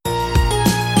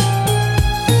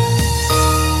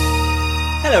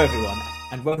Hello everyone,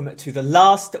 and welcome to the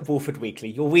last Walford Weekly,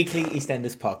 your weekly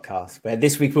EastEnders podcast, where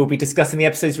this week we'll be discussing the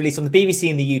episodes released on the BBC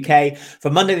in the UK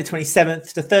from Monday the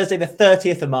 27th to Thursday the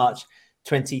 30th of March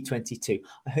 2022.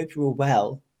 I hope you're all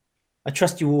well. I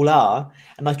trust you all are,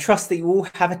 and I trust that you all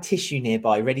have a tissue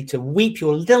nearby ready to weep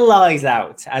your little eyes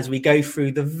out as we go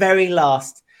through the very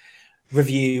last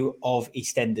review of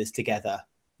EastEnders together.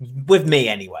 With me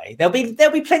anyway. There'll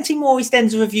be plenty more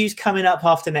EastEnders reviews coming up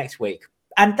after next week.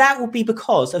 And that will be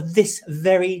because of this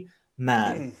very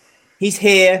man. He's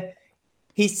here.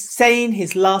 He's saying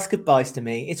his last goodbyes to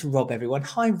me. It's Rob, everyone.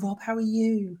 Hi, Rob. How are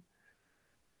you?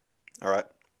 All right.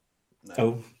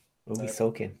 No. Oh, he's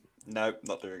sulking. No,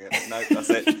 not doing it. No,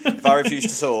 that's it. If I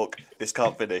refuse to talk, this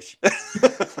can't finish.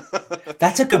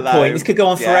 That's a good point. This could go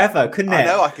on forever, couldn't it? I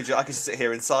know. I could sit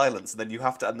here in silence, and then you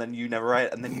have to, and then you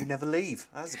never leave.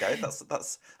 That's okay.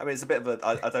 That's. I mean, it's a bit of a.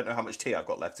 I don't know how much tea I've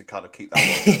got left to kind of keep that.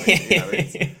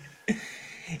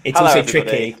 It's hello, also everybody.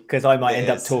 Tricky because I might end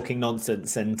up talking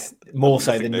nonsense and more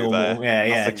so than normal. There.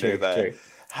 Yeah, true.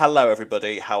 Hello,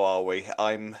 everybody. How are we?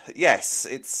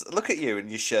 It's look at you in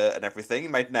your shirt and everything. You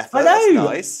made an effort. I know. That's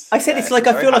nice. I said it's like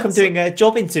I feel like I'm doing a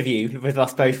job interview with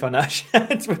us both on our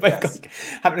shirt. We're both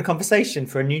having a conversation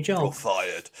for a new job. You're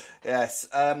fired. Yes.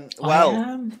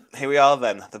 Well, here we are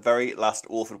then. The very last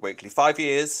Walford Weekly. 5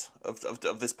 years of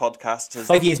this podcast.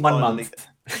 5 years, 1 month.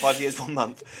 5 years, 1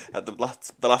 month. The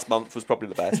last month was probably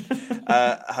the best.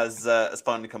 Has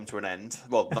finally come to an end.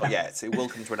 Well, not yet. It will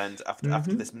come to an end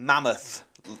after this mammoth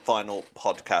final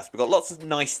podcast. We've got lots of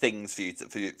nice things for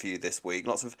you this week.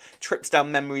 Lots of trips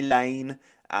down memory lane,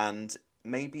 and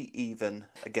maybe even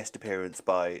a guest appearance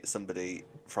by somebody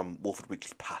from Walford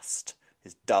Weekly's past.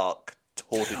 His dark,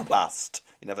 tortured past.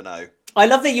 You never know. I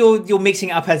love that you're mixing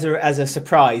it up as a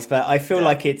surprise, but I feel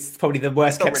like it's probably the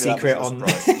worst kept secret on.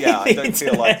 Yeah, I don't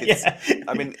feel like it's. Yeah.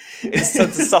 I mean, in terms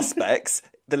of suspects,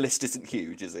 the list isn't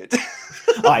huge, is it?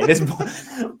 All right, there's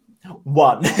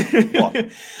one.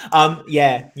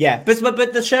 Yeah.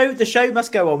 But the show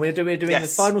must go on. We're doing the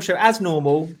final show as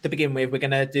normal to begin with. We're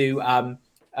going to do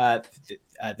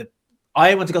the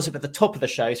I Want to Gossip at the top of the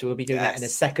show, so we'll be doing that in a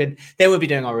second. Then we'll be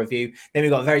doing our review. Then we've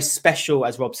got a very special,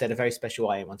 as Rob said, a very special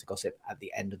I Want to Gossip at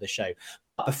the end of the show.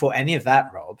 But before any of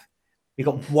that, Rob, we've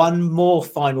got one more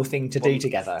final thing to do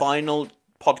together. Final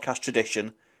podcast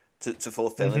tradition to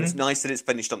fulfill, and it's nice that it's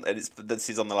finished on. This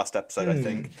is on the last episode, I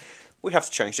think. We have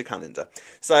to change the calendar,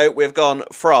 so we've gone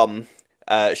from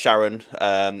Sharon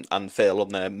and Phil on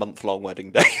their month-long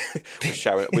wedding day with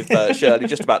Shirley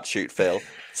just about to shoot Phil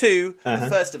to the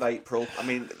 1st of April. I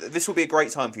mean, this will be a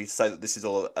great time for you to say that this is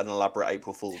all an elaborate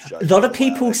April Fool's joke. A lot of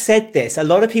people said this. A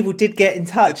lot of people did get in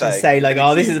touch and say, like,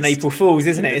 "Oh, this is an April Fool's,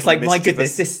 isn't it?" It's like, my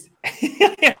goodness, this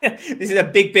is a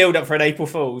big build-up for an April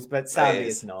Fool's, but sadly,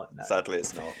 it's not. No. Sadly,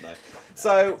 it's not. No.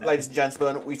 So, ladies and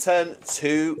gentlemen, we turn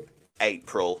to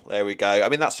April. There we go. I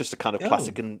mean, that's just a kind of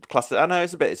classic. I know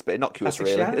it's a bit innocuous,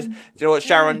 classic really. Do you know what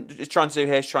Sharon is trying to do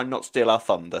here? She's trying not to steal our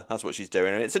thunder. That's what she's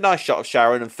doing. And it's a nice shot of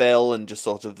Sharon and Phil and just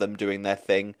sort of them doing their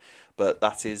thing. But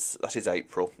that is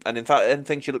April. And in fact, I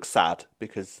think she looks sad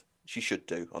because she should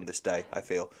do on this day, I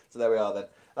feel. So there we are then.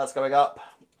 That's going up.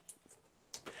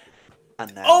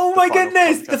 And oh my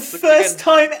goodness! The first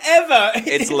time ever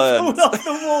it's learned off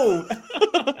the wall.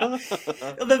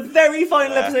 The very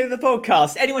final episode of the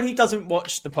podcast. Anyone who doesn't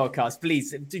watch the podcast,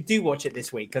 please do watch it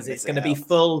this week because it's going to be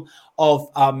full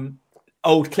of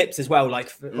old clips as well,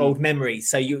 like old memories.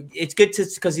 So it's good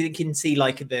because you can see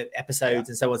like the episodes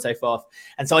and so on and so forth.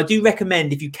 And so I do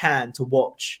recommend, if you can, to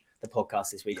watch the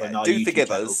podcast this week on our YouTube channel. Forgive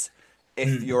us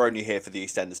if you're only here for the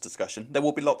EastEnders discussion. There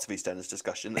will be lots of EastEnders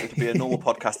discussion. It'll be a normal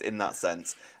podcast in that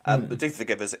sense. But do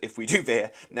forgive us if we do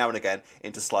veer now and again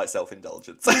into slight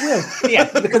self-indulgence. We will,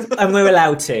 and we're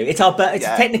allowed to. It's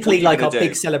technically like our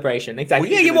big celebration.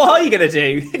 Exactly. What are you going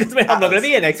to do? Because I'm not going to be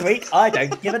here next week. I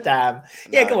don't give a damn.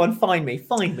 Yeah, go on, find me.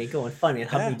 Go on, find me and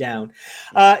hunt me down.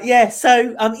 But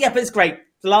it's great.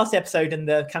 The last episode and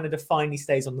the calendar finally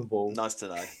stays on the wall. Nice to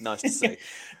know. Nice to see.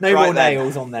 No more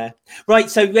nails on there.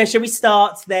 Right, so shall we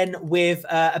start then with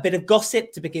a bit of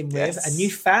gossip to begin with? Yes. A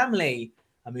new family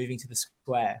are moving to the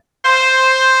square.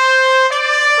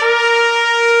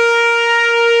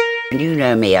 You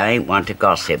know me, I ain't one to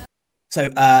gossip. So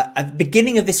at the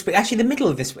beginning of this week, actually the middle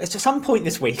of this week, at some point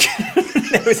this week,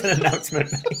 there was an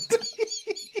announcement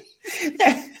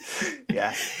made.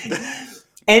 Yeah.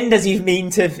 End as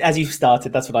you've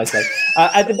started. That's what I said.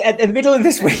 At the middle of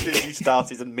this week, you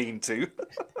started and mean to.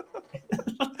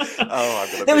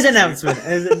 There was an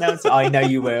announcement. I know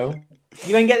you will.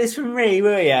 You won't get this from Ree,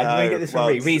 will you? You won't get this from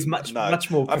Ree. Ree's much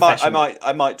more professional.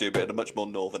 I might do, but in a much more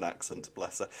northern accent.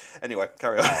 Bless her. Anyway,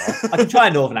 carry on. I can try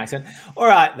a northern accent. All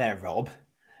right, there, Rob.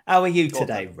 How are you Go on,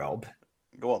 today, then. Rob?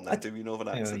 Go on then, do your northern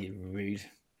Oh, accent. you rude.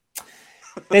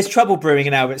 There's trouble brewing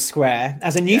in Albert Square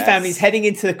as a new family is heading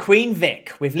into the Queen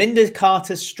Vic, with Linda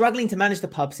Carter struggling to manage the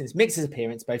pub since Mix's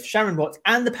appearance. Both Sharon Watts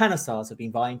and the Panasars have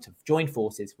been vying to join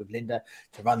forces with Linda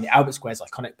to run the Albert Square's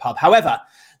iconic pub. However,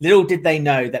 little did they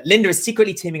know that Linda is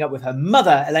secretly teaming up with her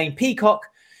mother, Elaine Peacock,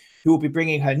 who will be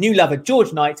bringing her new lover,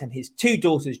 George Knight, and his two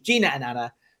daughters, Gina and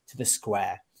Anna, to the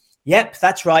square. Yep,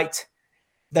 that's right.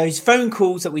 Those phone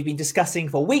calls that we've been discussing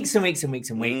for weeks and weeks and weeks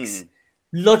and weeks.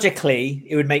 Logically,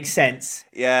 it would make sense.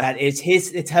 Yeah, that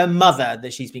it's her mother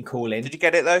that she's been calling. Did you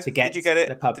get it though? Did you get it?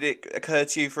 The pub. Did it occur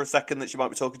to you for a second that she might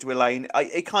be talking to Elaine?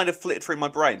 It kind of flitted through my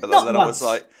brain, but Not then once. I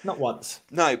was like, not once.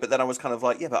 No, but then I was kind of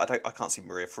like, yeah, but I can't see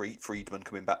Maria Friedman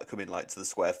coming like to the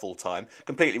square full time.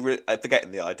 Completely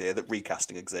forgetting the idea that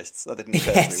recasting exists. That didn't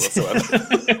occur to me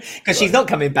whatsoever. Because she's not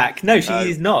coming back. No, she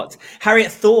is not.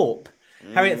 Harriet Thorpe,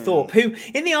 who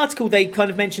in the article they kind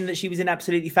of mentioned that she was in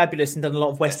Absolutely Fabulous and done a lot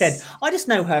of West End. I just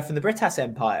know her from the British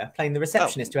Empire, playing the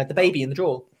receptionist who had the baby in the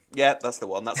drawer. Yeah, that's the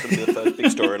one. That's going to be the first big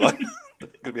storyline.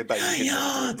 Going to be a baby.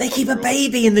 They keep a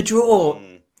baby in the drawer.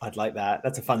 I'd like that.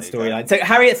 That's a fun storyline. So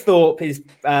Harriet Thorpe is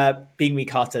Bean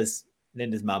Carter's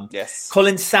Linda's mum. Yes.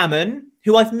 Colin Salmon,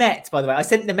 who I've met, by the way. I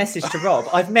sent the message to Rob.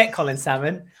 I've met Colin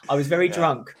Salmon. I was very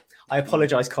drunk. I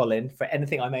apologise, Colin, for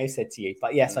anything I may have said to you.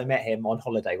 But yes, I met him on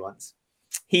holiday once.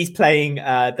 He's playing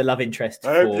the love interest.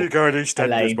 I hope you go to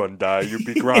EastEnders one day. You'd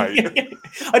be great.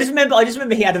 I just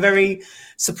remember he had a very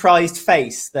surprised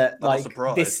face that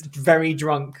this very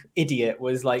drunk idiot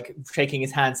was like shaking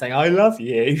his hand saying, "I love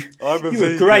you. You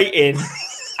were great in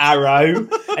Arrow."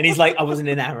 And he's like, "I wasn't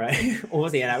in Arrow." Or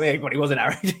was he in Arrow? Everybody was in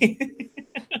Arrow.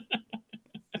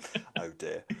 Oh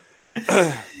dear.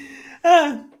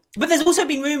 But there's also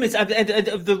been rumours,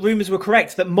 the rumours were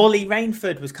correct, that Molly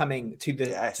Rainford was coming to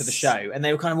the show, and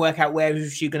they were kind of work out where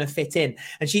was she going to fit in.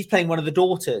 And she's playing one of the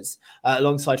daughters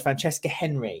alongside Francesca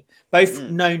Henry, both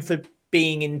known for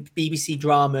being in BBC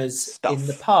dramas in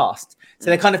the past. So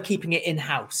they're kind of keeping it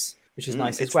in-house, which is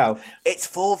nice as well. It's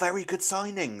 4 very good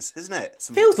signings, isn't it?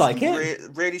 Feels like it.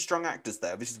 Really strong actors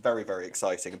there. This is very, very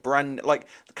exciting.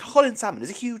 Colin Salmon is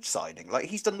a huge signing. Like,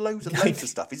 he's done loads and loads of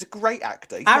stuff. He's a great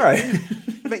actor. Arrow.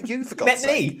 Met you, for God's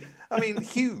sake. I mean,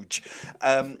 huge.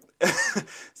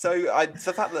 So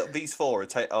the fact that these 4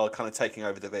 are kind of taking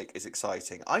over the Vic is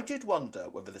exciting. I did wonder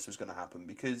whether this was going to happen,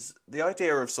 because the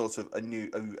idea of sort of a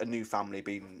new family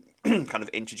being kind of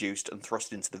introduced and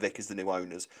thrust into the Vic as the new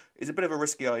owners is a bit of a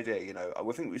risky idea. You know,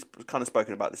 I think we've kind of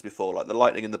spoken about this before, like the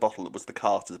lightning in the bottle that was the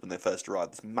Carters when they first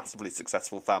arrived, this massively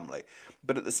successful family.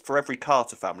 But for every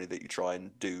Carter family that you try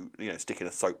and do, you know, stick in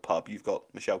a soap pub, you've got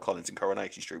Michelle Collins in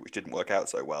Coronation Street, which didn't work out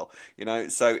so well. You know,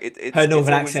 so her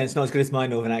northern accent's not as good as my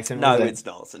northern accent. No, it's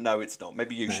not. No, it's not.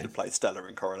 Maybe you should have played Stella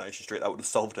in Coronation Street. That would have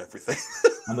solved everything.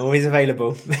 I'm always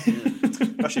available,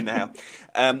 especially now.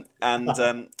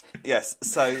 Yes,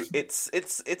 so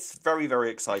it's very, very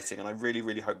exciting, and I really,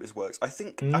 really hope this works. I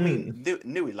think. I mean,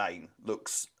 new Elaine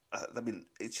looks.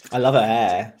 I love her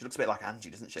hair. She looks a bit like Angie,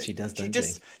 doesn't she? She does, doesn't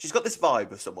she? She's got this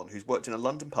vibe of someone who's worked in a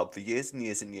London pub for years and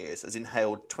years and years, has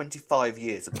inhaled 25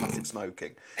 years of passive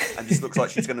smoking, and just looks like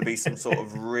she's going to be some sort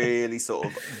of really sort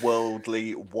of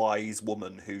worldly, wise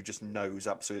woman who just knows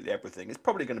absolutely everything. It's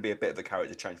probably going to be a bit of a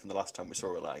character change from the last time we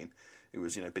saw Elaine, who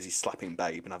was, you know, busy slapping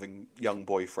Babe and having young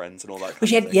boyfriends and all that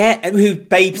kind of thing. Who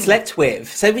Babe slept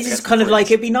with. So this is kind of like,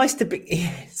 it'd be nice to be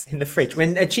in the fridge.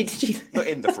 When she not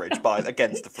in the fridge,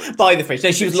 against the fridge. By the fridge.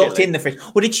 No, she was locked in the fridge.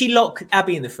 Or did she lock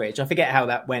Abby in the fridge? I forget how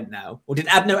that went now. Or did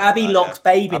Abby locked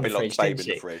Babe in the fridge? Babe in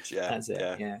the fridge, yeah. That's it.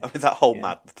 Yeah. I mean, that whole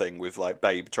mad thing with like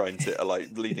Babe trying to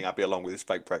leading Abby along with his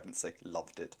fake pregnancy.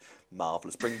 Loved it.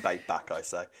 Marvellous. Bring Babe back, I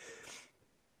say.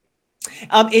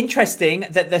 Interesting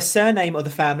that the surname of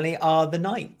the family are the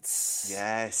Knights.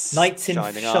 Yes. Knights in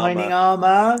shining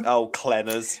armour. Oh,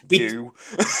 Clenners,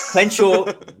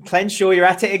 Clenshaw, you're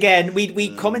at it again.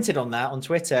 We commented on that on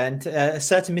Twitter, and a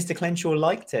certain Mr. Clenshaw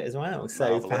liked it as well.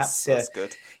 So perhaps that's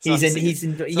good. He's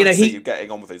in. You know, you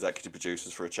getting on with executive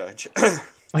producers for a change.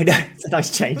 I know, it's a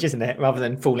nice change, isn't it? Rather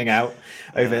than falling out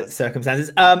over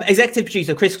circumstances. Executive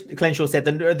producer Chris Clenshaw said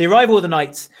that the arrival of the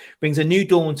Knights brings a new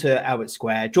dawn to Albert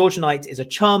Square. George Knight is a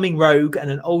charming rogue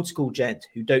and an old school gent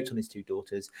who dotes on his two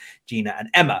daughters, Gina and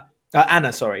Anna.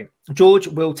 George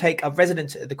will take up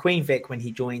residence at the Queen Vic when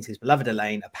he joins his beloved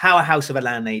Elaine, a powerhouse of a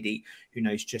landlady who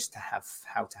knows just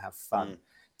how to have fun.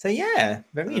 So yeah,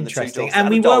 very interesting. And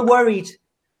we were worried.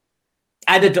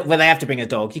 Well, they have to bring a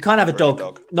dog. You can't have a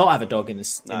dog, not have a dog in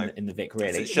the Vic,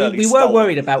 really. We were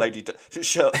worried about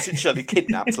Shirley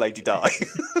kidnapped Lady Di.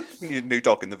 You need a new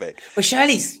dog in the Vic. Well,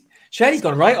 Shirley's Shirley's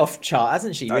gone right off chart,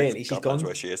 hasn't she? Oh, Really, she's God gone knows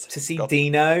where she is. to see God-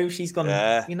 Dino. She's gone,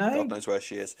 Yeah, you know, God knows where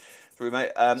she is. Through,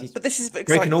 mate. But this is exciting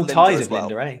breaking all for Linda ties as with well,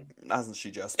 Linda, eh? hasn't she?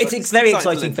 Just It's But this is very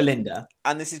exciting for Linda.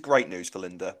 and this is great news for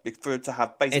Linda. For her to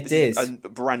have It basically is. a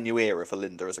brand new era for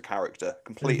Linda as a character,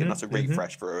 complete and utter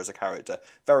refresh for her as a character.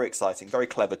 Very exciting, very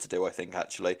clever to do, I think,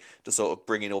 actually, to sort of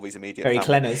bring in all these immediate Very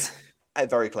family. Clenners.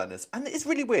 Very Clenners. And it's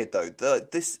really weird, though,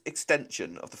 this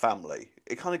extension of the family,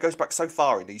 it kind of goes back so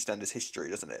far in EastEnders history,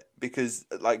 doesn't it? Because,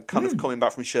 like, kind of coming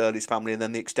back from Shirley's family and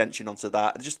then the extension onto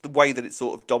that, and just the way that it's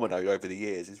sort of dominoed over the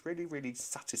years is really, really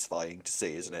satisfying to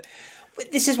see, isn't it?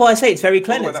 But this is why I say it's very All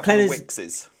the way Clenners. back from the Clenners,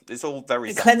 Wickses. It's all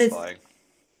very Clenners- satisfying.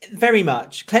 very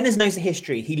much. Clenners knows the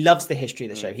history. He loves the history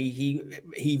of the show.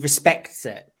 He respects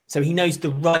it. So he knows the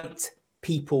right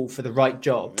people for the right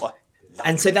job. Mwah.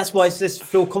 And so that's why it's just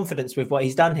full confidence with what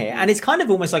he's done here. And it's kind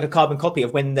of almost like a carbon copy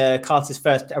of when the Carters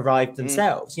first arrived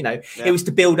themselves. You know, it was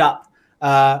to build up,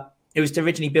 it was to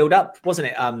originally build up, wasn't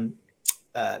it?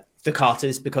 The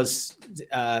Carters, because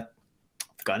I've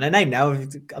forgotten her name now.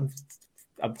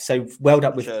 I'm so welled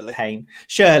up with pain.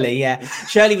 Shirley, yeah.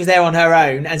 Shirley was there on her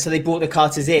own, and so they brought the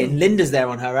Carters in. Linda's there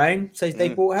on her own, so they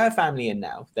brought her family in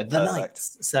now. The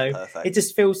Knights. So it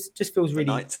just feels really,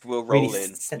 Knights will roll really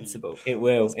in. sensible. It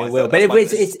will. That's my It will. third- But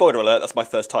that's my- it's spoiler alert. That's my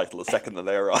first title. The second that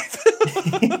they arrive.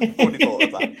 Already thought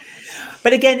of that.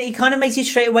 But again, it kind of makes you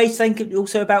straight away think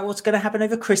also about what's going to happen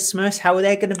over Christmas. How are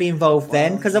they going to be involved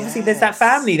then? Because obviously there's that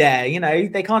family there. You know,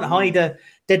 they can't hide a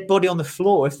dead body on the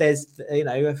floor if there's, you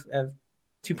know,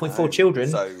 2.4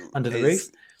 children under the roof.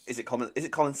 Is it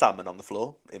Colin Salmon on the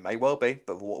floor? It may well be,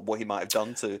 but what he might have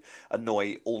done to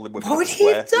annoy all the women What in would the he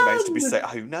square, have he managed to be done? say,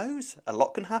 who knows? A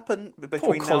lot can happen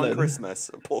between now Colin. and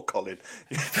Christmas. Poor Colin.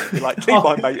 You're like, leave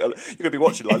my mate. You're gonna be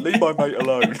watching like, leave my mate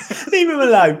alone. Leave him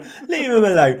alone. Leave him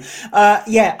alone.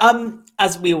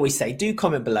 As we always say, do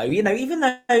comment below. You know, even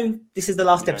though this is the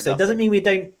last episode, doesn't mean we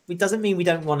don't. It doesn't mean we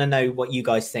don't want to know what you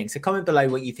guys think. So comment below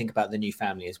what you think about the new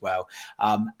family as well.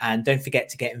 And don't forget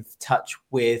to get in touch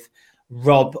with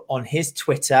Rob on his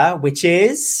Twitter, which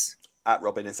is at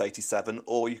Robinus87,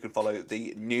 or you can follow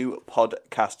the new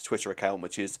podcast Twitter account,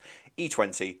 which is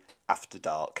E20 After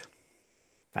Dark.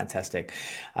 Fantastic.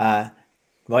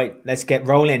 Right, let's get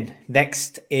rolling.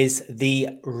 Next is the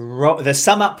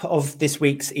sum up of this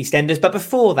week's EastEnders. But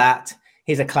before that,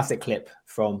 here's a classic clip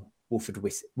from Walford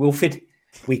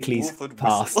Weekly's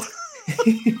past.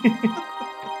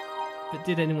 But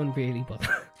did anyone really bother?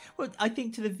 Well, I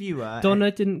think to the viewer,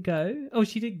 Donna didn't go. Oh,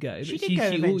 she did go. She but did go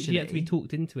She eventually. had to be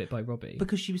talked into it by Robbie.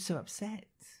 because she was so upset.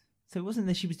 So it wasn't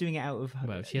that she was doing it out of her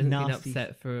Well, she hasn't nasty... been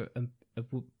upset for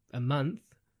a month.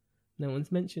 No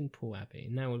one's mentioned poor Abby.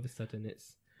 And now all of a sudden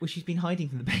it's Well, she's been hiding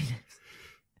from the bailiffs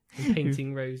and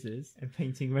painting roses. and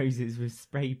painting roses with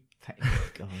spray paint.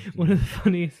 God, One of the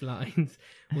funniest lines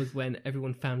was when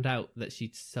everyone found out that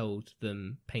she'd sold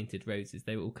them painted roses.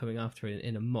 They were all coming after her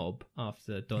in a mob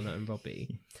after Donna and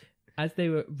Robbie. As they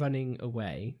were running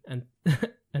away and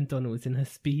Donna was in her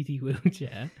speedy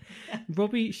wheelchair,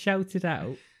 Robbie shouted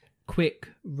out, "Quick,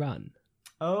 run."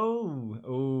 Oh,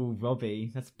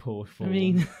 Robbie, that's poor form. I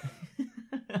mean,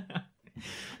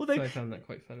 although so I found that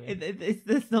quite funny.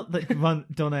 it's not that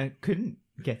Donna couldn't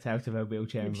get out of her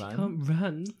wheelchair and She run. can't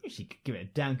run. She could give it a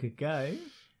dank a go,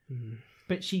 Mm.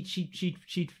 but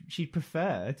she'd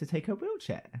prefer to take her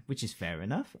wheelchair, which is fair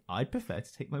enough. I'd prefer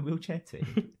to take my wheelchair too.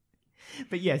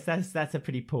 But yes, that's a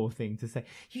pretty poor thing to say.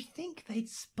 You'd think they'd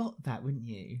spot that, wouldn't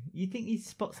you? You'd think you'd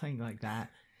spot something like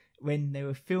that when they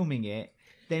were filming it.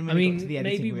 Then when I we mean, got to the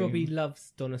editing maybe room, Robbie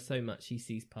loves Donna so much he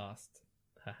sees past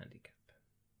her handicap.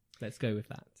 Let's go with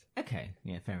that. Okay,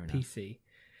 yeah, fair enough. PC.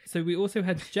 So we also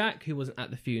had Jack, who wasn't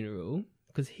at the funeral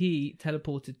because he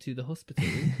teleported to the hospital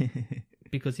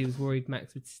because he was worried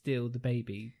Max would steal the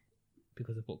baby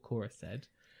because of what Cora said.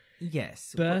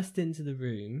 Yes. Burst into the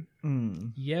room,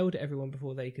 Mm. yelled at everyone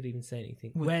before they could even say anything.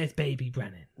 Where's baby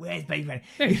Brennan? Where's Baby Brennan?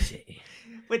 Where is she?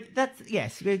 But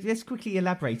let's quickly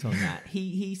elaborate on that.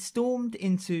 He stormed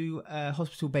into a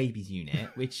hospital babies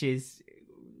unit, which is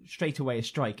straight away a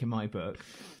strike in my book.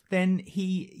 Then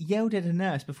he yelled at a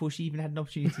nurse before she even had an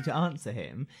opportunity to answer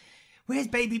him. Where's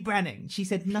Baby Branning? She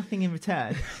said nothing in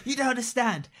return. You don't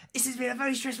understand. This has been a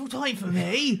very stressful time for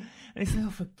me. And it's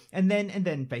like, and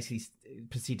then basically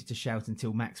proceeded to shout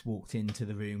until Max walked into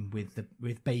the room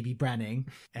with Baby Branning,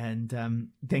 and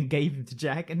then gave him to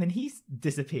Jack, and then he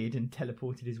disappeared and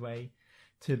teleported his way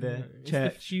to the Is the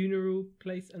church. funeral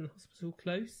place and the hospital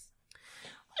close?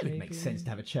 It would make sense to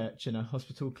have a church and a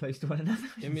hospital close to one another.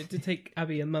 I mean, it did take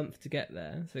Abby a month to get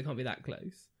there, so it can't be that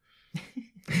close.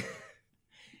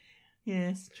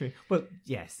 Yes, true. Well,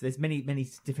 yes, there's many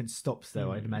different stops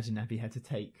though. I'd imagine Abby had to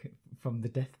take from the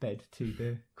deathbed to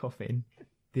the coffin,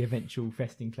 the eventual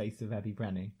resting place of Abby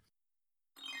Branning.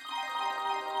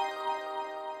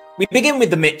 We begin with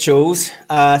the Mitchells,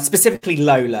 specifically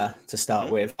Lola to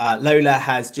start with. Lola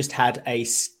has just had a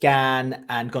scan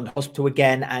and gone to hospital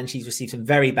again, and she's received some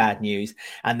very bad news.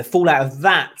 And the fallout of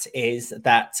that is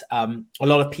that a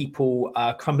lot of people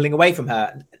are crumbling away from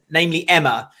her, namely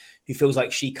Emma, who feels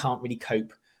like she can't really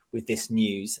cope with this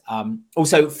news.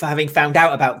 Also, for having found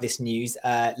out about this news,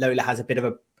 Lola has a bit of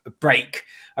a break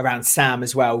around Sam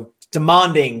as well,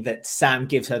 demanding that Sam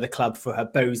gives her the club for her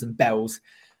Bows and Bells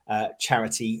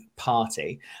charity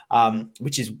party,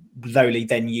 which is Lola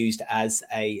then used as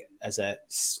a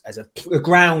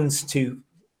grounds to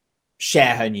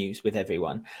share her news with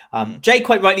everyone. Jay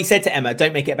quite rightly said to Emma,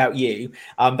 "Don't make it about you,"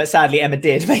 but sadly Emma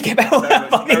did make it about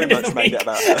her. Very much made it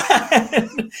about her.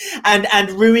 and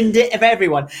ruined it for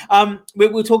everyone.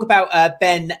 We'll talk about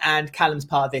Ben and Callum's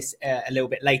part of this a little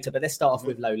bit later, but let's start off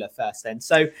with Lola first then.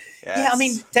 So yeah, I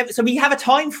mean, so we have a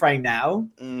time frame now.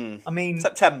 I mean,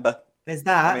 September. There's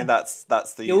that. I mean, that's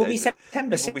the. It will be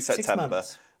September. It will be September.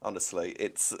 Honestly,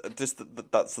 it's just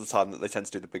that's the time that they tend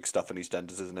to do the big stuff in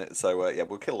EastEnders, isn't it? So yeah,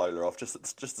 we'll kill Lola off just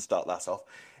to start that off.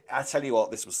 I tell you what,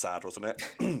 this was sad, wasn't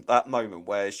it? That moment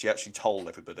where she actually told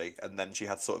everybody, and then she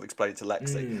had to sort of explain it to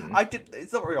Lexi.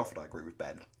 It's not very often I agree with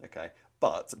Ben, okay,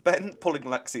 but Ben pulling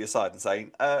Lexi aside and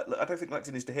saying, "Look, I don't think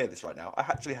Lexi needs to hear this right now."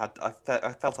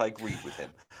 I felt I agreed with him.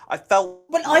 I felt.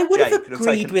 Well, I would have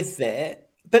agreed with it.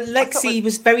 But Lexi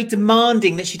was very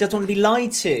demanding that she doesn't want to be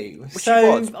lied to.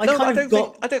 So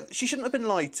she shouldn't have been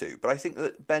lied to, but I think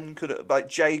that Ben could have, like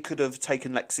Jay could have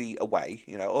taken Lexi away,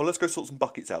 or let's go sort some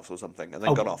buckets out or something, and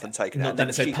then gone off and taken it. Not done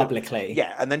it so publicly.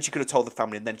 Yeah, and then she could have told the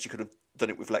family, and then she could have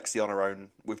done it with Lexi on her own,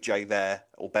 with Jay there,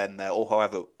 or Ben there, or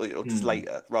however, or just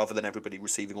later, rather than everybody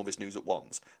receiving all this news at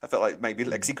once. I felt like maybe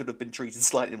Lexi could have been treated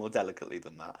slightly more delicately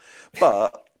than that.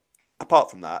 But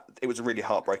apart from that, it was a really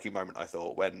heartbreaking moment, I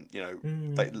thought, when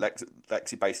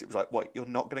Lexi basically was like, "What? You're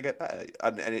not going to get better?"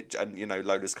 And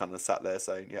Lola's kind of sat there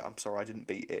saying, "Yeah, I'm sorry, I didn't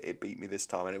beat it. It beat me this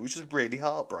time," and it was just really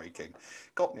heartbreaking.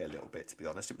 Got me a little bit, to be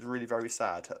honest. It was really very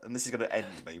sad, and this is going to end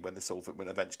me when when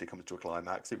it eventually comes to a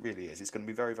climax. It really is. It's going to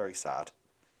be very, very sad.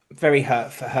 Very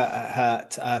hurt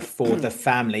for the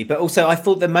family, but also I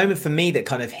thought the moment for me that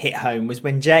kind of hit home was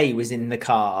when Jay was in the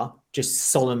car, just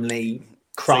solemnly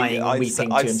crying and weeping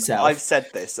to himself. I've said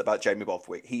this about Jamie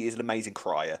Bothwick. He is an amazing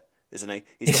crier, isn't he?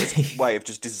 He's got this way of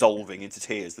just dissolving into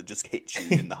tears that just hits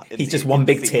you in the. He's just one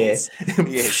big tear.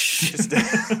 He is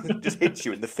just hits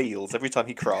you in the feels every time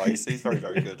he cries. He's very,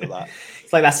 very good at that.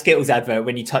 It's like that Skittles advert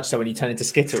when you touch someone, you turn into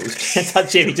Skittles.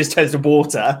 Touch him, he just turns to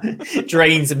water,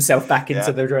 drains himself back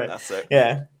into the drink. That's it.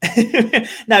 Yeah.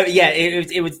 No, yeah,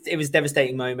 it was a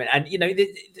devastating moment, and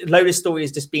Lola's story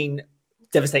has just been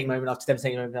devastating moment after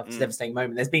devastating moment after devastating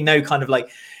moment. There's been no kind of like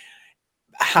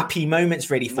happy moments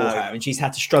really for her, and she's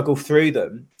had to struggle through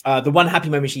them. The one happy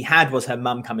moment she had was her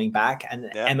mum coming back,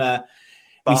 and Emma.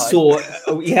 We saw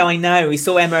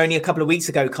Emma only a couple of weeks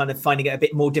ago, kind of finding it a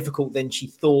bit more difficult than she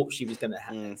thought she was going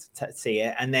to see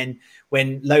it. And then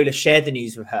when Lola shared the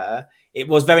news with her, it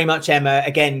was very much Emma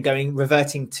again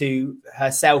reverting to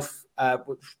herself,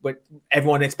 what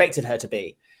everyone expected her to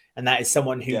be, and that is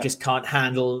someone who just can't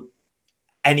handle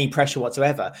any pressure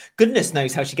whatsoever. Goodness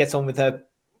knows how she gets on with her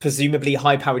presumably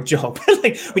high-powered job.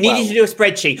 Like, we need you to do a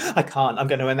spreadsheet. I can't. I'm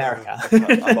going to America.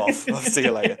 I'm off. I'll see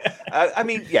you later. I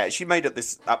mean, yeah, she made up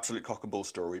this absolute cock and bull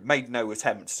story. Made no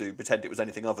attempt to pretend it was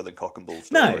anything other than cock and bull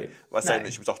story. By saying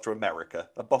that she was off to America.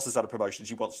 Her boss has had a promotion.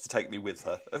 She wants to take me with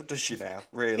her. Does she now?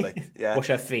 Really? Yeah. Wash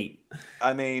her feet.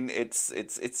 I mean, it's.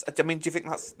 I mean, do you think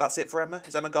that's it for Emma?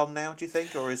 Is Emma gone now? Do you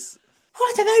think, or is? Well,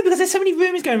 I don't know, because there's so many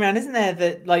rumours going around, isn't there,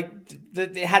 that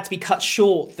it had to be cut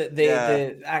short, that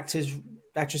the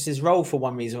actress's role for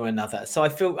one reason or another. So I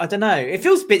don't know. It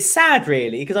feels a bit sad,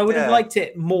 really, because I would have liked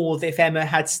it more if Emma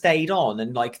had stayed on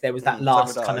and there was that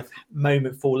last kind of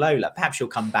moment for Lola. Perhaps she'll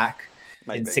come back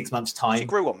in 6 months' time. She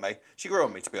grew on me,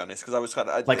 to be honest, because I was kind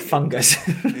of like fungus.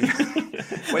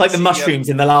 Like the mushrooms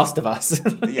in The Last of Us.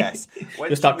 Yes.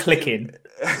 You'll start clicking.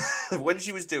 When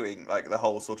she was doing the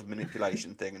whole sort of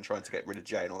manipulation thing and trying to get rid of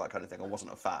Jay and all that kind of thing, I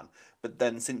wasn't a fan. But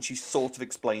then since she sort of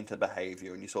explained her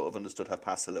behaviour and you sort of understood her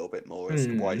past a little bit more as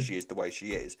to why she is the way she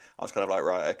is, I was kind of like,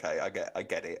 right, okay, I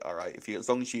get it. All right, as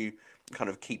long as you kind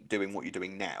of keep doing what you're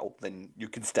doing now, then you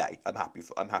can stay. I'm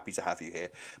happy to have you here.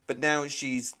 But now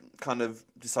she's kind of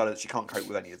decided that she can't cope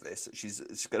with any of this. She's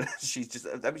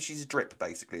a drip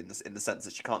basically in the sense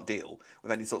that she can't deal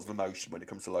with any sorts of emotion when it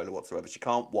comes to Lola whatsoever. She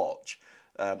can't watch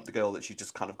the girl that she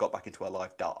just kind of got back into her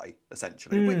life die,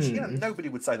 essentially. Which, nobody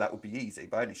would say that would be easy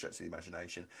by any stretch of the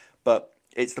imagination. But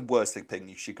it's the worst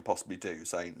thing she could possibly do,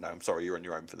 saying, no, I'm sorry, you're on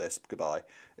your own for this, goodbye.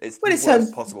 It's the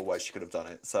worst possible way she could have done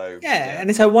it. So yeah, and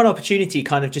it's her one opportunity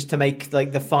kind of just to make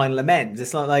like the final amends.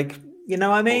 It's not like, you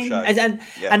know what I mean?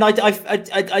 And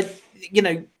I you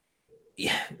know,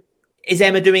 is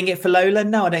Emma doing it for Lola?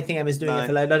 No, I don't think Emma's doing it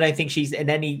for Lola. I don't think she's in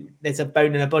any. There's a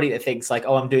bone in her body that thinks like,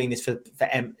 oh, I'm doing this for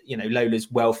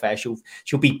Lola's welfare.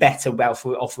 She'll be better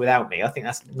off without me. I think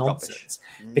that's nonsense.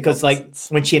 Because like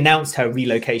when she announced her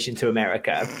relocation to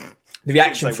America, the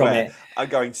reaction from it. I'm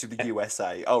going to the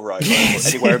USA. Oh right,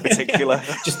 anywhere in particular.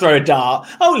 Just throw a dart.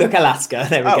 Oh look, Alaska.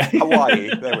 There we go. Hawaii.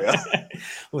 There we are.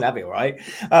 Well, that'd be all right.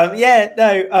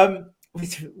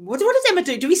 What does Emma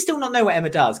do? Do we still not know what Emma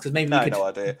does? Because maybe we could no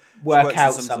idea. Work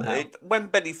out somehow. When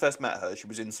Benny first met her, she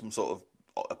was in some sort of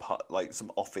some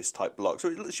office type block,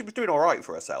 so she was doing all right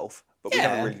for herself. But we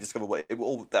never really discovered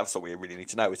that's what we really need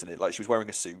to know, isn't it? Like she was wearing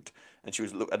a suit, and she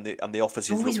was and the office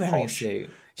is always wearing posh. a suit.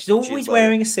 She's always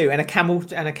wearing a suit and a camel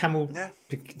not a camel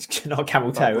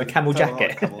toe, a camel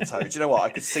jacket. Camel toe. Do you know what? I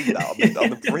could see that on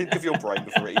the brink of your brain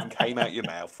before it even came out your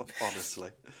mouth. Honestly.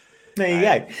 There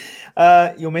you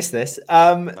go. You'll miss this.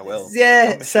 I will.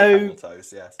 Yeah. So,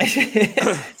 toes, yes.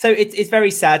 So it's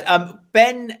very sad.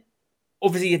 Ben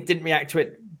obviously didn't react to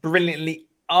it brilliantly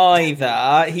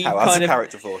either. He kind of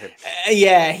character for him.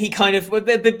 He kind of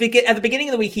at the beginning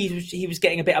of the week he was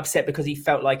getting a bit upset because he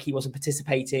felt like he wasn't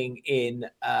participating in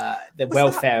the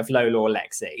welfare of Lola or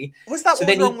Lexi. Was that what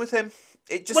was wrong with him?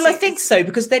 I think so,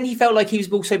 because then he felt like he was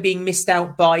also being missed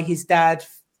out by his dad,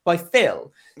 by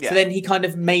Phil. Yeah. So then he kind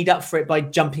of made up for it by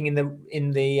jumping in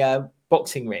the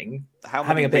boxing ring. How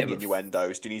many big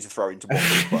innuendos do you need to throw into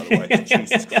boxing, by the way?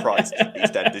 Jesus Christ,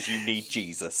 EastEnders, you need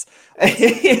Jesus. But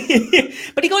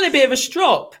he got a bit of a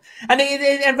strop. And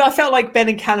I felt like Ben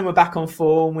and Callum were back on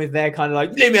form with their kind of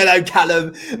like, leave me alone,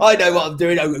 Callum. I know what I'm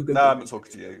doing. No, I'm not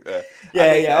talking to you.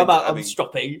 I'm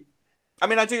stopping. I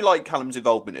mean, I do like Callum's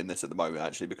involvement in this at the moment,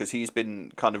 actually, because he's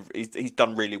been kind of he's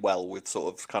done really well with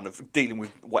sort of kind of dealing with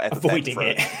whatever avoiding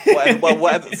Ben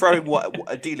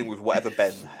dealing with whatever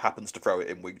Ben happens to throw it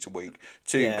in week to week,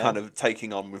 kind of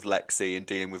taking on with Lexi and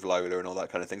dealing with Lola and all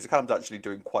that kind of thing. So Callum's actually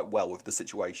doing quite well with the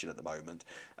situation at the moment,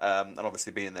 and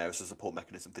obviously being there as a support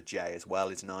mechanism for Jay as well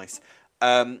is nice.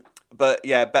 But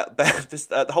yeah,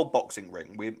 the whole boxing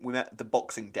ring. We met the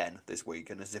boxing den this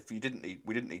week, and as if we didn't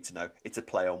need to know, it's a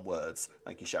play on words.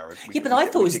 Thank you, Sharon. But I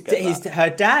thought it was her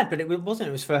dad, but it wasn't.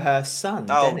 It was for her son.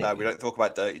 Oh no, we don't talk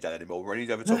about Dirty Den anymore. We're only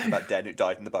ever talking about Den who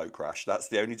died in the boat crash. That's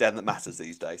the only Den that matters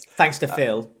these days. Thanks to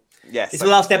Phil. Yes, it's the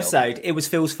last episode. It was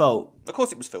Phil's fault. Of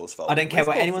course, it was Phil's fault. I don't care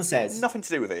what anyone says. Nothing to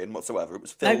do with Ian whatsoever. It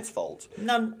was Phil's fault.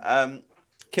 None.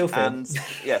 Kill Phil. And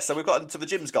so we've got the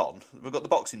gym's gone. We've got the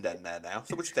boxing den there now.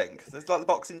 So what do you think? It's like the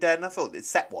boxing den. I thought it's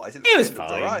set wise. It was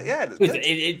fine. Right. Yeah, it was.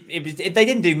 They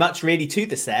didn't do much really to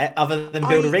the set other than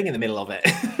build a ring in the middle of it.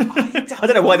 I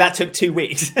don't know why that took 2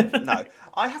 weeks. No,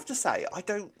 I have to say I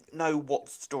don't know what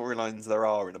storylines there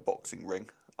are in a boxing ring.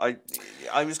 I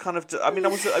was kind of.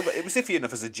 It was iffy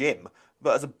enough as a gym.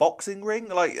 But as a boxing ring,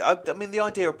 like I mean, the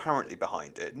idea apparently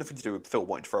behind it, nothing to do with Phil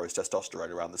wanting to throw his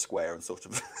testosterone around the square and sort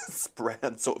of spread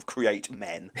and sort of create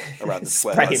men around the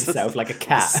square. Spray himself like a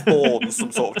cat. Spawn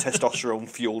some sort of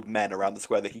testosterone-fueled men around the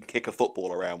square that he can kick a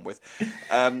football around with.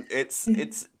 It's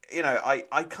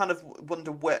I kind of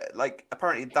wonder where, like,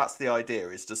 apparently that's the idea,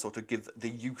 is to sort of give the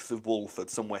youth of Walford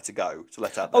somewhere to go to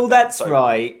let out. Oh, that's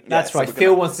right. That's right.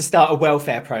 Phil wants to start a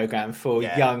welfare program for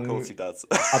young, of course he does.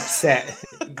 upset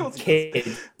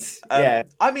kids.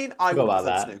 I mean, I would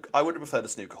have preferred a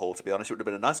snooker hall, to be honest. It would have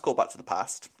been a nice callback to the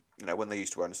past. You know, when they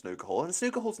used to run a snooker hall. And a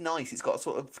snooker hall's nice. It's got a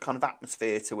sort of kind of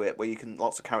atmosphere to it where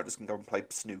lots of characters can go and play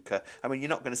snooker. I mean, you're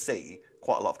not going to see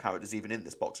quite a lot of characters even in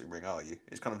this boxing ring, are you?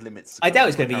 It's kind of limits. I doubt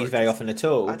it's going to be used very often at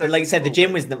all. But like you said, the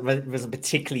gym wasn't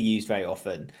particularly used very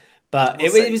often. But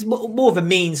it was more of a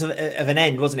means of an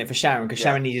end, wasn't it, for Sharon? Because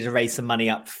Sharon needed to raise some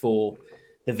money up for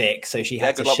the Vic, so she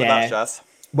had to share. Good luck with that, Shaz.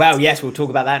 Well, yes, we'll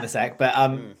talk about that in a sec. But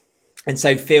and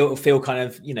so Phil kind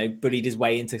of, bullied his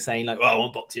way into saying like, "Well, I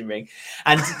want a boxing ring."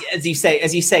 And as you say,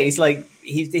 it's like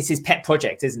it's his pet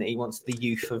project, isn't it? He wants the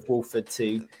youth of Walford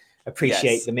to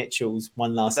appreciate the Mitchells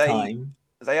one last time.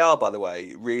 They are, by the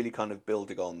way, really kind of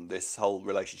building on this whole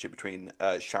relationship between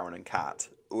Sharon and Kat,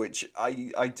 which I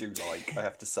do like, I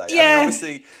have to say. Yeah. I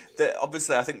mean,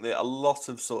 obviously, I think that a lot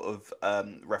of sort of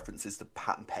references to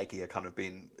Pat and Peggy are kind of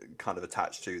being kind of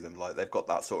attached to them. Like, they've got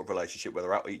that sort of relationship where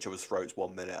they're at each other's throats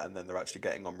one minute and then they're actually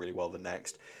getting on really well the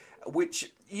next.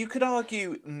 Which you could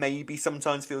argue maybe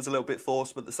sometimes feels a little bit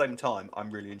forced, but at the same time, I'm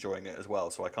really enjoying it as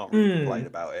well, so I can't really complain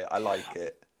about it. I like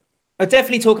it. I'll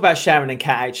definitely talk about Sharon and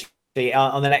Kat, actually,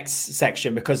 on the next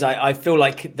section, because I feel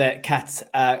like that Kat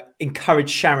encouraged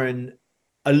Sharon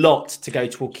a lot to go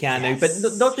to Okeanu, but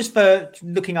not just for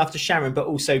looking after Sharon, but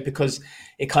also because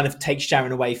it kind of takes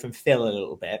Sharon away from Phil a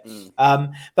little bit.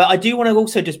 But I do want to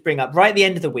also just bring up, right at the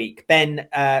end of the week, Ben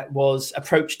was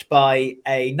approached by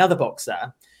another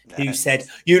boxer who said,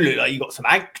 "You look like you got some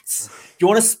acts. Do you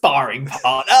want a sparring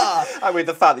partner?" I mean,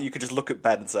 the fact that you could just look at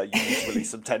Ben and say, "You need to release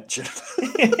some tension."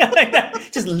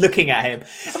 Just looking at him.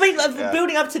 I mean,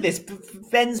 building up to this,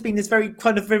 Ben's been this very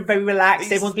kind of very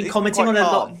relaxed. Everyone's been commenting on a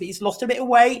lot. He's lost a bit of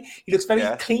weight. He looks very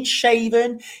clean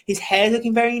shaven. His hair's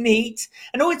looking very neat.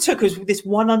 And all it took was this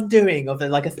one undoing of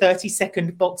like a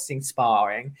 30-second boxing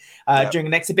sparring during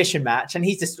an exhibition match, and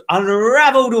he's just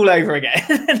unraveled all over again.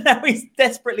 And now he's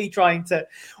desperately trying to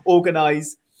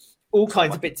organise all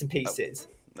kinds of bits and pieces.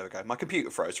 There we go. My computer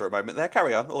froze for a moment there.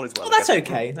 Carry on. All is well. Oh, that's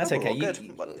okay. That's okay.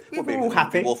 Good. We're all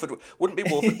happy. Wouldn't be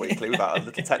Walford Weekly without a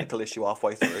little technical issue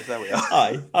halfway through. There we are.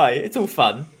 Aye. It's all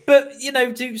fun. But,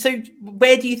 so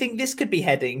where do you think this could be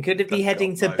heading? Could it be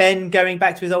heading to Ben going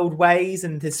back to his old ways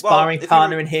and his sparring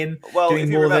partner and him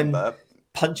doing more than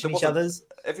punching each other's?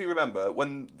 If you remember,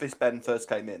 when this Ben first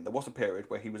came in, there was a period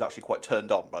where he was actually quite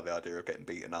turned on by the idea of getting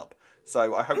beaten up.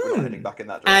 So I hope we're not heading back in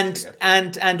that direction.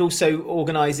 And also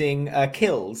organising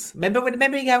kills. Remember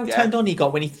how turned on he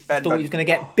got when he thought he was going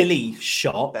to get Billy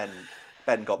shot?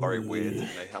 Ben got very weird, didn't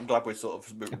he? I'm glad we sort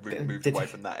of moved away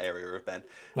from that area of Ben.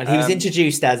 Well, he was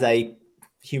introduced as a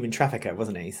human trafficker,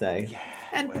 wasn't he? So,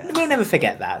 we'll never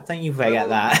forget that. Don't you forget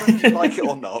that. Whether you like it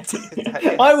or not.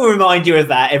 I will remind you of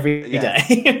that every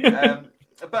day.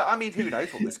 But I mean, who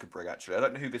knows what this could bring? Actually, I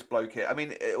don't know who this bloke is. I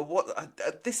mean,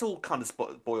 this all kind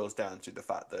of boils down to the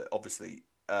fact that obviously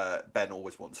Ben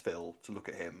always wants Phil to look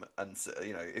at him, and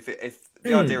if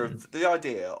the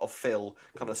idea of Phil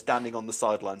kind of standing on the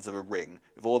sidelines of a ring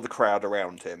with all the crowd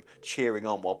around him cheering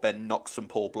on while Ben knocks some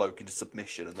poor bloke into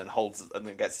submission and then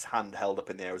gets his hand held up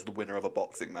in the air as the winner of a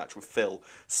boxing match with Phil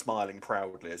smiling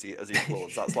proudly as he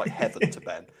applauds. That's like heaven to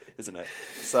Ben, isn't it?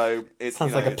 So it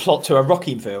sounds like a plot to a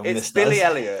Rocky film. It's Billy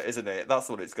Elliot, isn't it? That's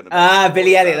what it's going to be.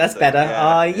 Billy Elliot. That's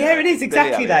better. It is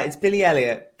exactly that. It's Billy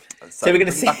Elliot. So we're going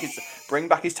to see. Bring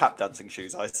back his tap dancing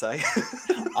shoes, I'd say.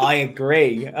 I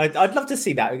agree. I'd love to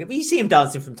see that. You see him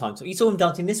dancing from time to time. You saw him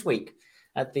dancing this week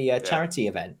at the charity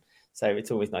event. So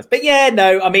it's always nice. But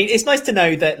I mean, it's nice to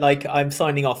know that I'm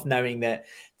signing off knowing that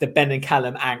the Ben and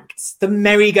Callum acts, the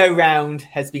merry-go-round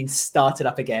has been started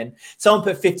up again. Someone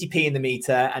put 50p in the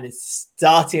meter and it's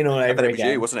starting all over again. But it was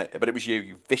you, wasn't it? But it was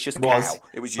you vicious cow.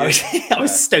 It was you. I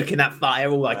was stoking that fire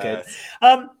all I could.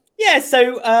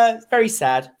 So very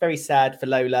sad for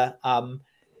Lola.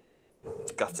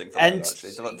 It's gutting for her,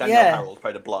 actually. Danielle Harold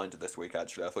played a blinder this week,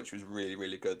 actually. I thought she was really,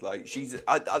 really good. Like,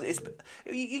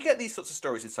 you get these sorts of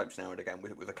stories in soaps now and again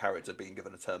with a character being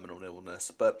given a terminal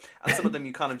illness, and some of them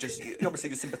you kind of just,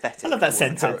 obviously you're sympathetic. I love that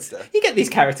sentence. You get these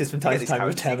characters from time to time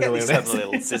with terminal illness. You get these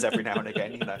terminal illnesses every now and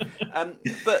again,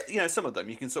 But, some of them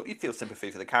you feel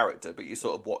sympathy for the character, but you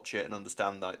sort of watch it and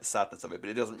understand the sadness of it, but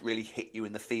it doesn't really hit you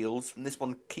in the feels. And this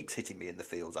one keeps hitting me in the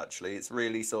feels, actually. It's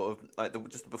really sort of like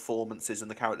just the performances and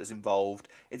the characters involved.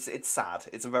 It's sad.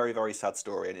 It's a very, very sad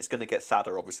story, and it's going to get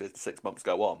sadder obviously as the 6 months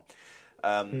go on.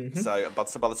 So by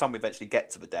the time we eventually get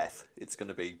to the death, it's going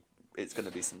to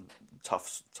be some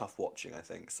tough watching, I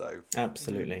think. So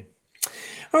absolutely.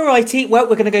 All righty. Well,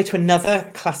 we're going to go to another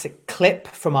classic clip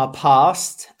from our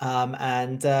past,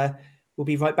 and we'll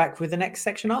be right back with the next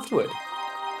section afterward.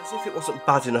 As if it wasn't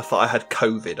bad enough that I had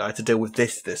COVID, I had to deal with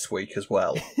this week as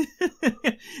well.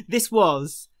 This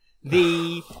was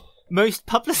the most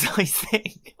publicised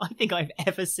thing I think I've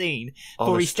ever seen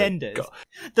for EastEnders. God.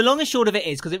 The long and short of it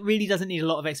is, because it really doesn't need a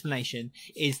lot of explanation,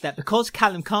 is that because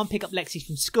Callum can't pick up Lexi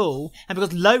from school, and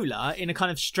because Lola, in a kind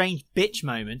of strange bitch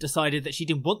moment, decided that she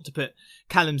didn't want to put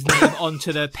Callum's name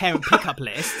onto the parent pickup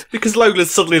list. Because Lola's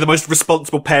suddenly the most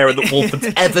responsible parent that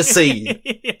Walford's ever seen.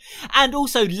 And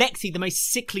also Lexi, the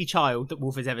most sickly child that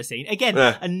Walford's ever seen. Again,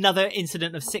 another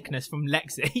incident of sickness from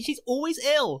Lexi. She's always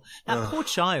ill. That poor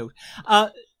child.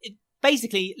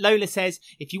 Basically, Lola says,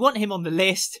 if you want him on the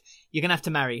list, you're going to have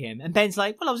to marry him. And Ben's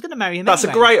like, well, I was going to marry him That's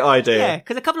anyway. a great idea. Yeah,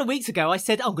 because a couple of weeks ago I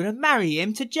said, I'm going to marry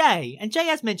him to Jay. And Jay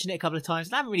has mentioned it a couple of times,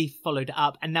 and I haven't really followed it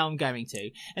up, and now I'm going to.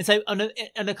 And so on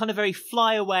a kind of very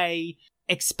flyaway,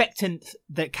 expectant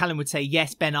that Callum would say,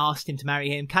 yes, Ben asked him to marry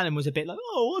him, Callum was a bit like,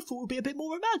 oh, I thought it would be a bit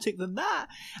more romantic than that.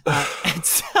 And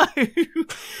so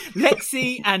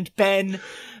Lexi and Ben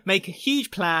make a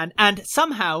huge plan, and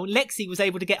somehow Lexi was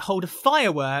able to get hold of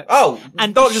fireworks. Oh,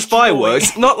 and not just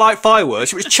fireworks, not like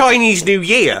fireworks. It was Chinese New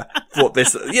Year. What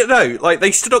this? Like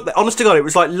they stood up there. Honest to God, it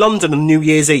was like London on New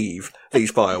Year's Eve.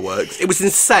 These fireworks, it was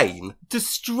insane.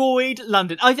 Destroyed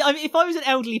London. If I was an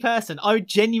elderly person, I would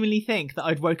genuinely think that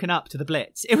I'd woken up to the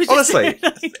Blitz. It was just, honestly,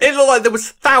 it looked like there was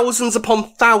thousands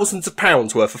upon thousands of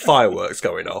pounds worth of fireworks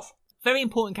going off. Very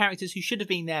important characters who should have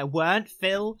been there weren't.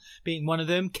 Phil being one of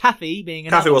them, Kathy being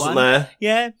another Kathy wasn't one. there.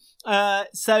 Yeah. But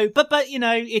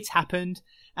it's happened.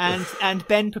 And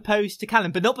Ben proposed to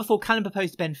Callum, but not before Callum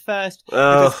proposed to Ben first,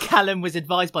 because Callum was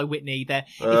advised by Whitney that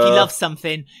if you love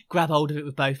something, grab hold of it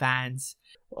with both hands.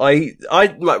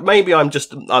 Maybe I'm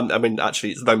just, I mean,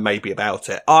 actually, it's no maybe about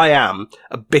it. I am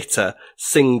a bitter,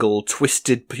 single,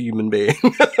 twisted human being.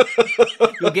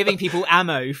 You're giving people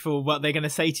ammo for what they're going to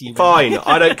say to you. Fine,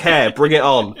 I don't care. Bring it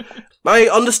on. I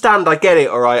understand. I get it.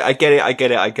 All right. I get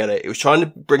it. It was trying to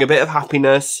bring a bit of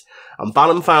happiness, and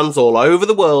Balham fans all over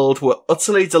the world were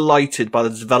utterly delighted by the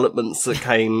developments that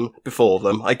came before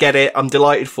them. I get it. I'm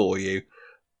delighted for you.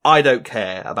 I don't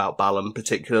care about Balham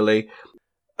particularly.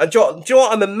 Do you know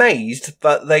what? I'm amazed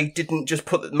that they didn't just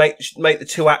make the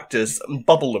two actors and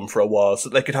bubble them for a while so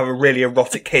that they could have a really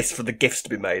erotic kiss for the gifts to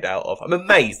be made out of. I'm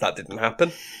amazed that didn't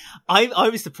happen. I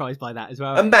was surprised by that as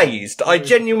well. Amazed. I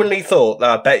genuinely thought that,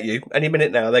 I bet you, any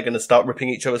minute now, they're going to start ripping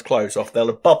each other's clothes off. They'll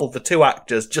have bubbled the two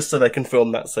actors just so they can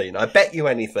film that scene. I bet you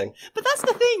anything. But that's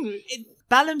the thing.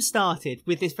 Balham started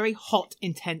with this very hot,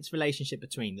 intense relationship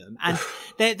between them. And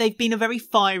they've been a very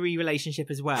fiery relationship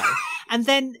as well. And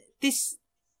then this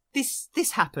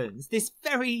happens. This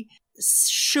very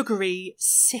sugary,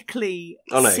 sickly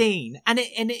scene, and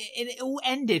it all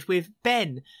ended with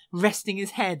Ben resting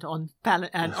his head on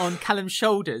Callum's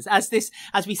shoulders as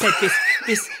we said,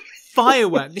 this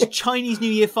firework, this Chinese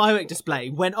New Year firework display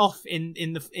went off in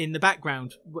the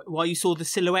background while you saw the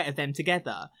silhouette of them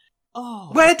together. Oh.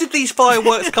 Where did these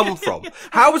fireworks come from?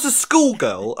 How was a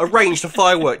schoolgirl arranged a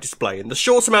firework display in the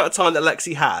short amount of time that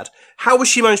Lexi had? How was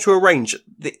she managed to arrange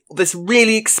this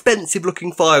really expensive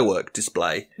looking firework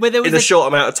display in a short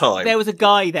amount of time? There was a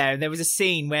guy there, and there was a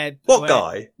scene where... What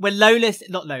guy? Where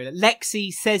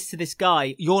Lexi says to this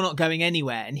guy, you're not going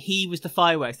anywhere, and he was the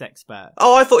fireworks expert.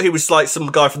 Oh, I thought he was like some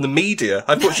guy from the media.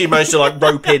 I thought she managed to like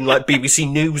rope in like BBC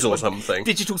News or something.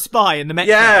 Digital spy in the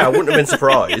Metro. Yeah, I wouldn't have been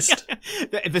surprised.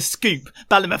 The scoop.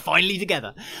 Balham are finally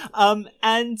together.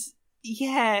 And...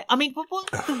 yeah, I mean, what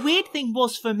the weird thing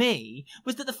was for me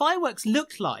was that the fireworks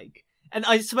looked like, and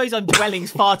I suppose I'm dwelling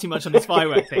far too much on this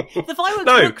firework thing. The fireworks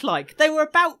looked like they were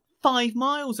about 5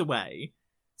 miles away.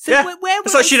 So yeah, where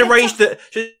it's like she'd arranged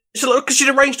because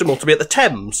she'd arranged them all to be at the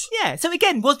Thames. Yeah. So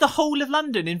again, was the whole of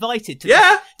London invited to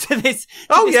this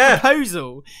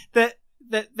proposal that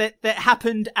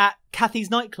happened at Kathy's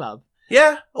nightclub?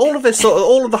 Yeah, all of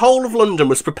the whole of London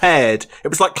was prepared. It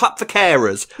was like clap for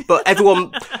carers, but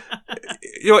everyone,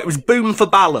 it was boom for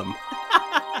Balham.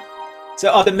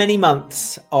 So after many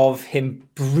months of him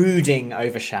brooding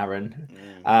over Sharon,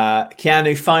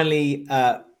 Keanu finally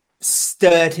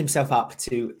stirred himself up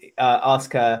to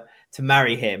ask her to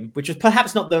marry him, which was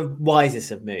perhaps not the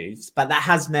wisest of moves, but that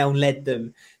has now led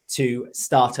them to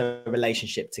start a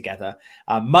relationship together,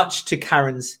 much to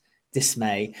Karen's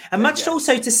dismay, and much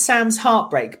also to Sam's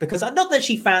heartbreak, because not that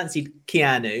she fancied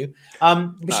Keanu,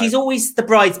 but she's always the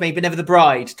bridesmaid but never the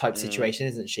bride type situation,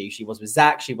 isn't she? She was with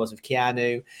Zach, she was with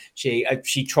Keanu,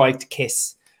 she tried to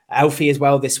kiss Alfie as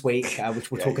well this week,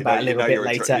 which we'll talk about a little bit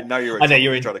later. I know you're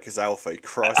trying to kiss Alfie.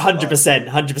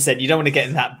 100%. You don't want to get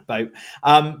in that boat.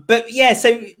 But yeah,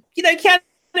 so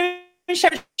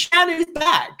Keanu's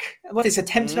back. What is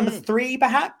attempt number 3,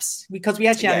 perhaps? Because we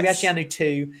had Keanu, we had Keanu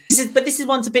 2. This is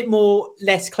one's a bit more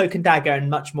less cloak and dagger and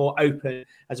much more open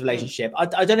as a relationship. I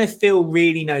don't know if Phil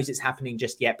really knows it's happening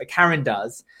just yet, but Karen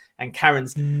does, and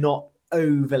Karen's not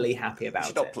overly happy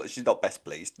about it. She's not best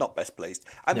pleased.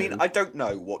 I mean, I don't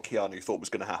know what Keanu thought was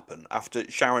going to happen after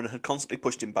Sharon had constantly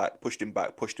pushed him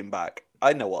back.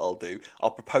 I know what I'll do.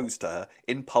 I'll propose to her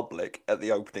in public at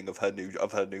the opening of her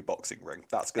new boxing ring.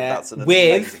 That's good. That's an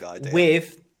amazing idea.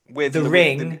 With the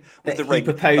ring that he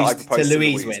proposed to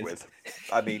Louise with.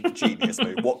 I mean, genius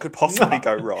move. What could possibly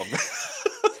go wrong?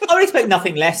 I would expect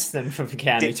nothing less than from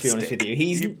Keanu, to be honest with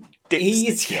you.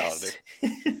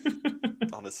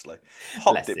 Honestly,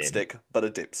 hot Bless him. dipstick, but a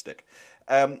dipstick.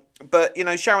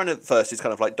 But Sharon at first is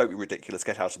kind of like, "Don't be ridiculous,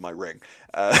 get out of my ring,"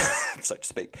 so to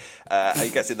speak. He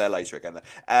gets in there later again,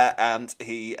 and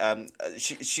he,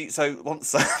 she. So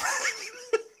once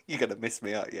you're gonna miss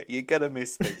me, aren't you? You're gonna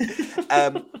miss me.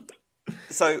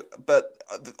 But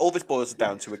all this boils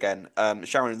down to, again,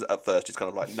 Sharon at first is kind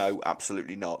of like, no,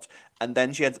 absolutely not. And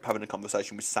then she ends up having a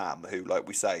conversation with Sam, who, like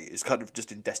we say, is kind of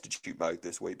just in destitute mode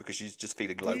this week because she's just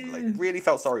feeling lonely. Yeah. Really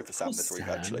felt sorry for Sam this week, Sam.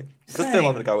 actually. Because Phil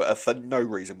had to go at her for no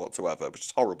reason whatsoever, which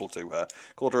is horrible to her.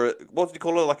 Called her, what did he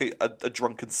call her? Like a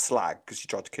drunken slag because she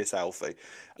tried to kiss Alfie.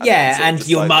 And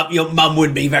your mum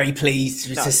would be very pleased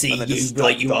to see you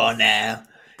like you are now.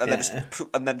 And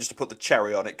then just to put the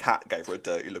cherry on it, Kat gave her a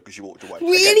dirty look as she walked away.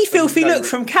 Really filthy look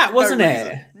from Kat, wasn't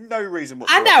it? No reason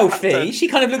whatsoever. And Alfie, she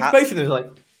kind of looked at both of them like.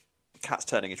 Kat's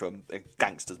turning into a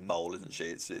gangster's mole, isn't she?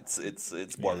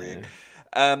 It's worrying.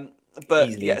 But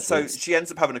Easily yeah, so influenced. she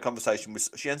ends up having a conversation with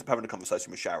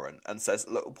Sharon and says,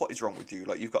 "Look, what is wrong with you?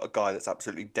 Like, you've got a guy that's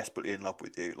absolutely desperately in love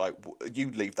with you. Like, you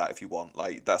leave that if you want.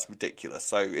 Like, that's ridiculous."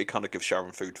 So it kind of gives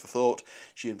Sharon food for thought.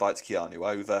 She invites Keanu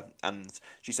over and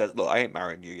she says, "Look, I ain't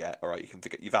marrying you yet. All right, you can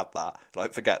forget you've had that.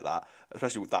 Like, forget that,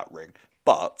 especially with that ring.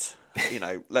 But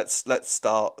let's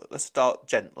start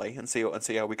gently and see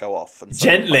how we go off." And so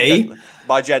Gently?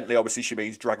 By gently, obviously she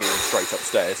means dragging him straight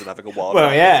upstairs and having a wild.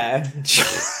 Well, yeah.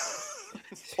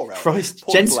 Poor Al. Christ,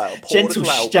 Poor little Al. Poor gentle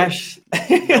little Al. stash.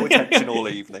 No attention all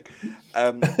evening.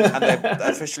 And they're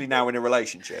officially now in a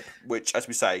relationship, which, as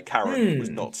we say, Karen was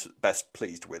not best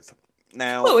pleased with.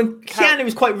 Now, Well, and Keanu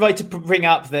was quite right to bring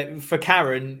up that for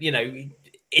Karen,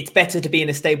 it's better to be in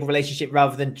a stable relationship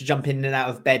rather than to jump in and out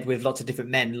of bed with lots of different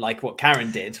men, like what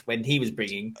Karen did when he was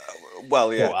bringing.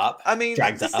 Well, yeah. Up, I mean,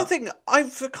 dragged that's up. the thing. I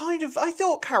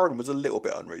thought Karen was a little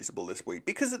bit unreasonable this week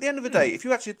because at the end of the day, if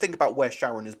you actually think about where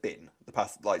Sharon has been the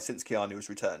past, like since Keanu was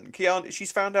returned,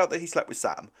 she's found out that he slept with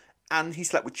Sam. And he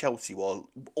slept with Chelsea all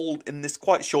in this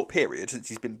quite short period since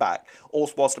he's been back,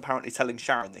 whilst apparently telling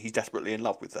Sharon that he's desperately in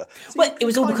love with her. So Well, it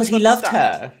was all because he loved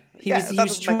her. He was that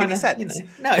doesn't trying make any to, sense.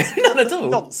 No, not at all.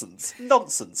 Nonsense,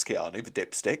 Keanu, the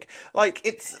dipstick. Like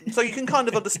it's so you can kind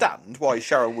of understand why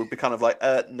Sharon would be kind of like,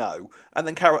 no, and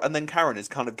then Karen is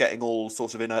kind of getting all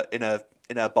sort of in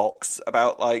her box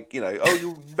about like, oh,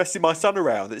 you're messing my son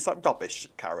around. It's like rubbish,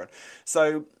 Karen.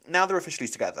 So now they're officially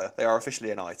together. They are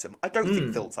officially an item. I don't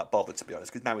think Phil's that bothered, to be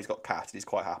honest, because now he's got Kat and he's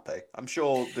quite happy. I'm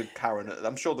sure the Phil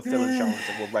and Sharon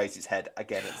thing will raise his head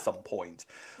again at some point.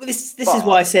 Well, this is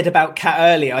why I said about Kat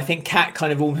earlier. I think Kat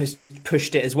kind of almost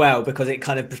pushed it as well because it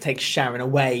kind of takes Sharon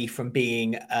away from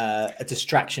being a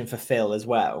distraction for Phil as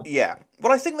well. Yeah.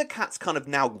 Well, I think that Kat's kind of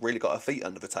now really got her feet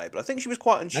under the table. I think she was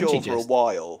quite unsure for a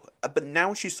while, but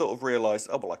now she's sort of realised,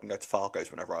 oh well, I can go to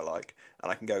Fargo's whenever I like,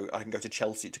 and I can go to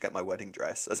Chelsea to get my wedding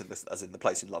dress, as in the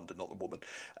place in London, not the woman,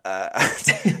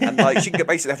 and like she can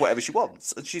basically have whatever she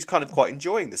wants, and she's kind of quite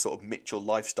enjoying this sort of Mitchell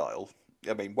lifestyle.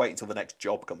 I mean, wait until the next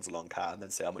job comes along, Kat, and then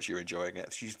see how much you're enjoying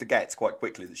it. She forgets quite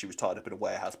quickly that she was tied up in a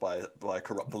warehouse by a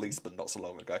corrupt policeman not so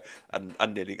long ago, and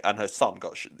her son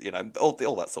got,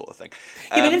 all that sort of thing.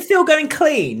 Yeah, but isn't Phil going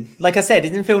clean? Like I said,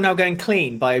 isn't Phil now going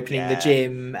clean by opening the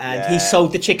gym and he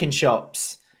sold the chicken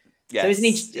shops? Yes, so isn't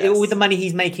he all the money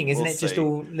he's making? Isn't it just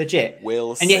all legit?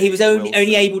 And yet he was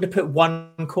only able to put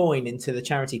one coin into the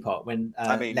charity pot when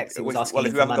Lexi was asking if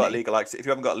you for haven't money. if you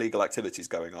haven't got illegal activities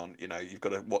going on, you've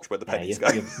got to watch where the pennies go.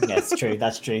 Yeah, it's true.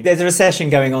 That's true. There's a recession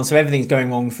going on, so everything's going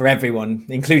wrong for everyone,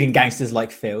 including gangsters like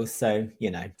Phil. So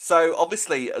So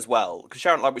obviously, as well, because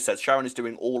Sharon, like we said, Sharon is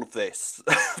doing all of this,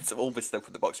 all this stuff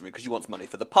with the boxing ring because she wants money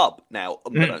for the pub. Now,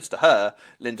 unbeknownst to her,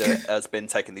 Linda has been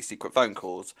taking these secret phone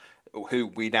calls, who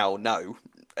we now know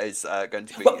is going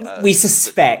to be. We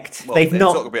suspect they've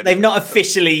not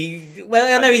officially.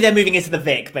 Well, I know they're moving into the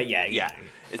Vic, but yeah.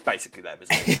 It's basically them,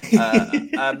 isn't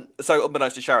it? So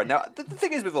unbeknownst to Sharon. Now, the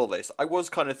thing is with all this, I was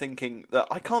kind of thinking that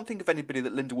I can't think of anybody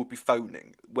that Linda would be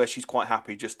phoning where she's quite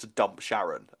happy just to dump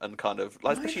Sharon and kind of,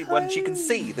 like, especially when she can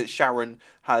see that Sharon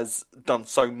has done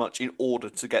so much in order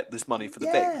to get this money for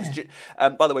the Vic.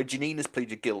 By the way, Janine has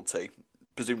pleaded guilty,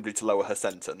 presumably to lower her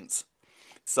sentence.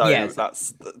 So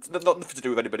that's not nothing to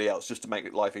do with anybody else, just to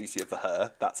make life easier for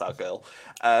her. That's our girl.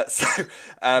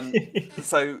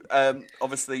 So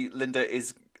obviously Linda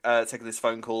is taking this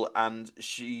phone call, and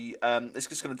she is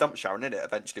just going to dump Sharon in it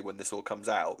eventually when this all comes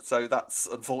out. So that's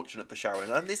unfortunate for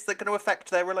Sharon, and is that going to affect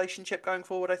their relationship going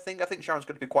forward? I think Sharon's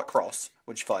going to be quite cross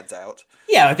when she finds out.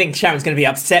 Yeah, I think Sharon's going to be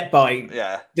upset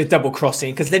by the double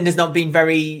crossing because Linda's not been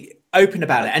very open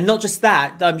about it. And not just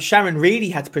that, Sharon really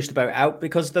had to push the boat out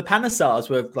because the Panasars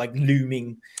were like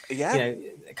looming,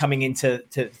 coming into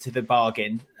the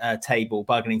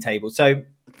bargaining table. So,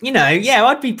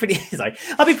 I'd be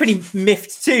pretty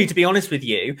miffed too, to be honest with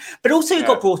you. But also it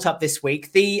got brought up this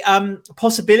week, the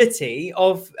possibility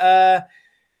of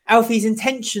Alfie's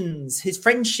intentions, his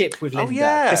friendship with Linda.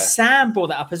 Because Sam brought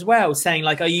that up as well, saying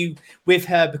like, are you with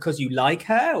her because you like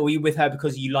her, or are you with her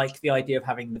because you like the idea of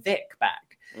having the Vic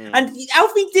back? And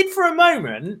Alfie did for a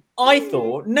moment, I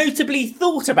thought, notably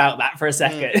thought about that for a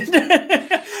second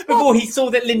before he saw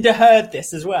that Linda heard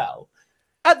this as well.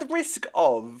 At the risk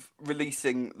of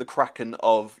releasing the Kraken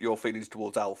of your feelings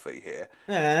towards Alfie here,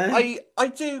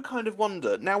 I do kind of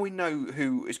wonder, now we know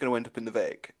who is going to end up in the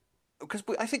Vic, because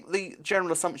I think the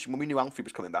general assumption when we knew Alfie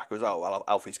was coming back was,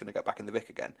 Alfie's going to get back in the Vic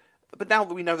again. But now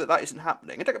that we know that isn't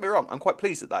happening, and don't get me wrong, I'm quite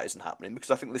pleased that isn't happening, because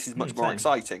I think this is much more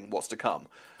exciting what's to come.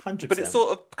 100%. But it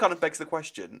sort of kind of begs the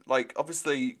question, like,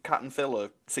 obviously Kat and Phil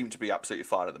seem to be absolutely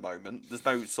fine at the moment. There's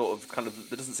no sort of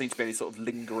there doesn't seem to be any sort of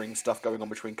lingering stuff going on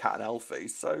between Kat and Alfie,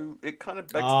 so it kind of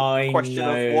begs the question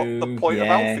of what the point of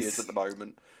Alfie is at the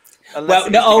moment. Unless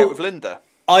he's to get with Linda.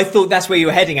 I thought that's where you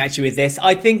were heading actually with this.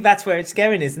 I think that's where it's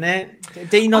going, isn't it?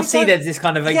 Do you not see there's this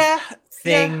kind of thing? Yeah,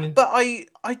 but I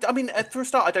mean, for a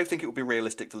start, I don't think it would be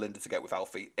realistic for Linda to get with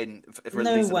Alfie for at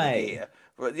least another year.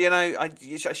 But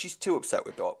she's too upset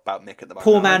about Mick at the moment.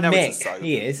 Poor man Mick,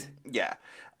 he is. Yeah,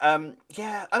 I mean,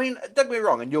 don't get me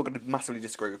wrong, and you're going to massively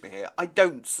disagree with me here. I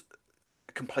don't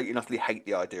completely and utterly hate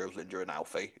the idea of Linda and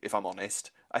Alfie, if I'm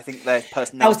honest. I think their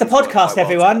personality. That was the podcast,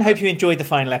 everyone. Hope you enjoyed the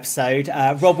final episode.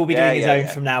 Rob will be doing his own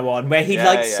from now on, where he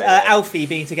likes Alfie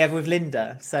being together with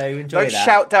Linda. So enjoy that. Don't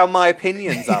shout down my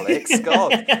opinions, Alex.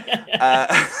 God.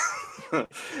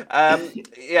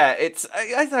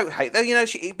 I don't hate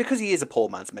because he is a poor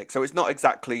man's Mick, so it's not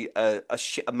exactly a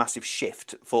massive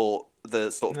shift for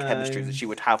the sort of chemistry that she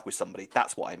would have with somebody.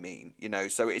 That's what I mean,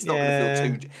 so it's not going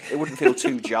to feel it wouldn't feel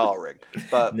too jarring.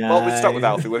 But well, we'll start with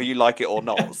Alfie, whether you like it or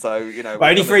not. So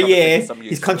only for a year.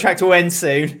 His contract will end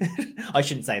soon. I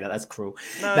shouldn't say that. That's cruel.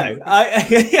 No.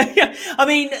 I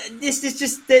mean, this is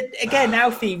just that again.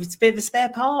 Alfie is a bit of a spare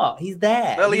part. He's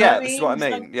there. Well, this is what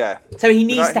I mean. So he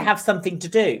needs to have something to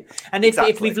do. And if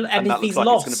he's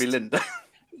lost, it's going to be Linda.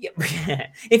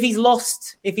 If he's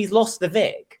lost the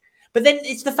Vic. But then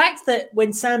it's the fact that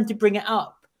when Sam did bring it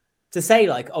up to say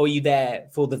like, "Oh, are you there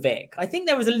for the Vic?" I think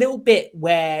there was a little bit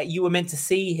where you were meant to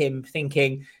see him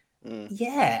thinking,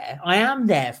 "Yeah, I am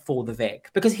there for the Vic,"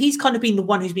 because he's kind of been the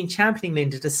one who's been championing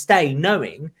Linda to stay,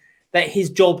 knowing that his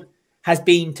job has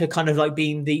been to kind of like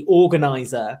being the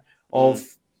organizer of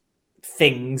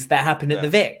things that happen at the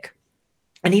Vic,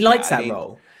 and he likes that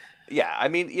role. Yeah, I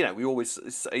mean, we always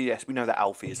we know that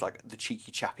Alfie is like the cheeky,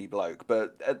 chappy bloke,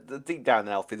 but deep down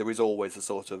in Alfie, there is always a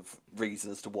sort of reason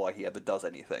as to why he ever does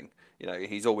anything.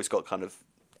 He's always got kind of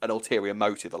an ulterior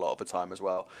motive a lot of the time as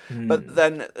well. But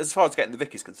then, as far as getting the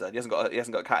Vic is concerned, he hasn't got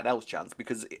a cat and Elle's chance,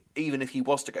 because even if he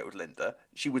was to go with Linda,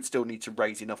 she would still need to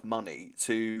raise enough money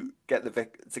to get the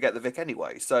Vic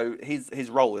anyway. So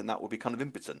his role in that would be kind of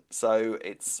impotent. So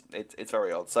it's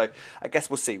very odd. So I guess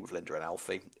we'll see with Linda and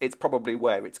Alfie. It's probably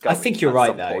where it's going. I think you're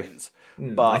right though.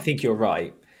 But I think you're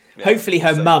right. Yeah, hopefully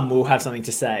her mum will have something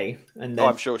to say, and then,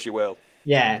 I'm sure she will.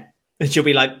 Yeah, and she'll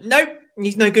be like, "Nope,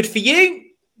 he's no good for you.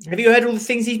 Have you heard all the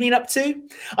things he's been up to?"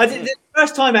 I think the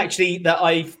first time actually that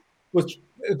I was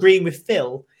agreeing with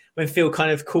Phil, when Phil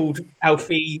kind of called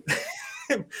Alfie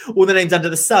all the names under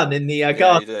the sun in the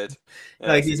garden. He did.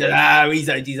 He said,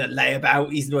 he's a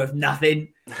layabout. He's worth nothing.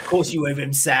 Of course you owe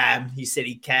him, Sam. You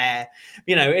silly care.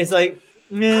 It's like,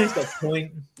 yeah, he's got a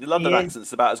point. Your London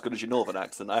accent's about as good as your Northern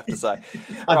accent, I have to say.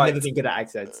 I've never been good at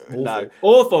accents. Awful. No.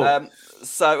 Awful.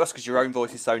 So that's because your own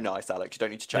voice is so nice, Alex. You don't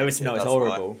need to change it. No, it's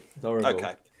horrible. It's horrible.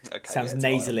 Okay. Sounds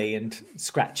nasally and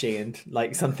scratchy and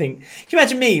like something. Can you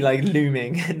imagine me like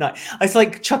looming at night? It's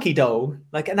like Chucky doll,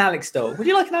 like an Alex doll. Would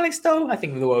you like an Alex doll? I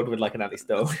think the world would like an Alex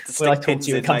doll. Where I talk to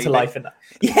you and come to life. And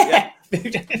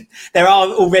there are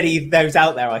already those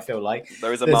out there. I feel like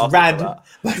there's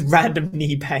random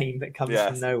knee pain that comes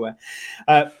from nowhere.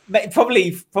 But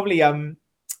probably from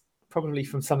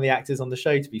some of the actors on the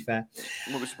show. To be fair,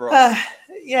 I'm not surprised. I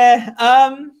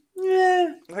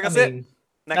think that's it.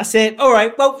 Next. That's it. All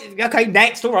right. Well, okay.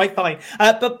 Next. All right. Fine.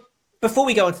 But before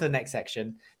we go on to the next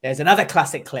section, there's another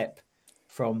classic clip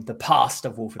from the past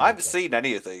of Walford. I haven't seen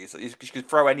any of these. You could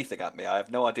throw anything at me. I have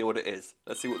no idea what it is.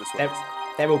 Let's see what this one is.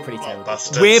 They're all pretty terrible.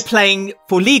 We're playing,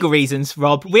 for legal reasons,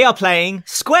 Rob, we are playing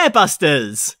Square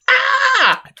Busters.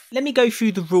 Let me go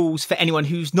through the rules for anyone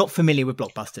who's not familiar with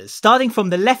blockbusters. Starting from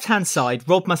the left-hand side,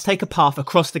 Rob must take a path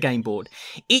across the game board.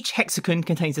 Each hexagon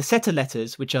contains a set of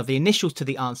letters, which are the initials to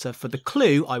the answer for the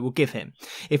clue I will give him.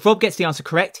 If Rob gets the answer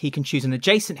correct, he can choose an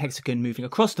adjacent hexagon moving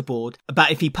across the board.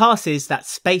 But if he passes, that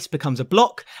space becomes a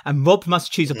block, and Rob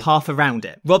must choose a path around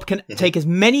it. Rob can take as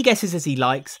many guesses as he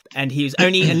likes, and he is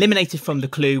only eliminated from the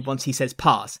clue once he says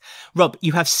pass. Rob,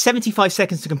 you have 75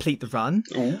 seconds to complete the run.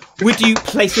 Ooh. Would you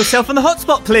place yourself on the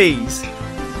hotspot, please? Oh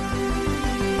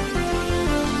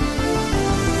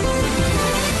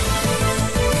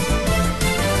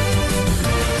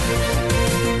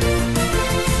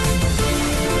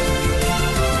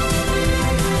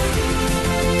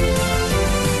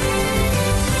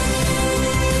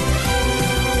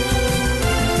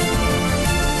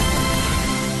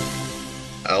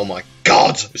my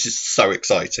God, this is so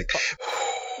exciting.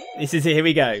 This is it. Here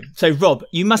we go. So, Rob,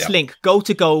 you must link gold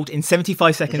to gold in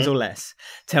 75 seconds or less.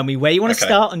 Tell me where you want to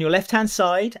start on your left-hand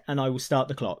side, and I will start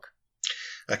the clock.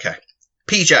 Okay.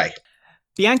 PJ.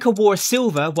 Bianca wore a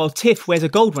silver, while Tiff wears a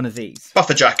gold one of these.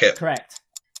 Buffer jacket. Correct.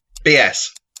 BS.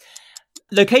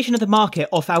 Location of the market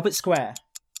off Albert Square.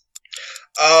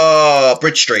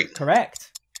 Bridge Street.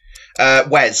 Correct.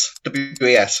 Wes.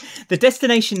 WES. The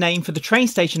destination name for the train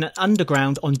station and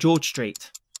underground on George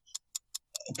Street.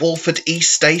 Walford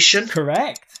East Station.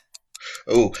 Correct.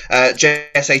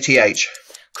 JSATH.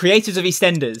 Creators of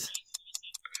EastEnders.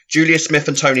 Julia Smith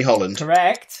and Tony Holland.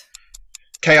 Correct.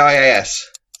 KIAS.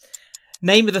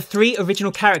 Name of the 3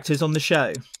 original characters on the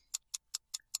show.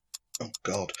 Oh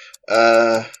God.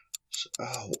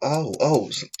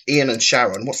 Ian and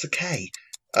Sharon. What's the K?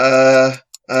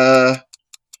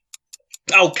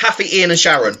 Kathy, Ian and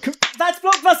Sharon. That's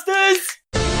Blockbusters!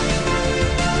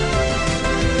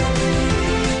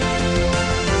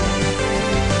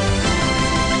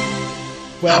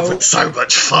 Well, having so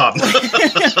much fun.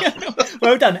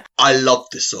 Well done. I love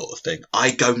this sort of thing. I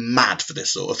go mad for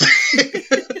this sort of thing.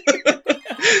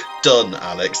 Done,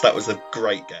 Alex. That was a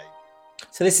great game.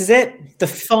 So this is it. The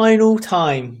final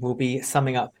time we'll be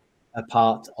summing up a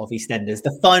part of EastEnders.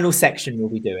 The final section we'll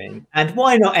be doing. And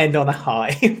why not end on a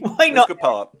high? Why not? Good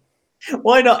part.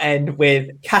 Why not end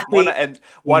with Kathy?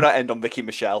 Why not end on Vicky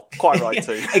Michelle? Quite right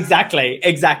too.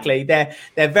 Exactly. Their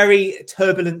very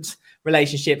turbulent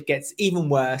relationship gets even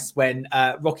worse when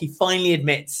Rocky finally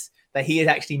admits that he is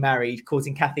actually married,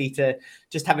 causing Kathy to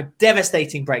just have a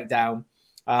devastating breakdown.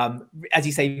 As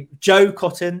you say, Joe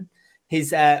Cotton,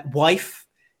 his wife,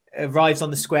 arrives on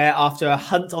the square after a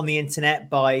hunt on the internet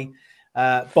by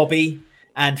Bobby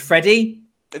and Freddie.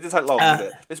 It didn't take long, did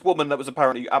it? This woman that was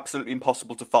apparently absolutely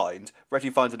impossible to find,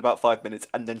 Reggie finds in about 5 minutes,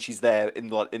 and then she's there in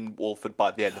Walford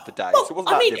by the end of the day. Well, so it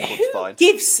wasn't that difficult to find. Who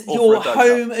gives your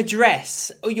home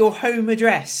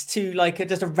address to like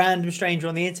just a random stranger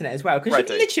on the internet as well? Because you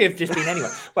could literally have just been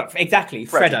anyone. Well, exactly,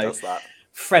 Fredo. Does that.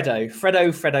 Fredo.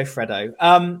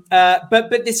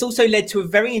 But this also led to a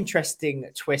very interesting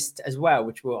twist as well,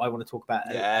 which I want to talk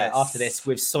about after this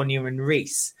with Sonia and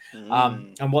Reese,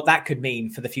 and what that could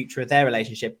mean for the future of their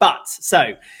relationship. But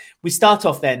so we start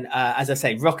off then, as I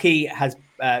say, Rocky has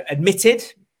admitted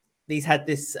he's had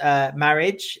this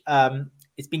marriage.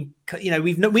 It's been,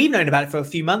 we've known about it for a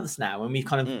few months now, and we've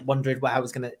kind of wondered how it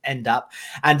was going to end up.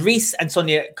 And Reese and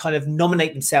Sonia kind of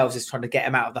nominate themselves as trying to get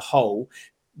him out of the hole,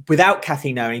 without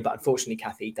Kathy knowing, but unfortunately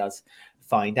Kathy does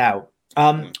find out.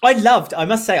 I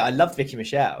must say I loved Vicky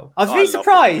Michelle. I was really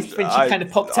surprised when she kind of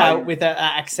popped out with her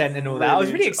accent and all that. I was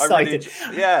really excited.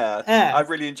 I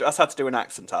really enjoyed. That's how to do an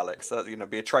accent, Alex.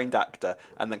 Be a trained actor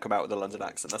and then come out with a London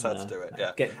accent. That's how to do it.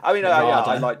 Yeah.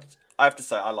 I have to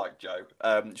say, I like Jo.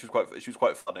 She was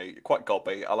quite funny, quite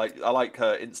gobby. I like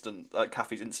her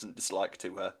Kathy's instant dislike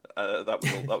to her.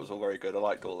 That was all very good. I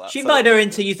liked all that. She invited her in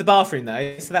to use the bathroom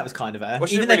though, so that was kind of her. Well,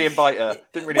 she didn't really invite her.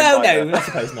 No, I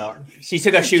suppose not. She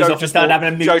took her shoes off and started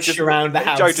having a mooch around the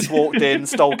house. Jo just walked in,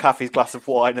 stole Kathy's glass of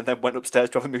wine, and then went upstairs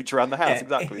to have a mooch around the house. Yeah.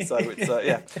 Exactly. So it's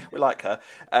we like her.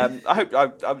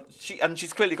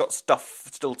 She's clearly got stuff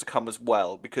still to come as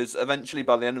well, because eventually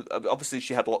by the end of, obviously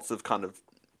she had lots of kind of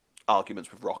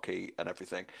arguments with Rocky and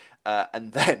everything,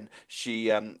 and then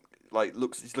she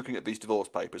she's looking at these divorce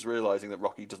papers, realizing that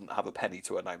Rocky doesn't have a penny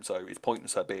to her name, so it's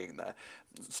pointless her being there.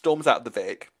 Storms out the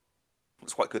Vic.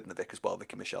 It's quite good in the Vic as well,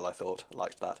 Vicky Michelle, I thought. I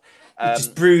liked that.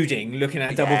 Just brooding, looking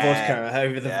at double vodka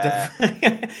over the...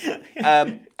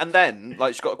 And then,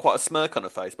 she's got quite a smirk on her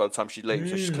face by the time she leaves,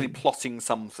 so she's clearly plotting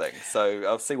something. So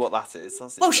I'll see what that is.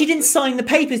 Well, she didn't sign the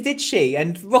papers, did she?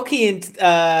 And Rocky and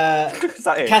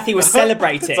Kathy were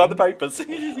celebrating. Sign the papers.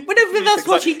 Well, that's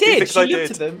what she did. She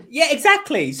looked at them. Yeah,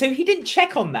 exactly. So he didn't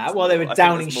check on that while they were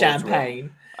downing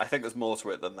champagne. I think there's more to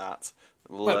it than that.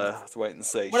 We'll have to wait and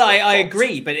see. Well, I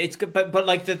agree, but it's good. But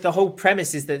like the whole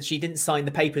premise is that she didn't sign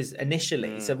the papers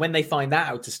initially. So when they find that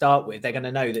out to start with, they're going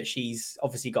to know that she's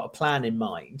obviously got a plan in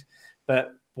mind.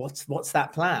 But what's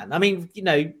that plan? I mean,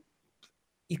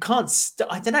 you can't.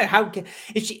 I don't know how.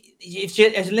 If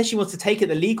she unless she wants to take it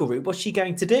the legal route, what's she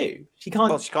going to do? She can't.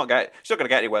 Well, she's not going to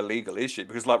get anywhere legal, is she?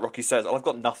 Because, like Rocky says, I've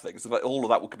got nothing. So all of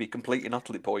that could be completely and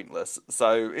utterly pointless.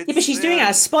 So but she's doing it out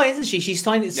of spite, isn't she? She's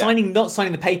not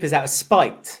signing the papers out of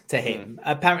spite to him.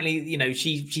 Apparently,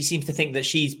 she seems to think that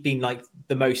she's been like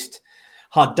the most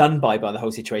hard done by the whole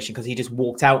situation because he just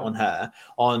walked out on her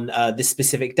on this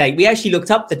specific date. We actually looked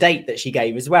up the date that she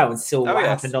gave as well and saw what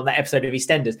happened on that episode of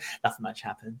EastEnders. Nothing much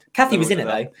happened. Kathy was in it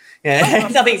though. Yeah,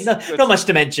 not much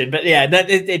to mention, but yeah,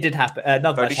 it did happen.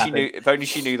 Not much happened. If only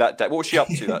she knew that day. What was she up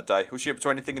to that day? Was she up to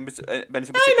anything particularly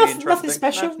interesting? Nothing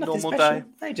special. No, normal special. day.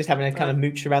 No, just having a kind of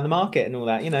mooch around the market and all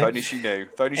that. If only she knew.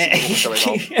 If only she knew what was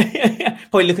going on.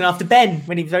 Probably looking after Ben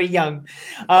when he was very young.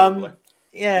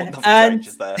 Yeah, and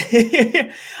there.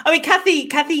 I mean,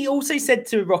 Kathy also said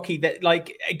to Rocky that,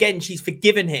 like, again, she's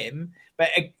forgiven him, but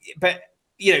if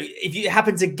it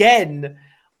happens again,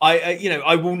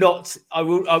 I will not. I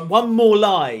will one more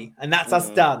lie, and that's us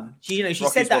done. She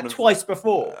Rocky's said that twice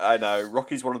before. I know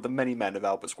Rocky's one of the many men of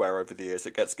Albert Square over the years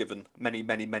that gets given many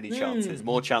chances,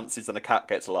 more chances than a cat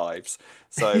gets lives.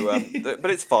 So, but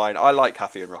it's fine. I like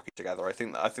Kathy and Rocky together. I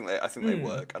think they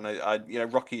work, and I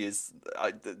Rocky is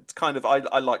I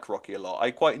like Rocky a lot.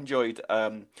 I quite enjoyed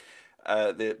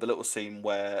the little scene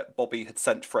where Bobby had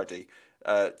sent Freddie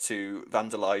to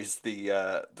vandalise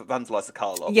the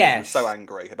car lot. Yes. He was so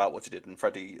angry about what he did, and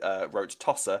Freddie wrote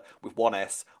Tosser with one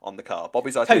S on the car.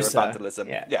 Bobby's idea of vandalism.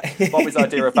 Yeah. Bobby's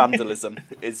idea of vandalism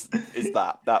is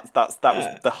that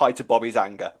was the height of Bobby's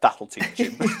anger. That'll teach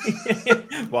him.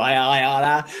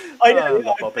 I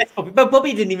know, Bobby. But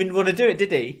Bobby didn't even want to do it,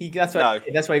 did he? That's why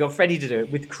he got Freddie to do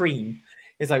it with cream.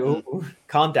 It's like,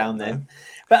 calm down then.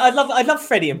 But I love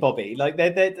Freddie and Bobby. Like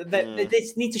they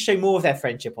need to show more of their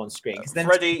friendship on screen because then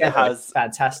Freddie has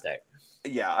fantastic.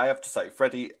 Yeah, I have to say,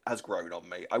 Freddie has grown on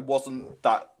me. I wasn't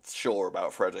that sure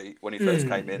about Freddie when he first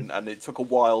came in, and it took a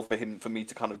while for me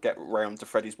to kind of get around to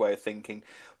Freddie's way of thinking.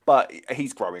 But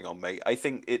he's growing on me. I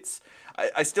think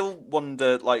I still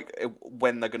wonder, like,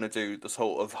 when they're going to do this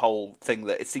whole thing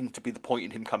that it seemed to be the point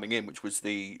in him coming in, which was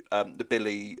the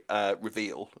Billy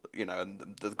reveal,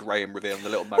 and the Graham reveal and the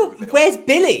little Mo reveal. Where's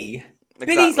Billy?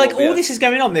 Exactly. Billy's like, all this is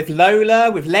going on with Lola,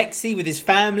 with Lexi, with his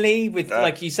family, with,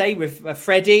 like you say, with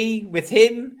Freddie, with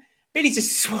him. Billy's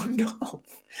just swung off.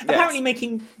 Yes. Apparently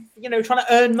making, trying to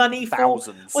earn money for...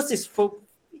 Thousands. What's this for?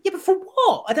 Yeah, but for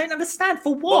what? I don't understand.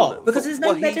 For what? Because there's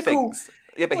no medical... Was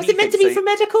it meant to be for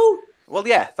medical? Well,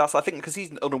 yeah, I think because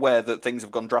he's unaware that things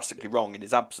have gone drastically wrong in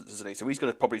his absence, isn't he? So he's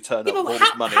going to probably turn up with all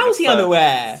this money. How's he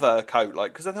unaware? Fur coat,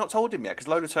 because they've not told him yet. Because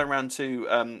Lola turned around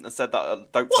and said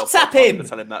that don't WhatsApp him.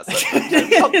 Tell him that. You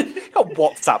can't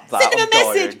WhatsApp that. Send him a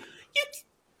message.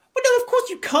 Well, no, of course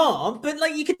you can't.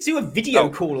 But you could do a video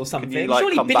call or something.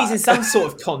 Surely Billy's in some sort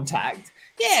of contact.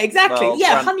 Yeah, exactly.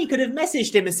 Well, Honey could have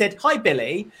messaged him and said, "Hi,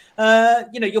 Billy.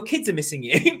 Your kids are missing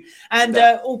you, and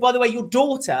by the way, your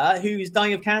daughter, who's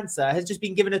dying of cancer, has just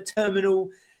been given a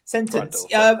terminal sentence.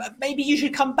 Maybe you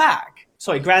should come back.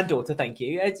 Sorry, granddaughter. Thank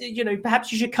you.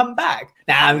 Perhaps you should come back.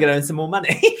 Now I'm going to earn some more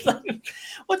money.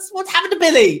 What's happened to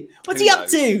Billy? What's he up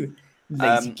to?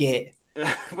 Lazy git."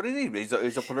 What is he?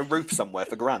 He's up on a roof somewhere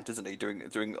for Grant, isn't he?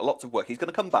 Doing lots of work. He's going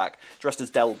to come back dressed as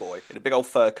Del Boy in a big old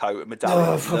fur coat and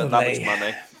medallion. That much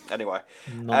money. Anyway,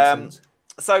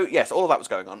 so yes, all of that was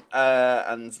going on,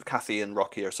 and Kathy and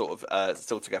Rocky are sort of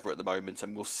still together at the moment,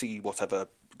 and we'll see whatever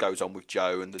goes on with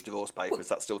Joe and the divorce papers.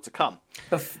 That's still to come.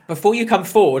 Before you come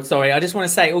forward, sorry, I just want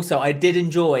to say also I did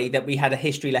enjoy that we had a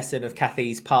history lesson of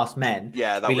Kathy's past men.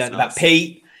 Yeah, we learned about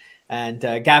Pete and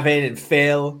Gavin and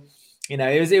Phil.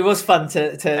 It was fun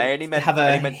to have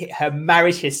her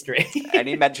marriage history.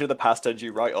 Any mention of the past turns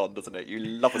you right on, doesn't it? You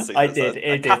love a scene. I did.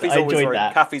 I enjoyed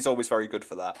that. Kathy's always very good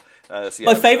for that.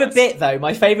 My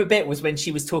favourite bit was when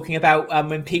she was talking about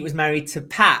when Pete was married to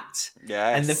Pat.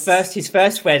 Yes. And his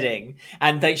first wedding,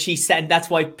 and that she said that's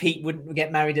why Pete wouldn't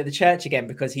get married at the church again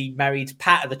because he married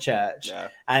Pat at the church. Yeah.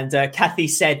 And Kathy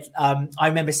said, I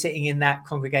remember sitting in that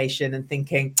congregation and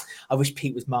thinking, I wish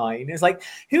Pete was mine. It's like,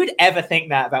 who would ever think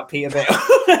that about Peter Bill?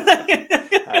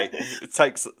 Hey, it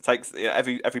takes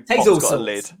every pot's got a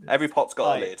lid. Every pot's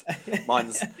got a lid.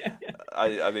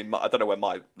 I mean, I don't know where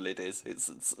my lid is.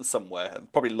 It's somewhere.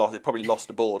 Probably lost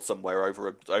aboard somewhere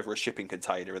over a shipping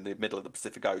container in the middle of the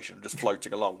Pacific Ocean, just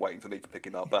floating along, waiting for me to pick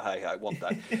him up. But hey, I want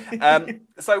that.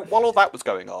 So while all that was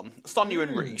going on, Sonia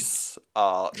and Reese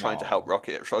are trying to help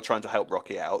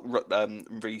Rocky out.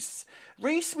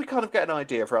 Reese, we kind of get an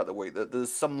idea throughout the week that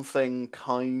there's something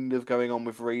kind of going on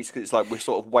with Reese, because it's like we're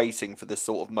sort of waiting for this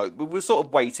sort of we're sort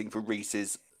of waiting for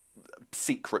Reese's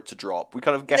secret to drop. We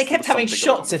kind of guessed they kept having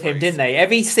shots of him, didn't they?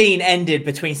 Every scene ended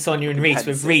between Sonia and Reese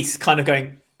with Reese kind of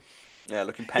going,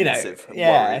 looking pensive, and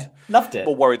worried, loved it,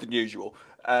 more worried than usual.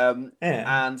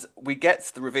 And we get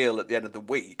the reveal at the end of the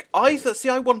week. I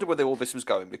wonder where all this was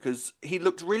going, because he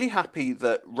looked really happy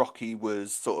that Rocky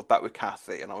was sort of back with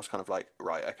Kathy, and I was kind of like,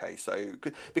 right, okay, so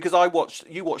because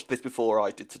you watched this before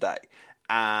I did today,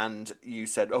 and you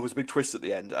said, "Oh, it was a big twist at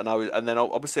the end," and then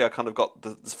obviously I kind of got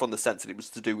from the sense that it was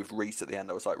to do with Reese at the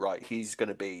end. I was like, right, he's going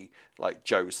to be like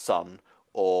Joe's son,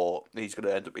 or he's going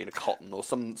to end up being a Cotton, or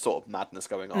some sort of madness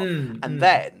going on, and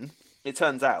then it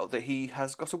turns out that he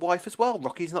has got a wife as well.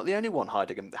 Rocky's not the only one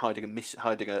hiding a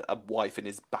wife in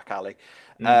his back alley.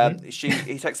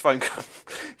 He takes a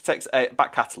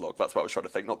back catalogue. That's what I was trying to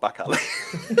think, not back alley.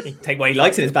 Take what he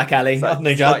likes in his back alley. So,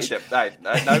 no judge. No,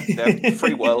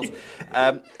 free world.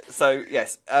 So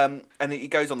yes, and he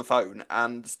goes on the phone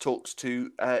and talks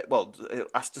to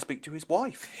asks to speak to his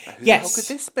wife. Who the hell could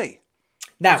this be?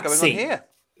 Now, what's going on here?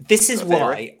 This is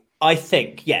why I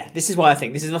think. This is why I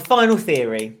think this is my final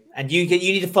theory. And you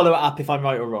need to follow it up if I'm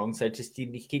right or wrong. So just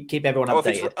keep everyone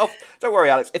updated. Don't worry,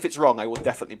 Alex. If it's wrong, I will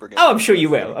definitely bring it. I'm sure you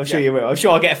will. I'm sure you will. I'm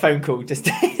sure I'll get a phone call just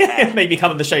to maybe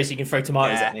come on the show so you can throw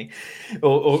tomatoes at me,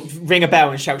 or ring a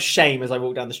bell and shout shame as I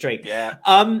walk down the street. Yeah.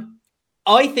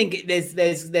 I think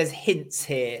there's hints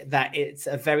here that it's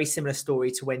a very similar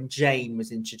story to when Jane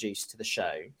was introduced to the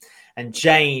show. And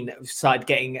Jane started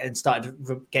getting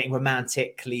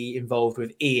romantically involved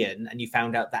with Ian, and you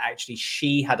found out that actually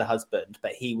she had a husband,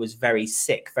 but he was very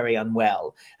sick, very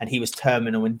unwell, and he was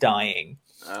terminal and dying.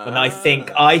 And I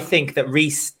think that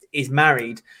Reese is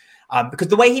married, because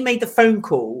the way he made the phone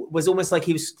call was almost like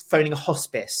he was phoning a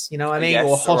hospice, you know what I mean,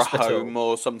 or a hospital, or a home,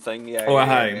 or something, or a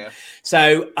home. Yeah.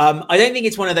 So I don't think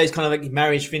it's one of those kind of like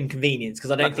marriage for inconvenience,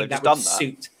 because I don't think that would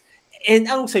suit. And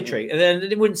also true, and then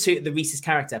it wouldn't suit the Reese's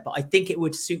character, but I think it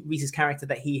would suit Reese's character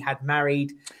that he had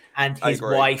married and his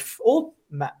wife or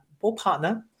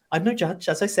partner. I'm no judge,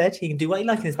 as I said. He can do what he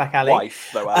likes in his back alley. Wife,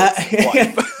 though.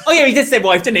 Wife. Oh yeah, he did say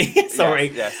wife, didn't he?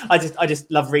 Sorry, yes. I just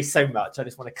love Reese so much. I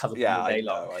just want to cuddle him all day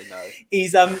long. I know.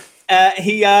 He's.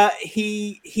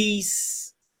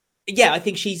 Yeah, I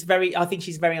think she's very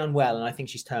unwell, and I think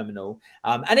she's terminal.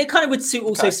 And it kind of would suit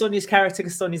also Sonia's character,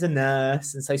 because Sonia's a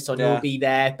nurse, and so Sonia will be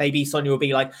there. Maybe Sonia will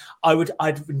be like, I'd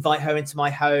invite her into my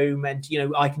home, and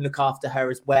I can look after her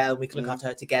as well. We can look after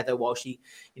her together while she's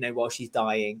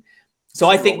dying. So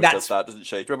I think that's that, doesn't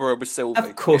she? Do you remember her with Sylvie?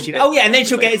 Of course she does. Oh yeah, and then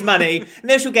she'll get his money, and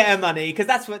then she'll get her money, because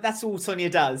that's all Sonia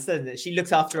does, doesn't it? She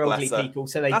looks after elderly people,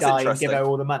 so they die and give her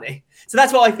all the money. So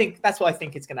that's what I think. That's what I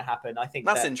think is going to happen. I think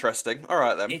that's interesting. All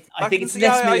right then. I think it's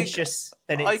less malicious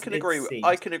than it's. I can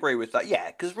agree with that. Yeah,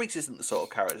 because Reese isn't the sort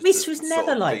of character. Reese was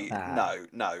never like that. No,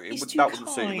 that wouldn't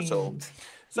suit him at all.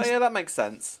 So yeah, that makes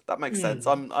sense.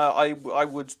 I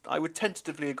would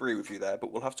tentatively agree with you there,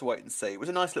 but we'll have to wait and see. It was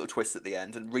a nice little twist at the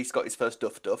end, and Reese got his first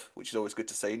duff, which is always good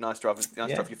to see. Nice to have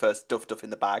your first duff in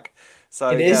the bag.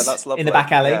 So that's lovely. In the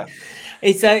back alley.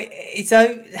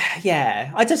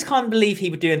 Yeah. I just can't believe he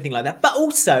would do anything like that. But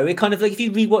also, it kind of like, if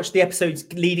you rewatch the episodes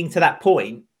leading to that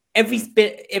point,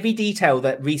 every detail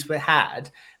that Reese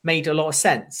had made a lot of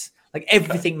sense. Like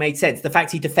everything made sense. The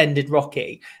fact he defended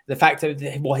Rocky, the fact of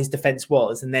what his defense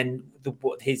was, and then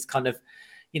what his kind of,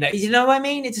 you know what I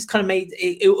mean? It just kind of made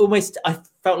it almost. I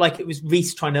felt like it was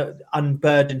Reese trying to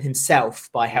unburden himself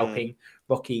by helping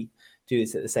Rocky do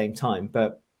this at the same time.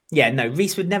 But yeah, no,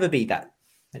 Reese would never be that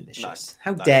malicious.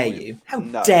 How dare you? How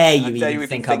dare you even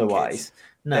think otherwise?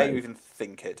 No, dare you even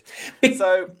think it?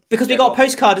 Because we got a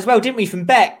postcard as well, didn't we, from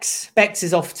Bex? Bex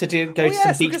is off to go to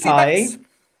some beach party.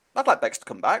 I'd like Bex to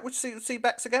come back. Would you see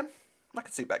Bex again? I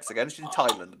could see Bex again. She's in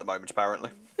Thailand at the moment, apparently.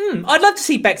 I'd love to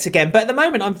see Bex again, but at the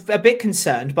moment I'm a bit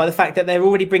concerned by the fact that they're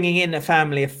already bringing in a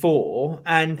family of 4,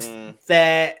 and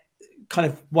their kind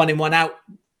of one in, one out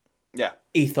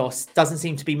ethos doesn't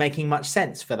seem to be making much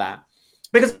sense for that.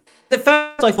 Because at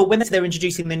first I thought, when they're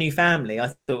introducing the new family,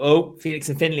 I thought, Felix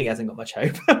and Finley hasn't got much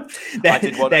hope.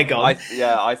 They're gone. I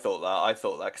thought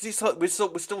that because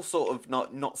we're still sort of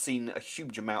not seen a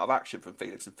huge amount of action from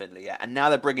Felix and Finley yet, and now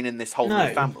they're bringing in this whole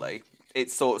new family.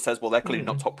 it sort of says, well, they're clearly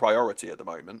not top priority at the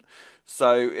moment.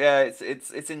 So yeah,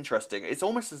 it's interesting. It's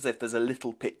almost as if there's a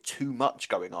little bit too much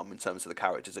going on in terms of the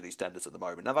characters in EastEnders at the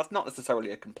moment. Now that's not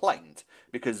necessarily a complaint,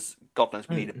 because God knows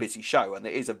we need a busy show, and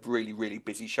it is a really, really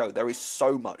busy show. There is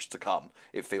so much to come.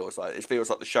 It feels like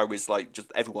the show is like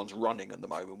just everyone's running at the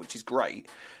moment, which is great.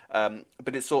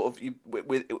 But it's sort of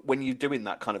when you're doing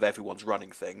that kind of everyone's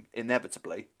running thing,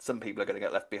 inevitably some people are going to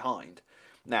get left behind.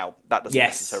 Now that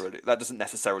doesn't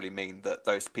necessarily mean that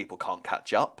those people can't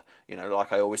catch up. You know,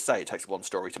 like I always say, it takes one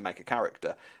story to make a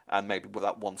character, and maybe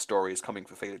that one story is coming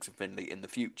for Felix and Finley in the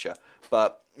future.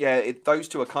 But yeah, those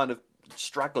two are kind of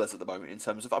stragglers at the moment in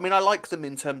terms of. I mean, I like them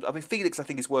in terms. I mean, Felix I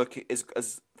think is working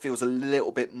feels a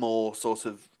little bit more sort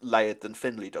of layered than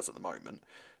Finley does at the moment.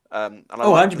 And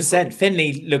 100%.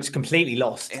 Finley looks completely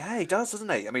lost. Yeah, he does,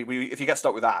 doesn't he? I mean, if you get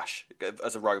stuck with Ash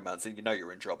as a romance, then you know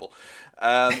you're in trouble.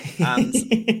 And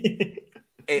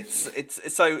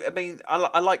it's so. I mean,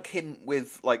 I like him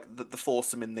with like the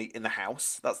foursome in the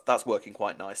house. That's working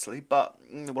quite nicely. But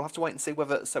we'll have to wait and see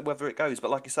whether it goes. But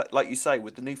like you say,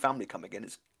 with the new family coming in,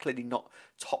 it's clearly not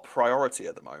top priority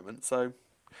at the moment. So.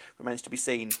 Remains to be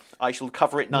seen. I shall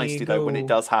cover it nicely though when it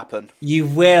does happen. You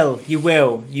will. There you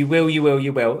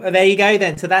go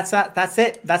then. So that's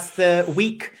it. That's the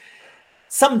week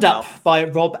summed up by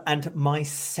Rob and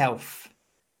myself.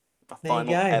 A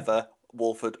final ever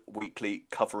Walford weekly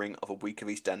covering of a week of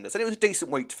EastEnders, and it was a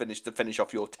decent week to finish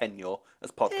off your tenure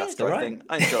as podcaster. I think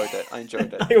I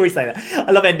enjoyed it. I always say that.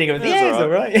 I love ending it with it's all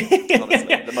right.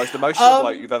 Honestly, the most emotional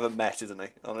bloke you've ever met, isn't he?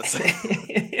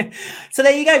 Honestly. So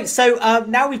there you go. So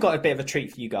now we've got a bit of a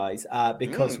treat for you guys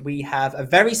because we have a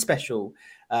very special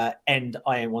end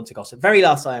I Want to Gossip, very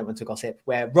last I Want to Gossip,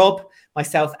 where Rob,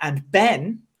 myself, and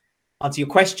Ben answer your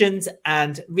questions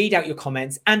and read out your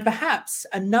comments, and perhaps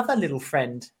another little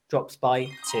friend drops by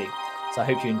too. So I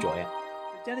hope you enjoy it.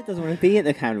 Janet doesn't want to be at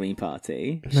the Halloween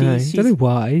party. I don't know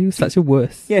why. You're such a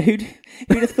wuss. Yeah, who'd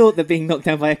have thought that being knocked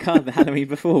down by a car at the Halloween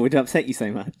before would upset you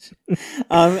so much?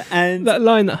 And that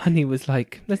line that Honey was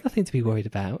like, "There's nothing to be worried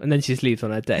about," and then she just leaves on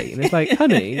her date, and it's like,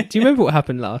 "Honey, do you remember what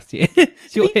happened last year?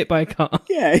 She got hit by a car."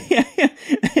 Yeah.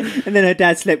 And then her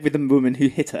dad slept with the woman who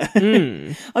hit her.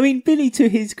 I mean, Billy, to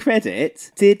his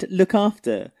credit, did look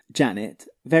after Janet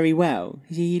very well.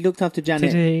 He looked after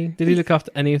Janet. Did he look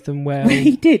after any of them well?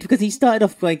 He did, because he started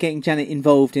off by getting Janet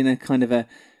involved in a kind of a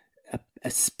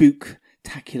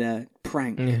spooktacular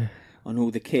prank on all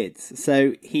the kids.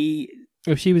 So she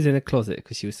was in a closet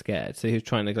because she was scared, so he was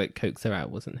trying to like coax her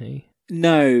out, wasn't he?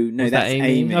 No, was that's that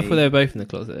Amy? I thought they were both in the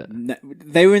closet. No,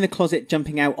 they were in the closet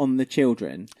jumping out on the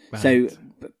children. Right. So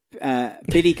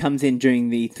Billy comes in during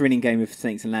the thrilling game of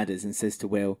Snakes and Ladders and says to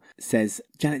Will,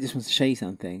 Janet just wants to show you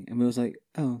something. And Will's like,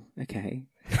 oh, okay.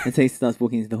 And so he starts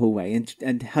walking into the hallway,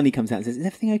 and Honey comes out and says, is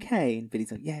everything okay? And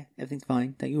Billy's like, yeah, everything's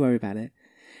fine. Don't you worry about it.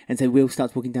 And so Will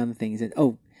starts walking down the thing and says,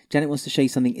 oh, Janet wants to show you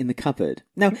something in the cupboard.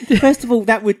 Now, first of all,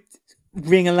 that would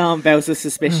ring alarm bells of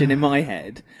suspicion in my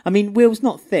head. I mean, Will's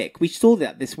not thick. We saw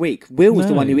that this week. Will was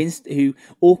the one who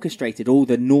orchestrated all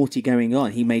the naughty going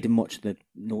on. He made them watch the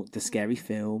scary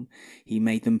film. He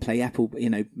made them play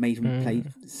made them play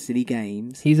silly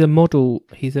games. He's a model.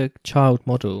 He's a child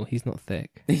model. He's not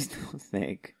thick. He's not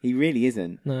thick. He really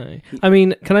isn't. No. I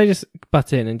mean, can I just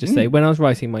butt in and just say, when I was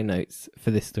writing my notes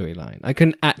for this storyline, I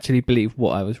couldn't actually believe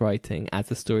what I was writing as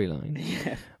a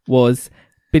storyline. Was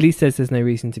Billy says there's no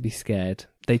reason to be scared.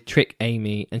 They trick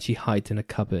Amy and she hides in a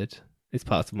cupboard. It's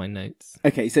part of my notes.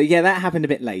 Okay, so yeah, that happened a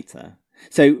bit later.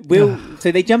 So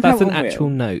they jump out on Will. That's an actual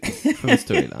note from a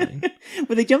storyline.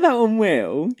 Well, they jump out on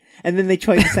Will, and then they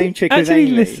try the same trick with Amy.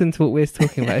 Actually, listen to what we're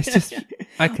talking about. It's just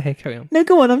okay. Carry on. No,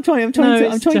 go on. I'm trying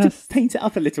to paint it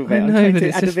up a little bit. I'm trying to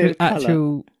add a bit of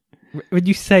colour. When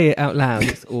you say it out loud,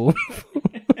 it's awful.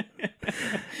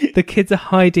 The kids are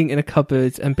hiding in a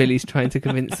cupboard, and Billy's trying to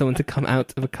convince someone to come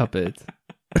out of a cupboard.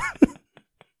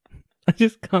 I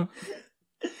just can't.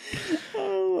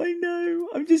 Oh, I know.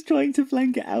 I'm just trying to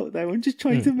flank it out, though. I'm just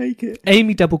trying to make it.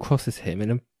 Amy double crosses him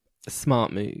in a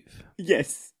smart move.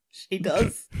 Yes, she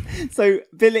does. So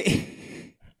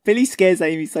Billy scares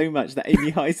Amy so much that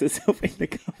Amy hides herself in the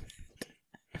cupboard.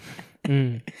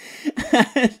 And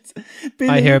Billy...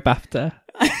 I hear a BAFTA.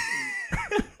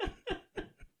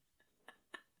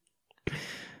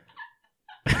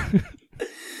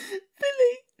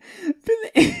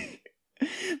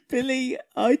 Billy,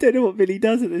 I don't know what Billy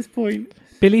does at this point.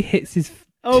 Billy hits his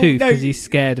tooth because he's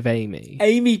scared of Amy.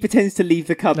 Amy pretends to leave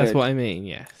the cupboard. That's what I mean,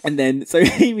 yes. And then, so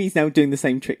Amy's now doing the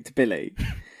same trick to Billy.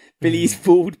 Billy's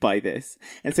fooled by this.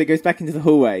 And so he goes back into the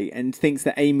hallway and thinks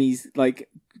that Amy's, like,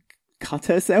 cut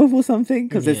herself or something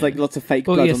because there's Yeah. like lots of fake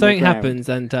blood Well, yeah, on something the ground. happens,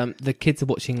 and the kids are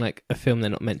watching like a film they're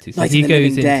not meant to. So Night he of the goes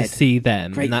Living in Dead. to see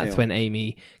them, Great and that's film. when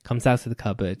Amy comes out of the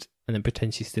cupboard and then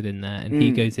pretends she's still in there, and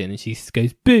he goes in and she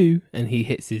goes boo, and he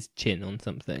hits his chin on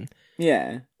something.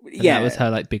 Yeah, And yeah. that was her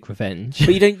like big revenge.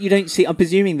 But you don't see. I'm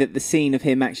presuming that the scene of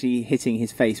him actually hitting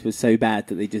his face was so bad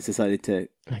that they just decided to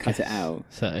cut it out.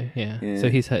 So yeah. Yeah. So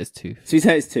he's hurt his tooth. So he's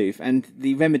hurt his tooth, and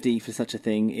the remedy for such a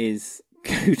thing is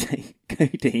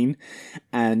codeine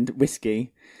and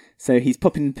whiskey. So he's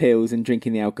popping the pills and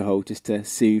drinking the alcohol just to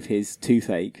soothe his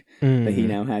toothache that he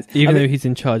now has. Even though he's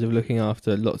in charge of looking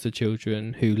after lots of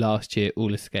children who last year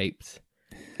all escaped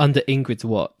under Ingrid's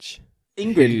watch.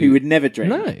 Ingrid, who would never drink,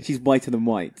 No. she's whiter than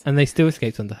white, And they still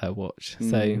escaped under her watch.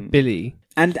 So Billy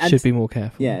and should be more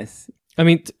careful. Yes, I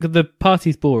mean, the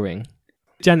party's boring.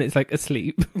 Janet's like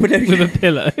asleep Well, no, with a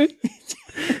pillow.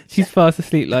 She's fast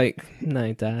asleep like,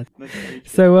 no, Dad.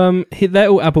 So they're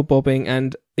all apple bobbing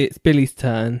and it's Billy's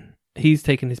turn. He's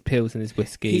taken his pills and his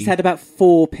whiskey. he's had about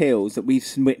 4 pills that we've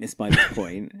witnessed by this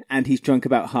point, and he's drunk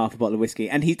about half a bottle of whiskey,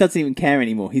 and he doesn't even care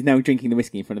anymore. He's now drinking the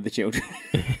whiskey in front of the children.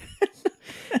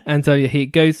 And so he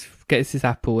goes, gets his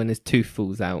apple and his tooth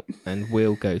falls out. And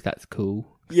Will goes, that's cool.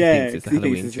 'Cause Yeah, he thinks it's a 'cause he thinks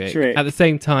Halloween it's a trick. trick. At the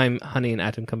same time, Honey and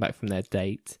Adam come back from their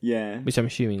date, Yeah. which I'm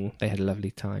assuming they had a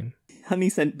lovely time. Honey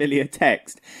sent Billy a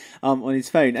text on his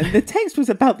phone, and the text was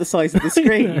about the size of the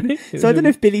screen. know. So I don't know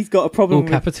if Billy's got a problem All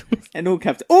with... capitals. And all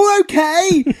capitals. Oh,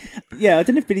 okay! Yeah, I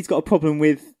don't know if Billy's got a problem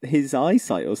with his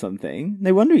eyesight or something.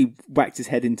 No wonder he whacked his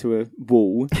head into a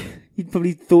wall. He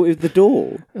probably thought it was the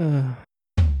door.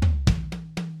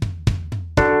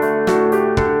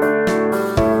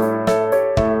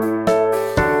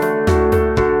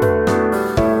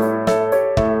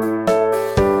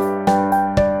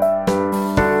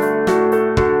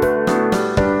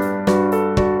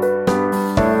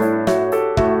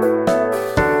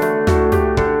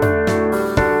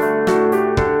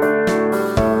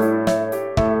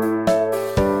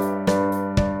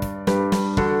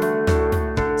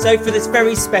 So for this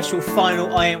very special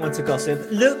final I Ain't Want to Gossip,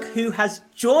 look who has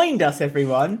joined us,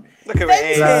 everyone. Look who it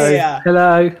Ben's is. here.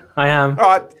 Hello, I am.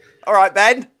 All right,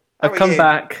 Ben. How I've are come you?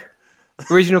 back.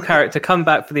 Original character, come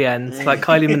back for the end, like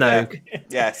Kylie Minogue.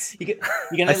 Yes. You're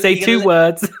gonna, I say you're 2 gonna-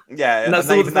 words. Yeah, and that's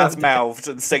then all even the that's film. mouthed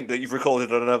and synced that you've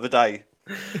recorded on another day.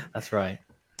 That's right.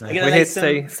 No, You're gonna we're lay here to some-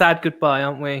 say sad goodbye,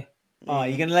 aren't we? Oh,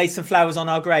 you're going to lay some flowers on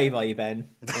our grave, are you, Ben?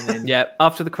 And then Yeah,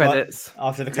 after the credits.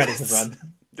 after the credits have run.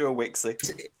 Do a Wixie.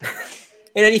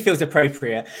 It only feels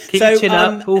appropriate. Keep your chin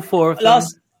up, all 4 of them.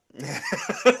 Last, I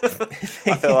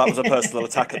feel that was a personal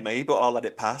attack at me, but I'll let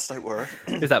it pass. Don't worry.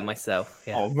 Is that myself?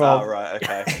 Yeah. oh, Oh, Rob, right.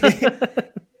 Okay.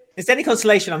 is there any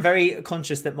consolation? I'm very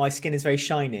conscious that my skin is very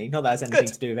shiny. Not that it has anything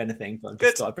Good. to do with anything, but I Good.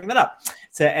 just thought I'd bring that up.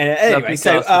 So anyway, Lovely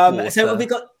so glass of so water. we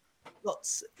got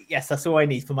lots. Yes, that's all I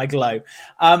need for my glow.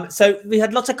 So we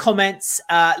had lots of comments,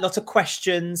 lots of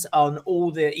questions on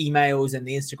all the emails and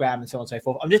the Instagram and so on and so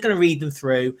forth. I'm just going to read them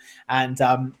through, and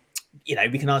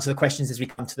we can answer the questions as we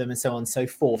come to them and so on and so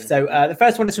forth. So the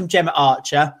first one is from Gemma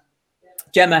Archer.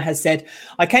 Gemma has said,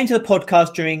 I came to the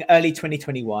podcast during early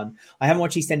 2021. I haven't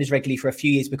watched EastEnders regularly for a few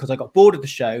years because I got bored of the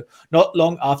show not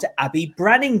long after Abby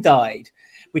Branning died,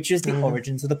 which was the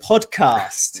origins of the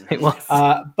podcast. It was.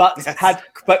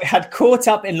 But had caught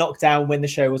up in lockdown when the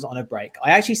show was on a break.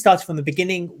 I actually started from the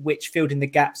beginning, which filled in the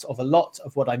gaps of a lot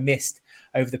of what I missed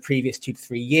over the previous 2 to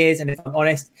 3 years. And if I'm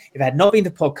honest, if it had not been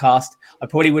the podcast, I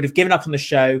probably would have given up on the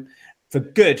show for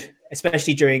good,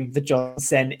 especially during the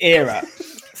Johnson era.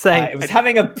 Same. It was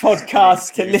having a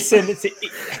podcast to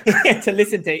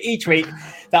listen to each week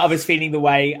that I was feeling the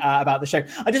way about the show.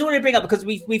 I just wanted to bring up, because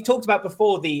we've talked about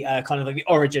before the kind of like the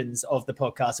origins of the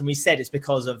podcast, and we said it's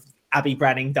because of Abby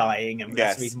Branning dying, and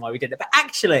that's the reason why we did it. But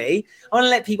actually, I want to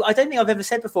let people, I don't think I've ever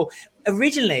said before,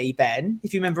 originally, Ben,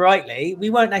 if you remember rightly, we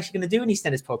weren't actually going to do an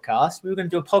EastEnders podcast. We were going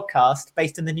to do a podcast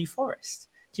based in the New Forest.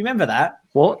 Do you remember that?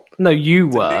 What? No, you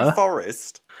New were.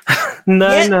 Forest.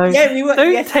 No. Yeah, we were.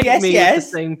 Don't yes, take yes, me yes. with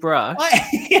the same brush.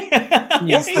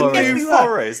 New What's the New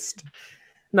Forest?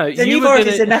 No, The you New were Forest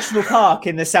gonna... is a national park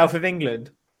in the south of England.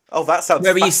 Oh, that sounds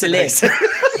Where we used to live.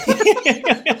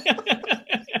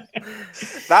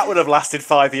 That would have lasted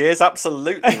 5 years.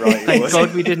 Absolutely right. it Thank would.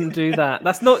 God we didn't do that.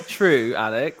 That's not true,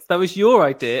 Alex. That was your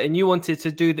idea, and you wanted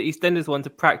to do the EastEnders one to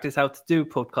practice how to do a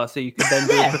podcast, so you could then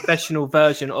do a professional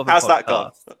version of a How's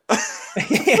podcast. that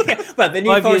gone? Well, the New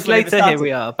 5 Forest years later, started. here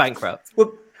we are, bankrupt.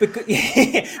 Well, because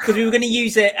we were going to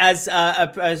use it as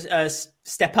a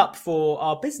step up for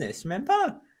our business.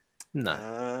 Remember? No,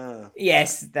 Ah.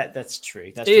 Yes, that's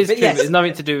true. That's it is true. true. But But it's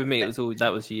nothing to do with me. It was all that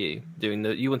was you doing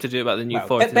the. You want to do it about the New Well,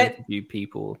 Forest but- and interview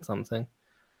people or something.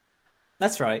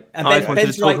 That's right. And I just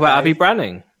wanted to talk about Abby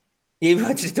Branning. You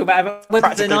wanted to talk about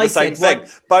practically the same thing.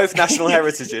 Both national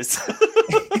heritages.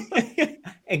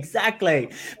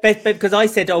 Exactly. But because I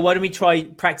said, why don't we try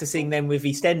practicing them with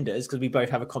EastEnders, because we both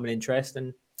have a common interest.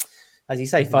 And as you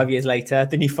say, 5 years later,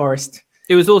 the New Forest.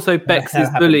 It was also Bex's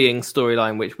bullying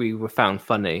storyline, which we found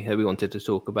funny, that we wanted to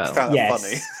talk about.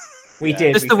 Funny. We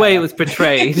did. Just the way it was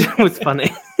portrayed was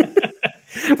funny.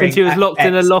 When she was locked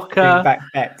in a locker,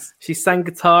 she sang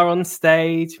guitar on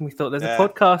stage, and we thought there's a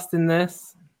podcast in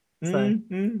this. So,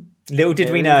 Little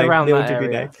did we know. Little did we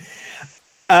know.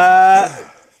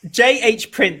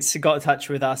 J.H. Prince got in touch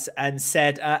with us and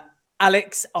said,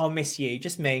 Alex, I'll miss you.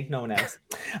 Just me, no one else.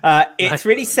 It's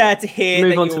really sad to hear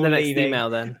Move that on you're to the next leaving. email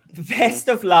then. Best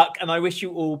of luck, and I wish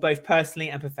you all, both personally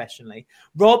and professionally.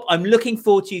 Rob, I'm looking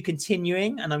forward to you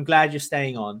continuing, and I'm glad you're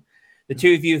staying on. The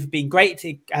two of you have been great,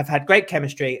 have had great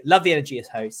chemistry, love the energy as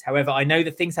hosts. However, I know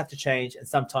that things have to change, and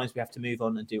sometimes we have to move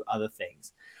on and do other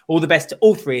things. All the best to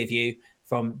all three of you,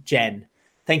 from Jen.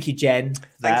 Thank you, Jen.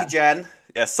 Thank you, Jen.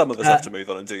 Yeah, some of us have to move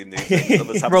on and do new things.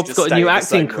 Others have Rob's to just got a stay new in the acting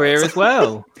same career roles. as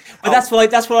well. But that's why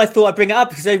I thought I'd bring it up,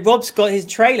 because Rob's got his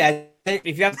trailer.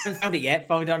 If you haven't found it yet,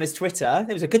 find it on his Twitter.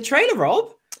 It was a good trailer,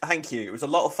 Rob. Thank you. It was a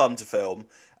lot of fun to film.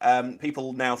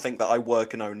 People now think that I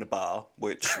work and own a bar,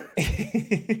 which,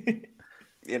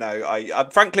 you know, I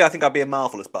frankly, I think I'd be a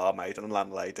marvellous barmaid and a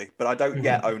landlady, but I don't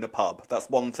yet own a pub. That's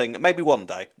one thing. Maybe one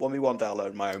day. Maybe one day I'll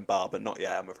own my own bar, but not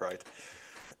yet, I'm afraid.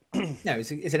 No,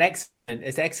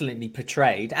 it's excellently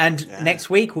portrayed. And next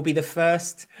week will be the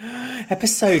first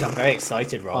episode. I'm very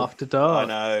excited, Rob. After dark. I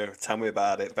know. Tell me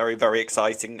about it. Very, very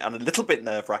exciting and a little bit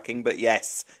nerve-wracking, but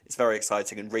yes, it's very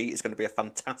exciting. And Ree is going to be a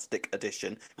fantastic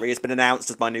addition. Ree has been announced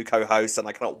as my new co-host, and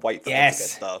I cannot wait for them to get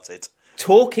started.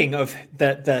 Talking of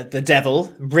the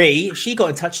devil, Ree, she got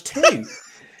in touch too.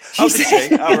 Did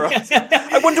she? All right.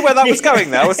 I wonder where that was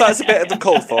going there. Was that a bit of the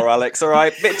call for, Alex? All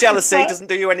right. Bit of jealousy doesn't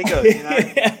do you any good, you know?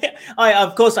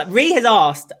 Of course, Ree has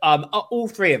asked all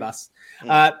three of us,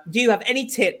 do you have any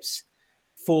tips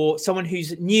for someone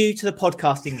who's new to the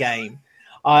podcasting game?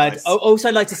 I'd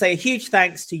also like to say a huge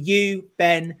thanks to you,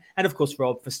 Ben, and of course,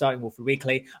 Rob, for starting Walford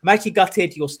Weekly. I'm actually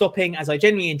gutted you're stopping, as I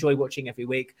genuinely enjoy watching every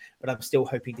week, but I'm still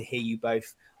hoping to hear you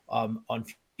both on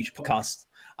future podcasts.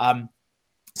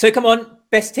 So come on,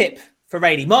 best tip for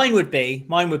Rady. Mine would be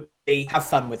have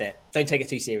fun with it. Don't take it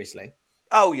too seriously.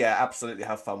 Oh yeah, absolutely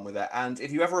have fun with it. And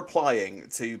if you're ever applying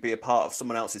to be a part of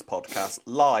someone else's podcast,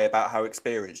 lie about how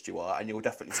experienced you are, and you'll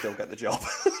definitely still get the job.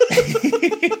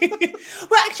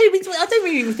 Well, actually, I don't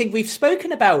really think we've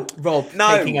spoken about Rob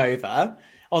taking over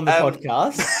on the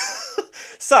podcast.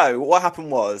 So what happened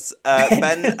was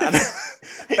Ben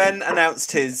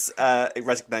announced his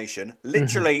resignation.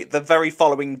 Literally the very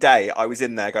following day, I was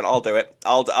in there going, "I'll do it.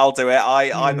 I'll do it.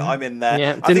 I'm in there."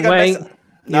 Yeah, didn't wait.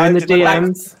 You're in the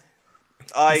DMs.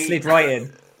 I slid right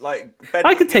in. Like Ben,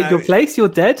 I could take your place. You're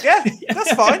dead. Yeah,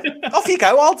 that's fine. Off you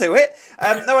go. I'll do it.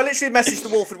 No, I literally messaged the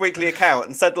Walford Weekly account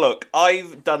and said, "Look,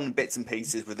 I've done bits and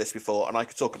pieces with this before, and I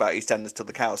could talk about EastEnders till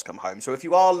the cows come home. So if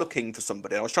you are looking for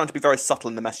somebody," I was trying to be very subtle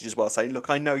in the message as well, saying, "Look,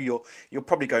 I know you're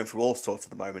probably going through all sorts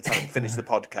at the moment, having finished the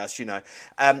podcast, you know.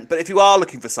 But if you are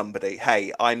looking for somebody,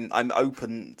 hey, I'm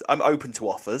open. I'm open to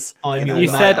offers." You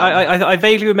said I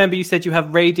vaguely remember you said you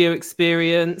have radio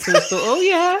experience, and I thought, oh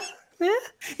yeah.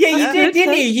 Yeah, you did,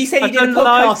 didn't you? You said you did a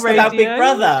podcast about Big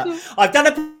Brother. I've done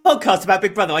a podcast about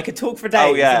Big Brother. I could talk for days.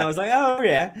 Oh, yeah. And I was like, oh,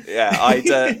 yeah. Yeah,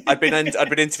 I'd been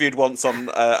interviewed once on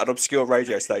an obscure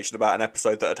radio station about an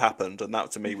episode that had happened, and that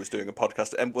to me was doing a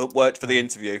podcast, and worked for the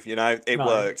interview. You know, it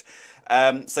worked.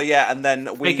 So yeah, and then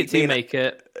we make it to make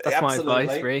it. That's absolutely. my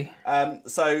advice, Ree.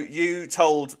 So you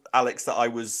told Alex that I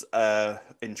was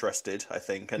interested, I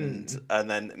think, and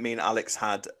then me and Alex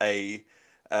had a.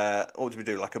 What did we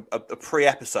do? Like a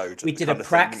pre-episode. We did a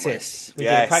practice. We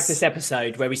did a practice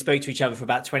episode where we spoke to each other for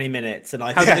about 20 minutes, and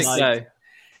how did it go?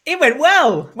 It went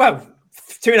well. Well,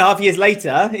 2.5 years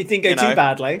later, it didn't go too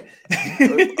badly.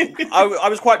 I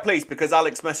was quite pleased because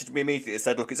Alex messaged me immediately and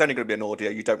said, "Look, it's only going to be an audio.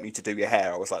 You don't need to do your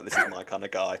hair." I was like, "This is my kind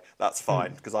of guy. That's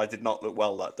fine," because I did not look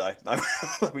well that day.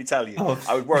 Let me tell you,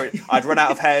 I was worried. I'd run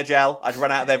out of hair gel. I'd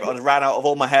run out of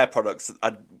all my hair products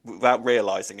without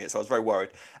realising it. So I was very worried.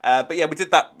 But yeah, we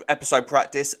did that episode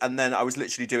practice, and then I was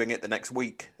literally doing it the next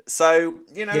week. So,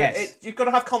 you know, you've got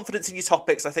to have confidence in your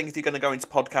topics, I think, if you're going to go into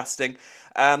podcasting.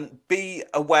 Be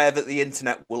aware that the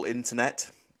internet will internet,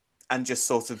 and just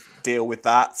sort of deal with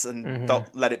that, and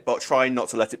don't let it. Try not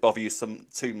to let it bother you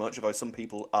too much. Although some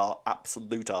people are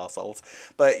absolute arseholes,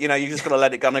 but you know, you just got to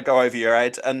let it kind of go over your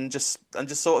head, and just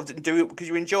sort of do it because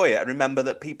you enjoy it, and remember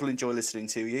that people enjoy listening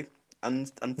to you.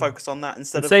 and focus on that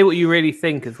instead and of say what you really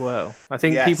think as well. I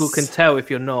think Yes. people can tell if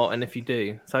you're not and if you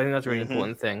do. So I think that's a really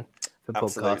important thing for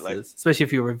Absolutely. podcasters, especially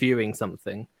if you're reviewing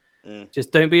something.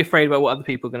 Just don't be afraid about what other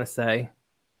people are going to say.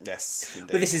 Yes,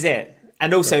 indeed. But this is it.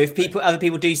 And also, if other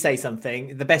people do say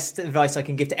something, the best advice I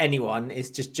can give to anyone is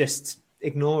just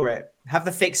ignore it. Have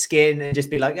the thick skin and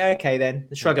just be like, okay, then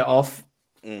shrug it off.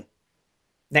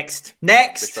 Next.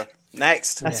 That's right.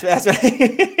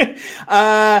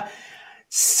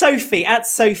 Sophie at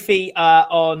Sophie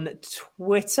on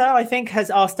Twitter, I think,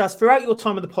 has asked us, throughout your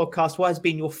time on the podcast, what has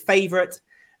been your favourite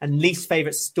and least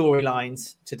favourite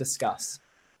storylines to discuss?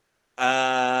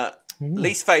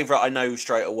 Least favourite, I know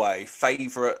straight away.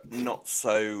 Favourite, not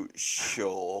so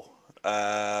sure.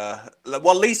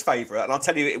 Well, least favourite, and I'll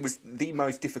tell you, it was the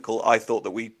most difficult. I thought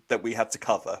that we had to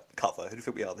cover. Who do you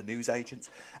think we are? The news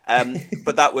agents.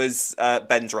 But that was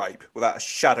Ben Drape, without a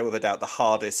shadow of a doubt, the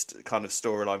hardest kind of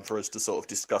storyline for us to sort of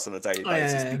discuss on a daily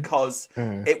basis because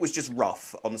it was just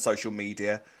rough on social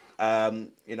media.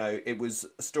 It was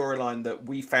a storyline that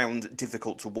we found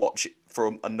difficult to watch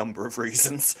for a number of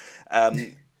reasons.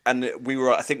 And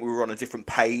I think we were on a different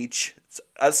page.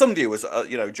 Some viewers,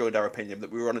 joined our opinion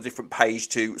that we were on a different page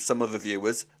to some other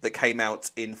viewers that came out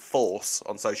in force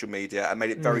on social media and made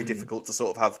it very difficult to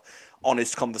sort of have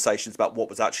honest conversations about what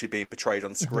was actually being portrayed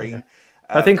on screen.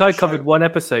 I think I covered one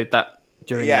episode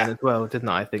during that as well, didn't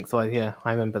I? I think so. I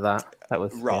remember that. That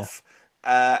was rough,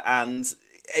 and.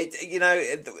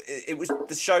 It was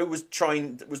the show was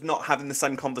not having the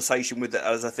same conversation with it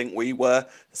as I think we were.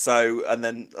 So, and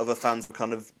then other fans were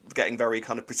kind of getting very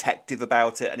kind of protective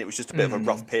about it, and it was just a bit of a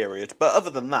rough period. But other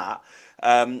than that,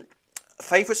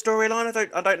 favorite storyline,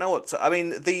 I don't know what. I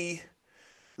mean, the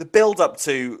build up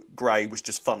to Grey was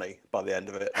just funny by the end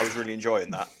of it. I was really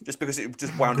enjoying that, just because it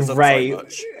just wound us up so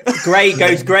much.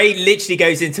 Grey literally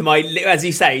goes into my, as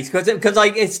you say, because it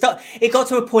got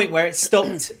to a point where it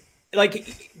stopped. Like,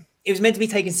 it was meant to be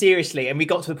taken seriously, and we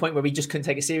got to a point where we just couldn't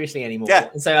take it seriously anymore. Yeah.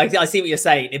 And so I see what you're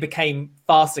saying. It became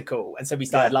farcical, and so we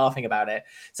started laughing about it.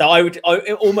 So I would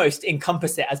almost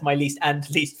encompass it as my least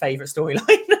favourite storyline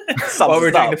while we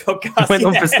were doing the podcast. It went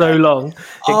on for so long.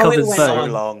 It went so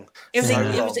long. It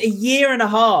was a year and a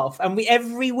half, and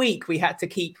every week we had to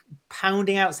keep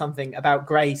pounding out something about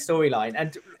Grey's storyline,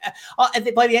 and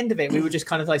by the end of it, we were just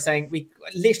kind of like saying we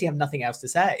literally have nothing else to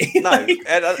say. No,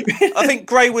 and I think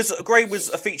Grey was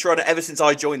a feature on it ever since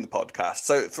I joined the podcast.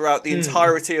 So throughout the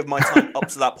entirety of my time up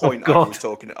to that point, I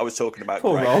was talking about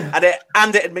Grey, and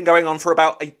it had been going on for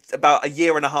about a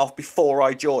year and a half before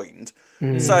I joined.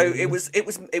 So it was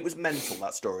mental,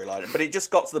 that storyline, but it just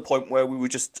got to the point where we were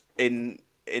just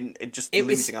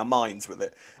losing our minds with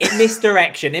it. In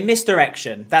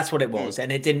misdirection. That's what it was,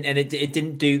 and it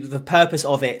didn't do the purpose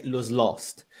of it. Was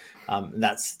lost.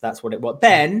 That's what it was.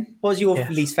 Ben, what was your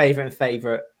least favorite?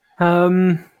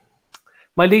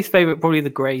 My least favorite, probably the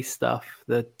Grey stuff,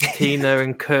 the Tina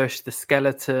and Kirsch, the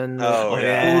skeleton. All of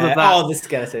that. Oh, the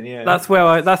skeleton. Yeah, that's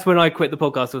when I quit the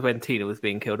podcast. Was when Tina was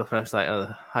being killed off, and I was like,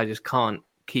 I just can't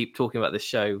keep talking about this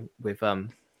show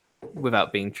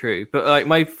without being true. But like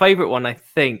my favorite one, I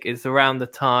think, is around the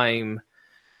time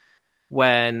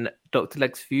when Dr.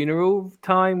 Leg's funeral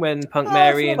time, when Punk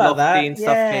Mary and Lofty and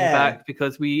stuff came back,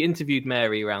 because we interviewed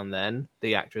Mary around then,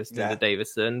 the actress Linda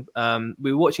Davison.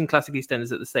 We were watching Classic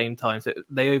EastEnders at the same time, so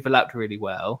they overlapped really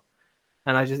well.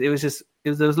 And there was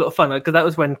a lot of fun, because that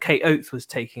was when Kate Oates was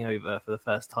taking over for the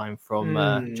first time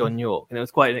from John York, and it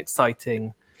was quite an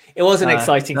exciting. It was an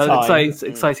exciting time.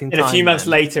 Exciting and time. A few months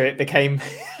later, it became.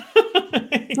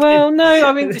 Well, no,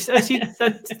 I mean, she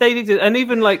stayed, and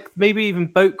even maybe even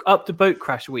Boat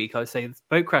Crash week, I would say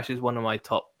Boat Crash is one of my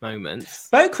top moments.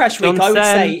 Boat Crash week, I would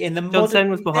say in the John Sen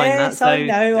was behind that, so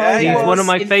he's one of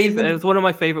my favorite. It was one of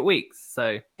my favorite weeks.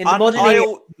 So in the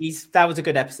modern that was a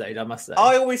good episode, I must say.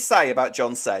 I always say about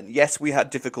John Sen, yes, we had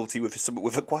difficulty with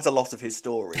quite a lot of his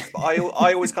stories, but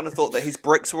I always kind of thought that his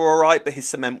bricks were all right, but his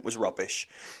cement was rubbish.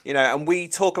 And we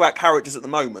talk about characters at the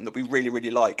moment that we really,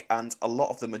 really like, and a lot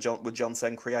of them were John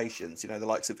Sen creations. The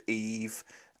likes of Eve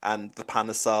and the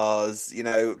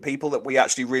Panasars, people that we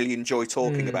actually really enjoy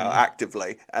talking about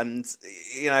actively. And,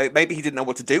 maybe he didn't know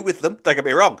what to do with them, don't get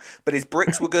me wrong, but his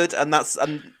bricks were good, and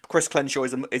Chris Crenshaw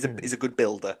is a good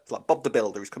builder. It's like Bob the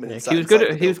Builder who's coming in.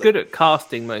 He was good at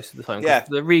casting most of the time. Yeah.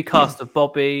 The recast of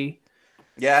Bobby.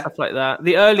 Yeah, stuff like that.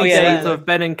 The early days of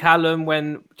Ben and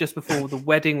Callum, just before the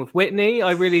wedding with Whitney,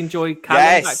 I really enjoyed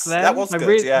Callum back then. That was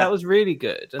good. That was really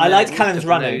good. And I liked Callum's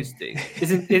running.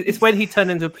 It's when he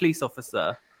turned into a police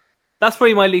officer. That's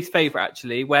probably my least favorite,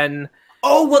 actually. When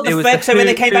so when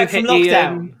they came back from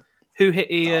lockdown. Who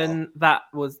Hit Ian? That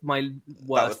was my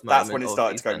worst. That's when it moment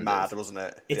started of to go EastEnders. mad, wasn't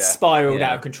it? It spiraled Yeah.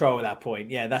 out of control at that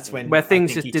point. Yeah, that's when Where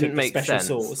things I think just he didn't took the make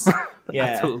special sense. sauce. Yeah,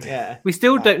 At all. yeah. We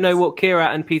still don't know what Kira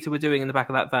and Peter were doing in the back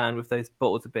of that van with those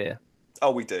bottles of beer.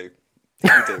 Oh, we do. We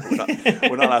do.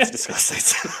 We're not allowed to discuss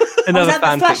it. Another that the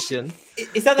fan flash- fiction.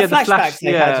 Is that the flashbacks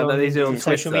they had that they do on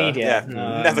social Twitter. media? Yeah, No,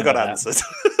 I never got remember that. answered.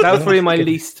 That was probably my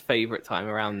least favourite time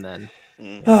around then.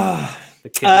 Ah, The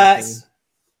kidnapping.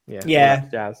 yeah. all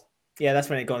that jazz. Yeah, that's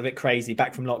when it got a bit crazy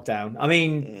back from lockdown. I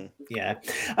mean, yeah.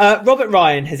 Robert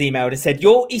Ryan has emailed and said,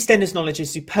 your EastEnders knowledge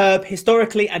is superb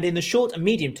historically and in the short and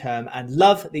medium term, and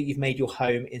love that you've made your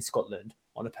home in Scotland.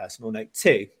 On a personal note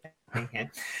too.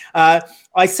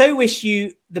 I so wish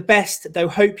you the best, though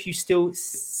hope you still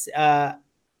are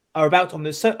about on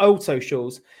the old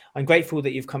socials. I'm grateful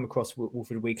that you've come across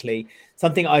Walford Weekly,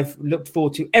 something I've looked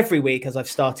forward to every week as I've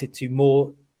started to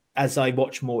more as I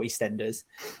watch more EastEnders,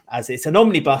 as it's an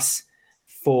omnibus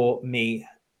for me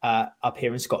up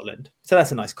here in Scotland. So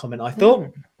that's a nice comment, I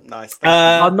thought. Nice.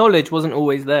 Our knowledge wasn't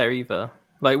always there either.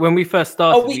 Like when we first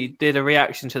started, we did a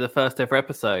reaction to the first ever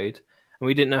episode, and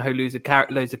we didn't know who loads of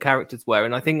characters were.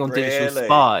 And I think on Digital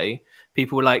Spy,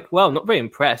 people were like, well, not very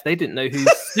impressed. They didn't know who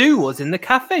Sue was in the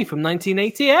cafe from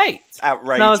 1988.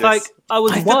 Outrageous. And I was like,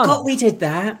 I forgot we did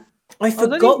that. I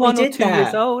forgot we did 2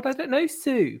 years old. I don't know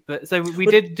Sue. But so we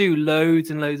did do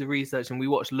loads and loads of research, and we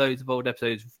watched loads of old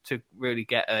episodes to really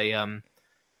get a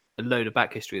load of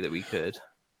back history that we could.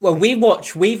 Well, we've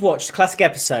watched classic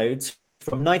episodes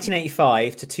from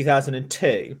 1985 to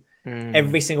 2002.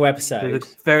 Every single episode. With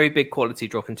a very big quality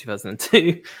drop in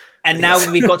 2002. And now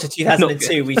when we got to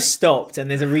 2002, we've stopped, and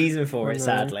there's a reason for it,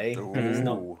 sadly. It's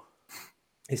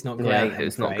not great. Yeah,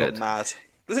 it's not good. Mad.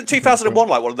 Wasn't 2001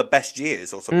 like one of the best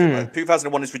years or something? Like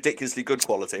 2001 is ridiculously good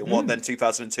quality, and then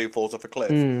 2002 falls off a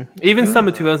cliff. Even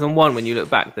summer 2001, when you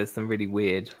look back, there's some really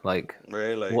weird, like,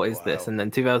 really, what is this? And then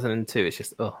 2002, it's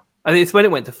just, I think it's when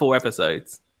it went to 4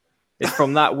 episodes. It's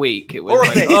from that week. It was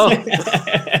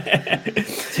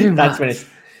that's when it's.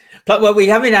 But well, we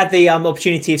haven't had the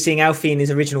opportunity of seeing Alfie in his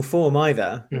original form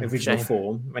either.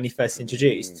 Form when he first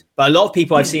introduced. But a lot of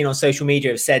people I've seen on social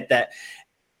media have said that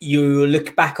you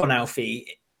look back on Alfie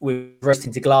with rose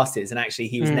tinted glasses, and actually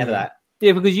he was never that.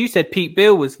 Yeah, because you said Pete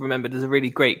Bill was remembered as a really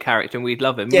great character, and we'd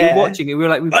love him. Yeah. We were watching it. We were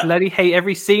like, we bloody hate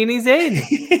every scene he's in.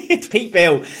 Pete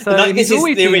Bill. So this is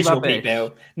the original rubbish. Pete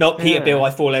Bill, not Peter Bill.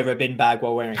 I fall over a bin bag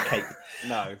while wearing a cape.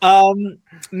 No.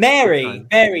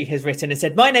 Mary has written and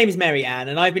said, my name is Mary Ann,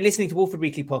 and I've been listening to Walford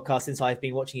Weekly podcast since I've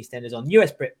been watching EastEnders on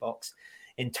US BritBox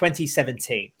in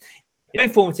 2017. It's an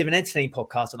informative and entertaining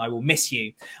podcast, and I will miss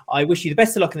you. I wish you the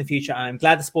best of luck in the future, and I'm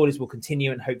glad the spoilers will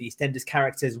continue and hope the EastEnders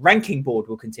characters ranking board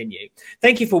will continue.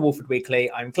 Thank you for Walford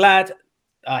Weekly. I'm glad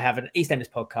I have an EastEnders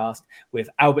podcast with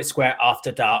Albert Square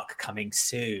After Dark coming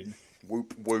soon.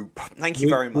 Whoop, whoop. Thank you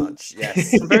very much.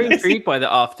 Yes. I'm very intrigued by the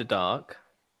After Dark.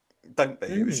 Don't be.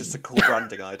 It was just a cool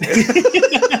branding idea.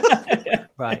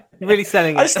 Right. You're really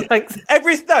selling it. Thanks.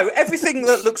 Everything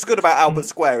that looks good about Albert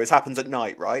Square happens at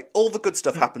night, right? All the good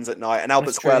stuff happens at night, and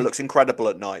Albert Square looks incredible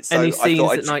at night. So Any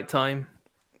scenes at night time?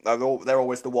 They're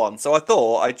always the one. So I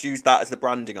thought I'd use that as the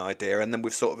branding idea, and then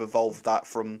we've sort of evolved that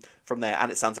from there.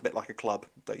 And it sounds a bit like a club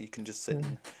that you can just sit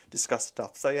and discuss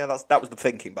stuff. So yeah, that was the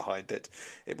thinking behind it.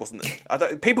 It wasn't.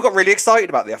 People got really excited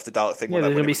about the After Dark thing. Yeah,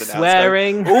 there's when gonna be it was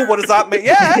swearing. Oh, what does that mean?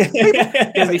 Yeah,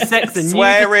 There's gonna be sex and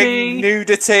swearing,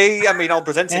 nudity. I mean, I'll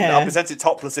present it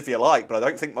topless if you like, but I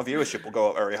don't think my viewership will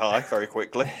go up very high very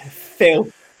quickly. Phil,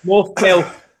 more than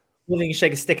you can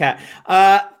shake a stick at.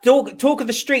 Talk of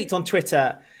the Street on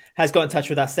Twitter has got in touch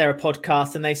with us. They're a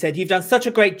podcast, and they said, you've done such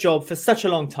a great job for such a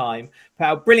long time, put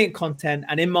out brilliant content,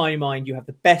 and in my mind, you have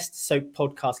the best soap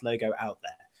podcast logo out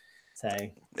there. So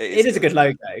it is a good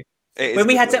logo. When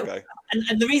we had to,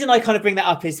 and the reason I kind of bring that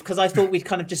up is because I thought we'd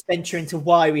kind of just venture into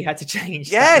why we had to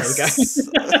change that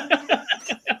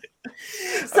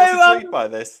logo. By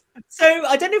this. So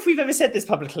I don't know if we've ever said this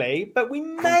publicly, but we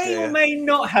may or may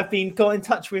not have got in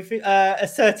touch with a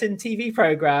certain TV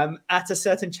program at a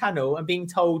certain channel and being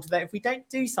told that if we don't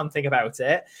do something about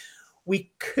it,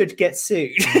 we could get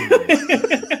sued.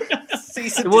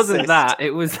 It wasn't that.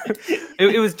 It was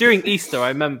during Easter. I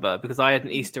remember because I had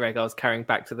an Easter egg I was carrying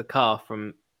back to the car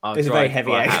from our drive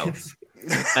to our house.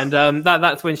 And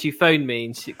that's when she phoned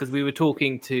me, because we were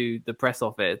talking to the press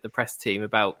team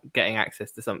about getting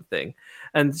access to something,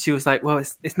 and she was like, "Well,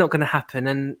 it's not going to happen."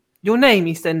 And your name,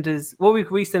 EastEnders, we were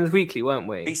EastEnders Weekly, weren't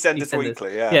we? EastEnders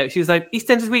Weekly, yeah. Yeah, she was like,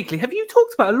 EastEnders Weekly. Have you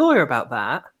talked about a lawyer about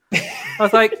that? I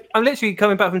was like, I'm literally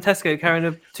coming back from Tesco carrying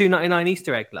a $2.99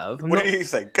 Easter egg, love. What do you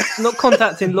think? I'm not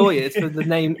contacting lawyers for the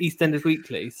name EastEnders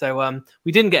Weekly. So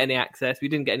we didn't get any access. We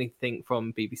didn't get anything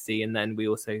from BBC. And then we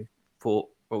also thought,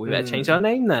 well, we better change our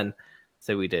name then.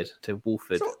 So we did to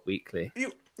Walford Weekly.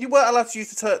 You weren't allowed to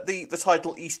use the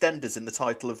title EastEnders in the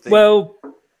title of the... Well,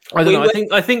 I don't know.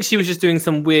 I think she was just doing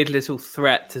some weird little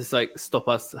threat to like stop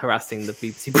us harassing the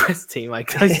BBC press team, I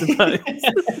suppose.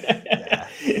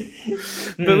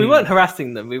 But we weren't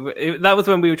harassing them. That was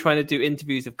when we were trying to do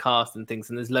interviews of cast and things,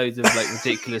 and there's loads of like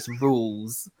ridiculous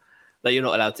rules that you're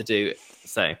not allowed to do.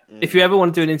 So if you ever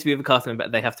want to do an interview of a cast member,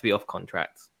 they have to be off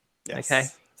contract. Yes. Okay.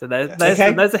 So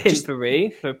there's a hint for me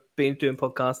for doing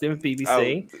podcasting with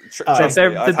BBC.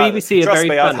 The BBC are very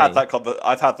funny.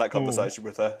 I've had that conversation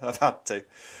with her. I've had to.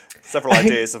 Several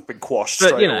ideas have been quashed but,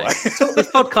 straight away. This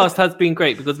podcast has been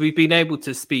great because we've been able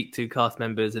to speak to cast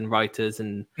members and writers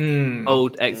and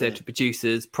old executive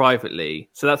producers privately.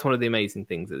 So that's one of the amazing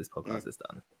things that this podcast has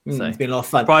done. So it's been a lot of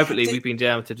fun. Privately, we've been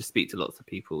able to just speak to lots of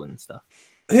people and stuff.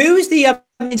 Who was the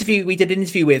interview we did an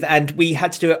interview with, and we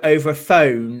had to do it over a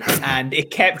phone, and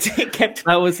it kept.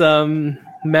 That was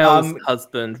Mel's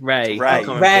husband, Ray.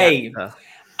 Ray.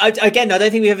 Again, I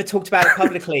don't think we ever talked about it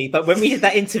publicly, but when we did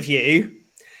that interview,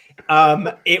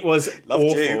 it was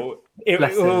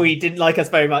awful. He didn't like us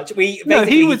very much. He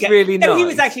was really nice. No, he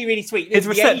was actually really sweet. His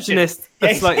receptionist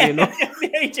was slightly annoyed.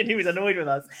 The agent who was annoyed with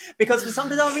us because for some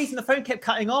bizarre reason the phone kept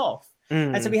cutting off.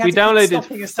 And so we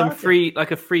downloaded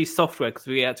some free software because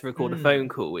we had to record a phone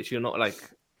call, which you're not like.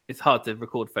 It's hard to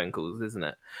record phone calls, isn't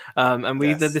it? And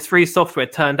this free software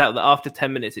turned out that after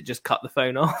 10 minutes it just cut the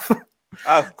phone off.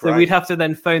 So we'd have to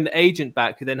then phone the agent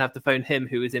back, who then have to phone him,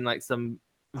 who was in like some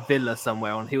villa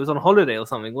somewhere. He was on holiday or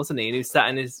something, wasn't he? And he was sat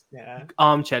in his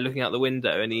armchair looking out the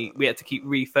window, and we had to keep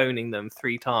re-phoning them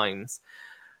 3 times.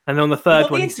 And on the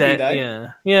third one, he said,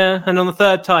 yeah. And on the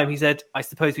third time, he said, I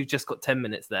suppose we've just got 10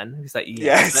 minutes then. He was like,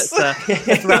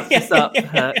 let's wrap this up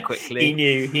quickly.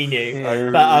 He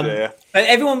knew. But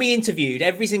everyone we interviewed,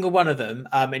 every single one of them,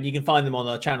 and you can find them on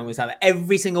our channel,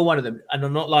 every single one of them, and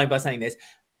I'm not lying by saying this,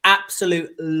 absolute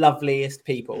loveliest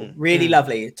people. Really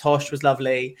lovely. Tosh was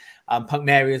lovely. Punk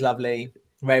Mary was lovely.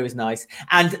 Ray was nice.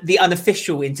 And the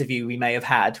unofficial interview we may have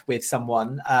had with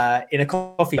someone in a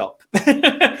coffee shop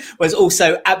was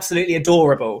also absolutely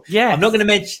adorable. Yeah. I'm not going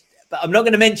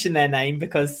to mention their name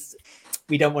because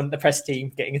we don't want the press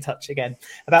team getting in touch again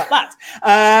about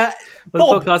that. The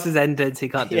podcast has ended, so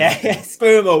you can't do it. Yeah,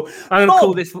 screw them all. I'm going to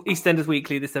call this EastEnders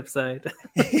Weekly, this episode.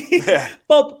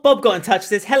 Bob got in touch,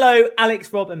 says, hello,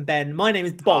 Alex, Rob and Ben. My name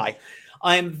is Bob. Hi.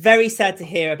 I am very sad to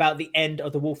hear about the end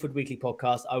of the Walford Weekly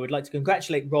podcast. I would like to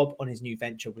congratulate Rob on his new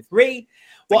venture with Ree.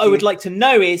 What I would like to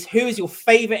know is, who is your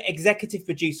favourite executive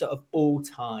producer of all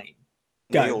time?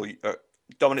 Go.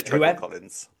 Dominic Treadwell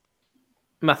Collins.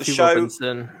 Matthew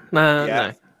Robinson.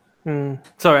 No.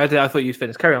 Sorry, I thought you'd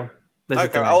finished. Carry on.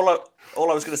 All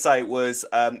I was going to say was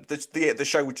the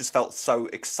show just felt so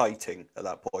exciting at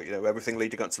that point. You know, everything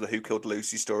leading up to the Who Killed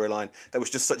Lucy storyline. There was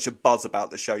just such a buzz about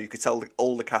the show. You could tell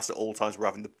all the cast at all times were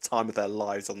having the time of their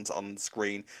lives on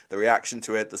screen. The reaction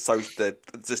to it, the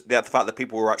fact that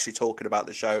people were actually talking about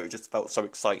the show, it just felt so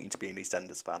exciting to be an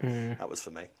EastEnders fan. That was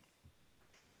for me.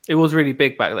 It was really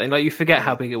big back then. Like, you forget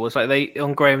how big it was. Like,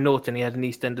 on Graham Norton, he had an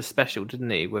EastEnders special, didn't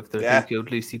he, with the Who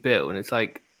Killed Lucy Bill, and it's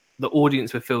like, the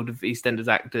audience were filled with EastEnders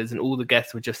actors and all the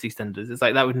guests were just EastEnders. It's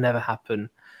like, that would never happen.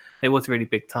 It was a really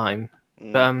big time.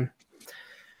 But,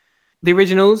 the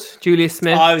originals, Julius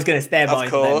Smith. I was going to stay by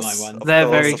my one. They're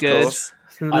very good. It's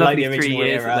a lovely 3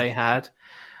 years that they had.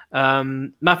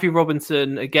 Matthew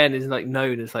Robinson, again, is like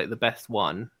known as like the best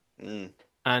one.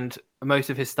 And most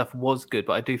of his stuff was good,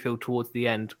 but I do feel towards the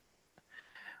end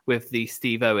with the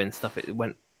Steve Owen stuff, it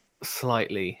went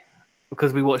slightly...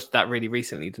 Because we watched that really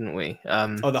recently, didn't we? The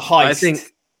heist. I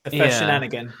think the first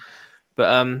shenanigan.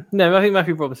 But no, I think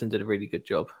Matthew Robinson did a really good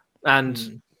job,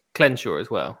 and Clenshaw as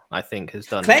well. I think has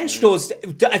done. Clenshaw's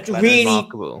really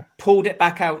remarkable. Pulled it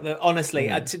back out. Honestly,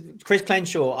 Chris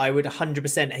Clenshaw, I would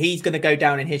 100%. He's going to go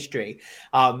down in history.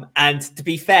 And to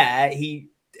be fair,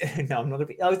 no, I'm not going to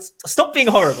be. Stop being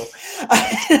horrible.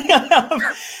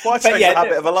 Why change the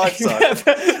habit of a lifetime?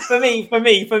 for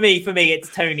me, it's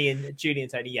Tony and Julie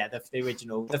and Tony. Yeah, the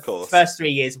original. The first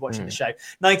 3 years of watching the show,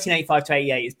 1985 to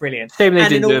 88, is brilliant. Shame they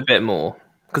didn't do a bit more,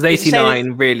 because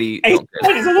 89 really. 89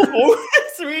 is awful.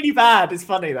 It's really bad. It's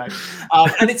funny though,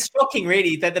 and it's shocking,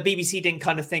 really, that the BBC didn't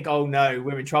kind of think, "Oh no,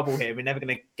 we're in trouble here. We're never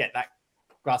going to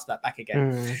grasp that back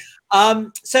again."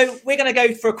 So we're going to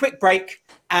go for a quick break,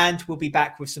 and we'll be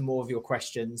back with some more of your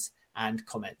questions and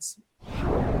comments.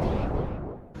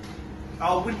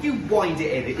 Oh, will you wind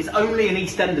it in? It's only an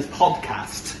EastEnders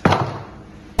podcast.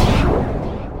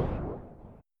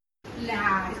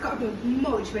 Nah, it's got to be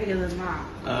much bigger than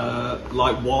that.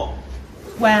 Like what?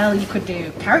 Well, you could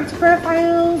do character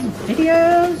profiles,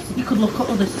 videos, you could look at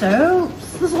other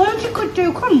soaps. There's loads you could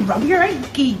do. Come on, Rob, you're a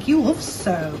geek, you love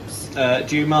soaps.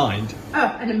 Do you mind?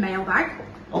 Oh, and a mailbag.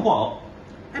 A what?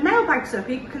 A mailbag so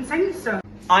people can send you stuff.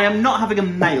 I am not having a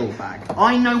mailbag.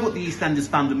 I know what the EastEnders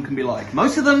fandom can be like.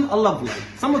 Most of them are lovely.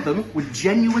 Some of them would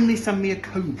genuinely send me a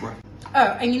cobra.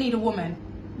 Oh, and you need a woman.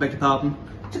 Beg your pardon?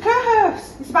 To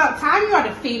co-host. It's about time you had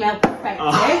a female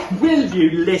perspective. Will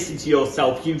you listen to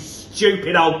yourself, you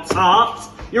stupid old tart?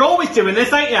 You're always doing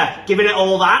this, ain't you? Giving it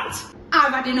all that?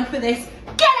 I've had enough of this.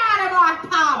 Get out of my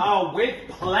pub! Oh, with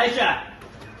pleasure.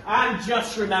 And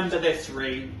just remember this,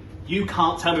 Ree. You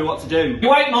can't tell me what to do.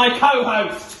 You ain't my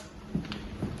co-host!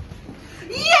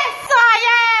 Yes,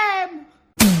 I am!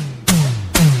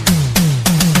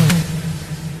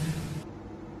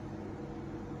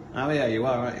 Oh yeah, you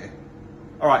are, aren't you?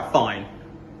 Alright, fine.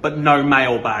 But no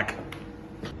mailbag.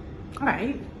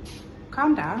 Alright,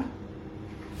 calm down.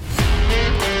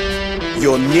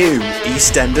 Your new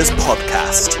EastEnders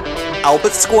podcast,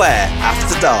 Albert Square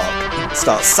After Dark,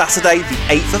 starts Saturday the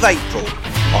 8th of April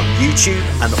on YouTube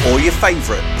and all your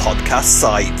favourite podcast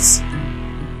sites.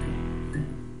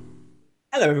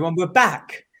 Hello, everyone. We're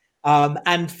back,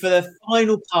 and for the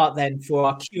final part, then for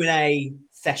our Q&A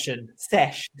session,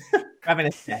 we're having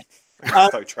a sesh.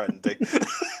 So trendy.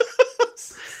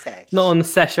 Not on the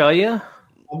sesh, are you?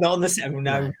 I'm not on the sesh.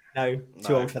 No,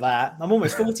 too old for that. I'm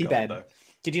almost 40, Ben. no.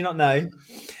 Did you not know?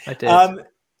 I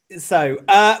did. So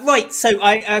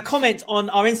a comment on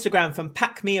our Instagram from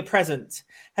Pack Me a Present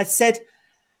has said,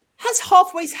 has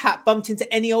Halfway's Hat bumped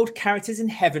into any old characters in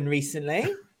Heaven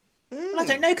recently? Well, I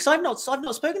don't know, because I've not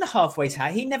spoken to Halfway's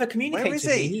Hat. He never communicated with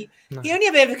me. He only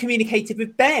ever communicated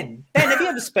with Ben. Ben,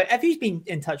 have you been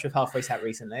in touch with Halfway's Hat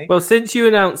recently? Well, since you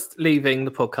announced leaving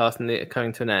the podcast and it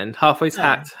coming to an end, Halfway's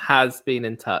Hat has been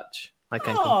in touch. I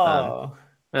can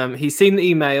confirm. He's seen the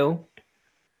email,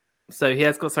 so he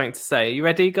has got something to say. Are you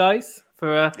ready, guys?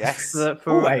 Yes.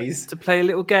 Always. To play a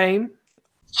little game?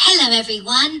 Hello,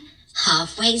 everyone.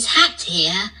 Halfway's Hat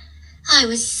here. I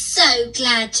was so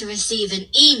glad to receive an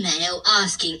email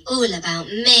asking all about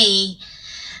me.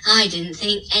 I didn't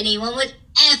think anyone would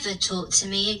ever talk to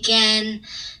me again.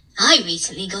 I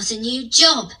recently got a new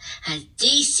job as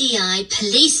DCI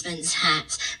Policeman's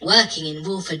Hat, working in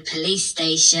Walford Police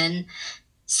Station.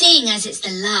 Seeing as it's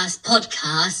the last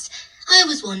podcast, I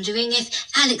was wondering if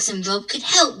Alex and Rob could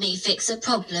help me fix a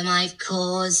problem I've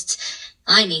caused.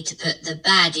 I need to put the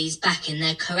baddies back in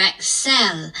their correct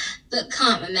cell, but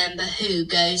can't remember who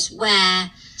goes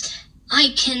where.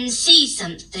 I can see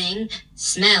something,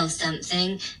 smell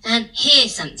something, and hear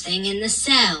something in the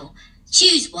cell.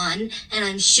 Choose one, and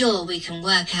I'm sure we can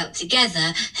work out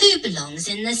together who belongs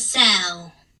in the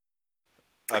cell.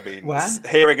 I mean,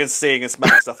 hearing and seeing and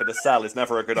smelling stuff in a cell is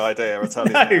never a good idea, I'll tell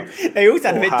you now. They all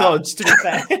sound a bit dodged, to be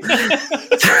fair.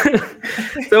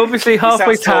 So obviously,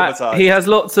 Halfway's Hat, he has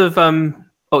lots of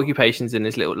occupations in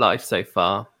his little life so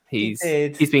far. He's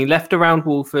been left around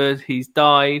Walford, he's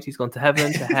died, he's gone to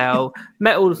heaven, to hell,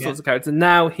 met all sorts of characters, and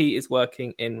now he is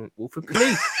working in Walford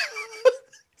Police.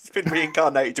 He's been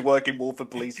reincarnated to work in Walford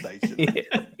Police Station.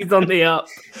 Yeah, he's on the up.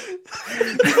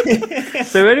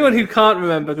 So anyone who can't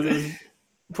remember, because it was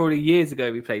probably years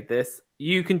ago we played this,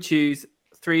 you can choose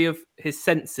 3 of his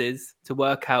senses to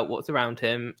work out what's around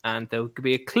him, and there will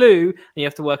be a clue, and you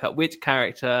have to work out which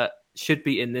character should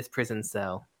be in this prison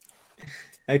cell.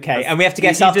 Okay, and we have to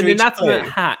guess after each inanimate clue.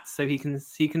 hat, so he can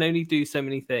only do so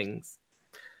many things.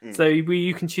 So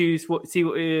you can choose what he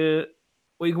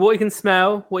can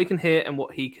smell, what he can hear, and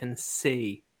what he can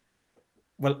see.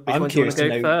 Well, Which one do you want to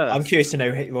go first? I'm curious to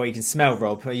know what you can smell,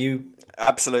 Rob. Are you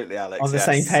Absolutely, Alex. on the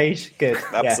same page? Good.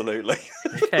 Absolutely.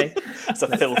 Okay. It's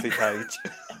a filthy page.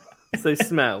 So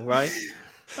smell, right?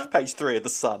 Page 3 of the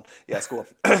Sun. Yes, go on.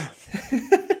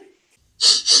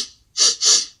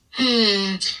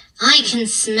 I can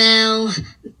smell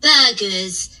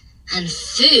burgers and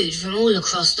food from all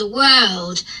across the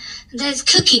world. There's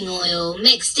cooking oil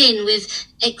mixed in with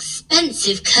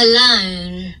expensive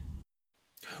cologne.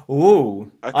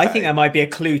 Ooh, Okay. I think that might be a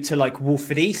clue to like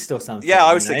Walford East or something. Yeah,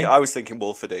 I was thinking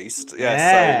Walford East.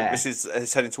 Yeah. So this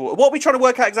is heading toward. What are we trying to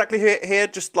work out exactly here?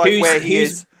 Just like where he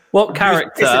is. What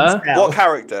character? What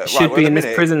character should be in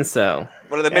this prison cell?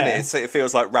 Well, at the minute, it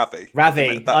feels like Ravi.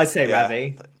 Ravi. I'd say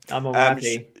Ravi. I'm on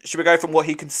Ravi. Should we go from what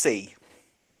he can see?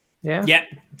 Yeah. Yep,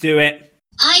 do it.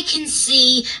 I can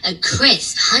see a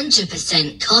crisp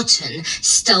 100% cotton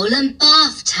stolen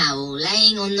bath towel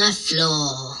laying on the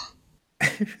floor.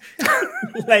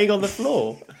 Laying on the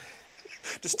floor.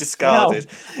 Just discarded.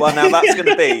 No. Well, now that's going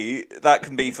to be that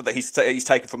can be for that he's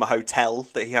taken from a hotel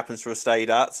that he happens to have stayed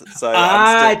at. So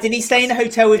did he stay in a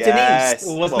hotel with yes,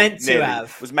 Denise, or was meant to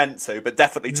have? Was meant to, but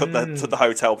definitely took the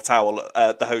hotel towel,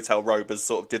 the hotel robe as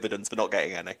sort of dividends for not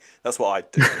getting any. That's what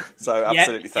I'd do. So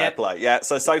absolutely fair play. Yeah.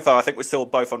 So far, I think we're still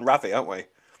both on Ravi, aren't we?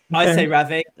 I say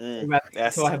Ravi.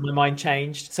 Yes. So I have my mind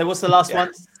changed. So what's the last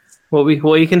one? What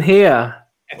you can hear?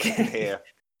 I can hear.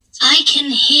 I can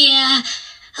hear.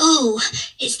 Oh,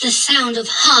 it's the sound of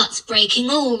hearts breaking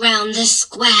all round the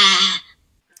square.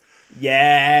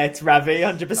 Yeah, it's Ravi,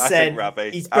 100%. I think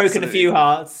Ravi. He's broken a few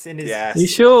hearts in his. Yes. You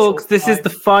sure? 'Cause this is the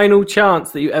final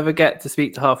chance that you ever get to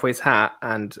speak to Halfway's Hat,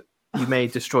 and you may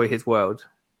destroy his world.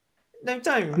 No,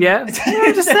 don't. Yeah,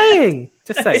 I'm just saying.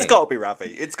 Just saying. It's got to be Ravi.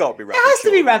 It's got to be Ravi. It has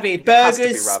to be Ravi. It has to be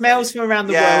Burgers, Ravi. smells from around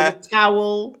the world, a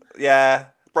towel. Yeah,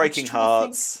 breaking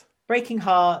hearts. Breaking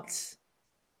hearts.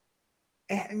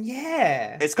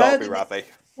 Yeah. It's got to be Ravi.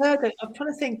 Burger. I'm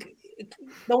trying to think.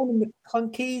 No one in the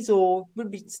Clunkies or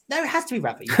would be. No, it has to be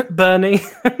Ravi. Bernie.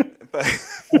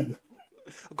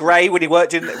 Gray when he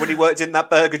worked in that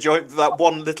burger joint, that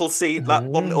one little seat, that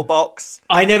one little box.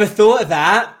 I never thought of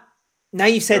that. Now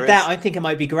you've said There that, is. I think it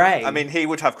might be Gray. I mean, he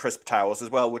would have crisp towels as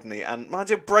well, wouldn't he? And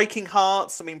imagine breaking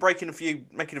hearts. I mean,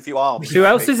 making a few arms. Who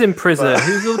else is in prison?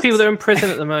 Who's all the people that are in prison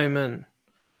at the moment?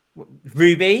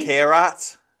 Ruby.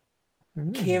 Kirat.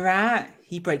 Kirat.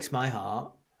 He breaks my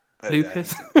heart.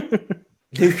 Lucas.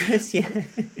 Lucas, yeah.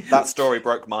 That story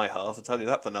broke my heart. I'll tell you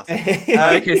that for nothing.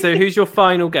 Okay, so who's your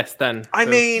final guest then? I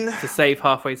mean, to save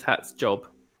Halfway's Hat's job.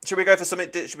 Should we go for something?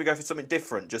 Should we go for something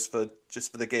different just for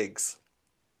the gigs?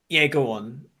 Yeah, go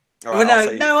on. All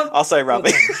right, I'll say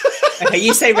Ravi. Okay,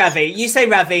 you say Ravi. You say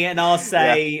Ravi, and I'll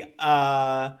say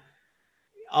Kirat.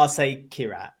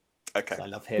 Okay, I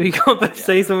love him. You can't both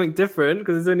say something different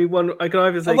because there's only one. I can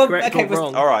either say correct or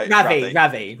wrong. All right, Ravi.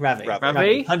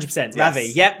 100%.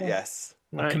 Ravi. Yep. Yes.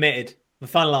 I'm committed. The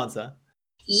final answer.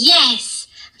 Yes,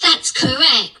 that's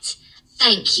correct.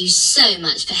 Thank you so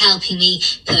much for helping me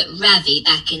put Ravi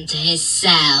back into his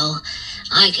cell.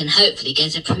 I can hopefully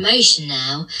get a promotion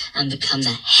now and become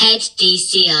the head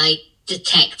DCI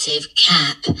detective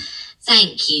Cap.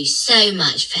 Thank you so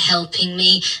much for helping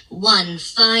me one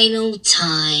final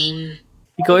time.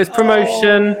 He got his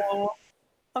promotion.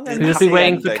 I'm We'll just be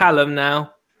waiting for Callum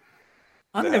now.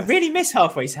 I'm going to really miss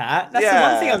Halfway's Hat. That's the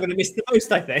one thing I'm going to miss the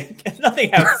most, I think.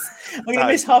 Nothing else. I'm going to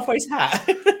miss Halfway's Hat.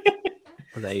 Well,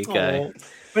 there you go.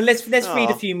 But let's read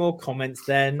a few more comments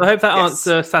then. I hope that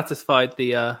answer satisfied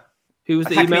the... Who was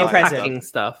the Pack me email? a present. Packing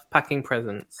stuff. Packing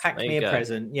presents. Pack There me you a go.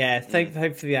 present. Yeah,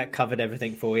 hopefully that covered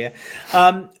everything for you.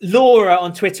 Laura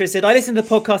on Twitter said, I listen to the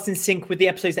podcast in sync with the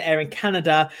episodes that air in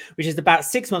Canada, which is about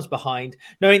 6 months behind.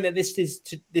 Knowing that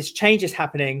this change is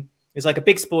happening is like a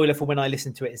big spoiler for when I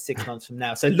listen to it in 6 months from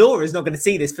now. So Laura's not going to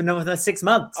see this for another 6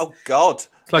 months. Oh, God. It's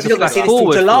like She's a not going to flash see this till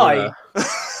forward July.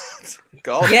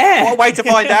 God. Yeah. What a way to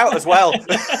find out as well.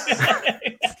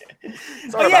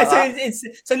 Sorry about that.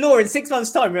 So Laura, in 6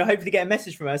 months' time, we're hoping to get a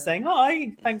message from her saying,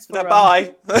 hi, thanks for...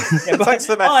 Bye. Yeah, bye. Thanks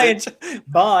for the message.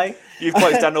 Bye. You've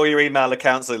closed down all your email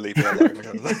accounts, so leave it alone.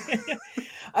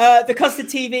 The Custard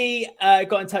TV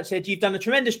got in touch, said, you've done a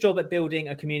tremendous job at building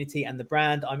a community and the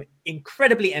brand. I'm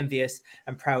incredibly envious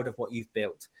and proud of what you've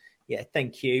built. Yeah,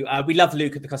 thank you. We love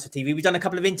Luke at the Custard TV. We've done a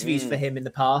couple of interviews for him in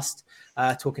the past,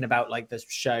 talking about like the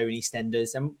show and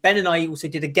EastEnders. And Ben and I also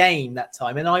did a game that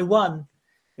time, and I won.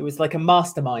 It was like a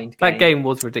mastermind game. That game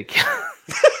was ridiculous.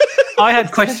 I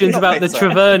had questions about the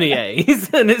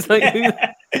Treverniers, and it's like, who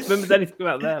remembers anything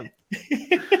about them?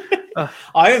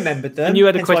 I remembered them. And you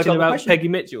had a hence why I question got the about question. Peggy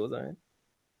Mitchell, though.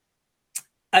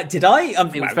 Did I?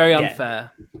 It was very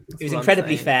unfair. It was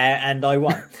incredibly fair, and I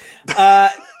won.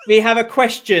 We have a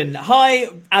question. Hi,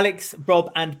 Alex, Rob,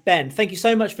 and Ben. Thank you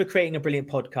so much for creating a brilliant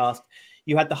podcast.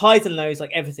 You had the highs and lows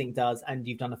like everything does, and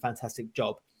you've done a fantastic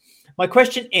job. My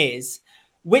question is,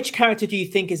 which character do you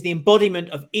think is the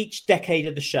embodiment of each decade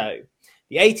of the show?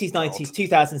 The 80s, 90s,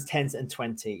 2000s, 10s, and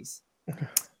 20s.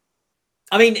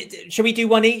 I mean, shall we do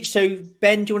one each? So,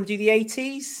 Ben, do you want to do the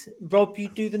 80s? Rob, you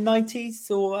do the 90s,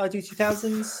 or I do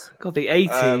 2000s? God, the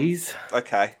 80s.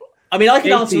 Okay. I mean, I can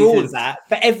 80s answer all is- of that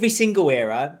for every single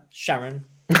era. Sharon.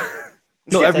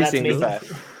 Not every That's me. single.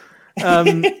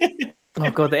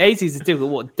 Oh, God, the 80s is difficult.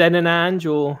 What, Den and Ange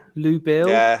or Lou Bill?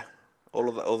 Yeah. All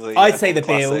the I'd say the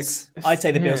classics. Bills. I'd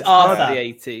say the Bills. it's hard Arthur. The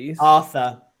 80s.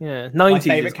 Arthur. Yeah, 90s is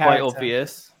favourite quite character.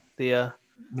 obvious. The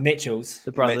Mitchells.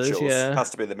 the brothers, Mitchells. yeah. Has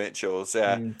to be the Mitchells,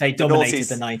 yeah. They dominated noughties-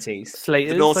 the 90s.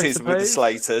 Slaters, The I noughties with the suppose.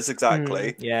 Slaters,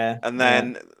 exactly. Yeah. And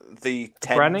then the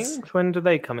tens. Brannings? When do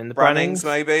they come in? The Brannings, Brannings?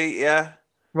 maybe, yeah.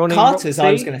 Ronnie Carter's,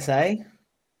 I was Roxy? going to say.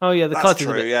 Oh yeah, the That's Carters.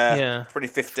 true. Yeah.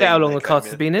 2015. How long they the came Carters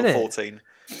in, have been in or it? 14.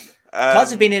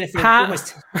 Cards have been in it for Pat.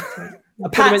 almost.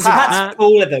 Pat. Pat's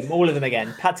all of them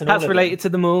again. Pat's related to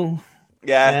them all.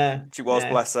 Yeah, she was,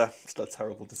 bless her. Still a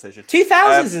terrible decision.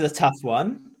 2000s is a tough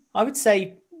one. I would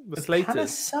say The Slaters. Hannah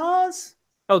SARS.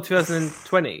 Oh,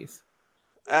 2020s.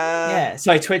 Yeah,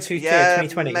 sorry,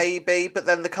 2020. Maybe, but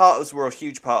then the Carters were a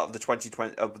huge part of the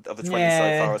 2020 of the 20s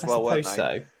so far as well, weren't they?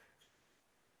 So.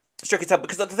 It's tricky to tell,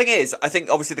 because the thing is, I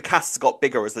think obviously the casts got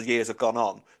bigger as the years have gone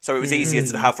on, so it was easier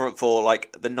to have for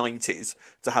like the 90s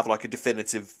to have like a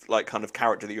definitive like kind of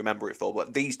character that you remember it for.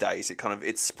 But these days,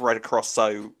 it's spread across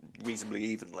so reasonably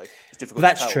evenly. It's difficult.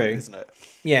 That's to tell, true, isn't it?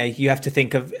 Yeah, you have to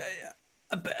think of.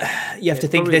 You have to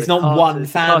think there's not one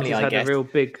family. I guess had a real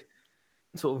big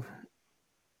sort of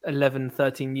 11,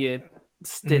 13 year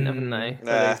stint, haven't they?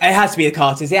 Yeah. It has to be the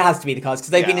Carters. It has to be the Carters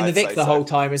because they've been in the I'd Vic say the so. whole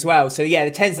time as well. So yeah,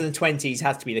 the 10s and the 20s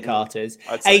has to be the Carters.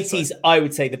 I'd say 80s, so. I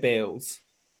would say the Bills.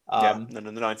 And then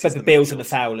the 90s, But the Bills and the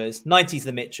Fowlers. 90s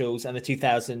the Mitchells, and the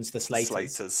 2000s the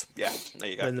Slaters. Yeah, there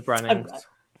you go. And the Brannings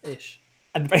ish.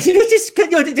 And you're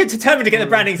determined to get the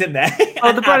Brannings in there.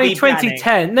 Oh, the Branning Abby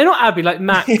 2010. They're not Abby, like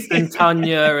Max and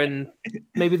Tanya and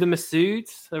maybe the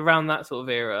Masouds around that sort of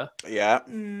era. Yeah.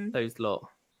 Those lot.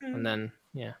 And then,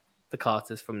 the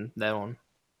Carters from there on.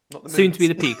 Not the Soon to be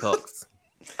the Moons. Peacocks.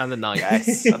 And the Knights.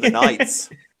 Yes, and the Knights.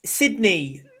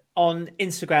 Sydney on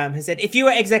Instagram has said, if you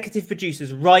were executive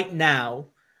producers right now,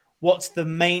 what's the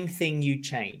main thing you'd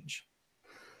change?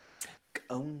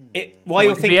 While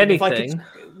you're thinking,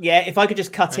 if I could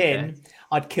just cut in,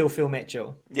 I'd kill Phil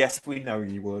Mitchell. Yes, we know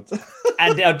you would.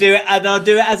 and I'll do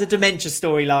it as a dementia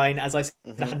storyline, as I said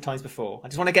 100 times before. I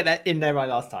just want to get that in there right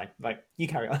last time. Right, you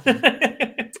carry on.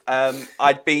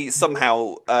 I'd be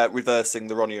somehow reversing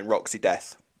the Ronnie and Roxy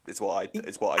death. Is what I do.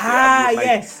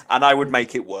 Yes. And I would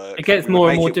make it work. It gets more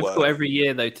and more difficult every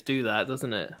year, though, to do that,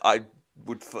 doesn't it? I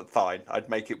would fine. I'd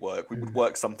make it work. We would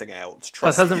work something out.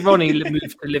 Plus, hasn't Ronnie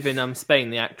moved to live in Spain,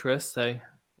 the actress? So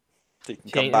she can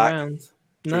she come ain't back. around.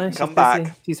 She No, can she's come busy.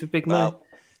 back. She's with Big Mo.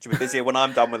 She'll be busier when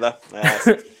I'm done with her. Yes.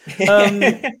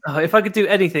 If I could do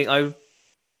anything, I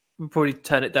would probably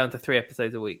turn it down to 3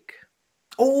 episodes a week.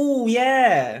 Oh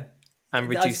yeah, and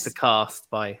reduce the cast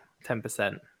by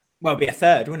 10%. Well, it'd be a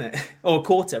third, wouldn't it? Or a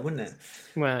quarter, wouldn't it?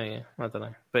 Well, yeah, I don't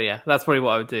know. But yeah, that's probably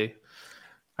what I would do.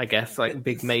 I guess, like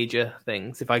big major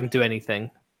things. If I can do anything,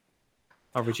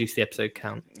 I'll reduce the episode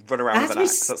count. Run around with an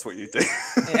axe, that's what you do.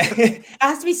 It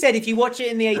has to be said, if you watch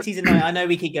it in the 80s and 90s, I know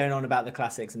we keep going on about the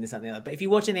classics and this and the other, but if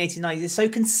you watch it in the 80s and 90s, it's so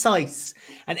concise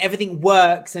and everything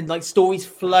works and like stories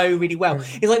flow really well.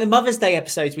 It's like the Mother's Day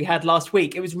episodes we had last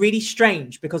week. It was really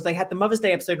strange because they had the Mother's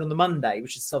Day episode on the Monday,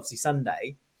 which is obviously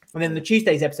Sunday. And then the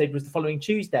Tuesday's episode was the following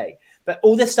Tuesday. But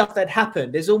all this stuff that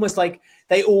happened is almost like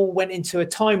they all went into a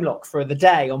time lock for the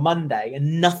day on Monday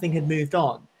and nothing had moved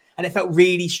on. And it felt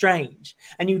really strange.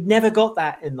 And you never got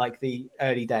that in like the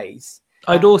early days.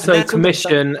 I'd also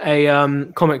commission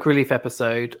a comic relief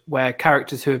episode where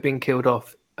characters who have been killed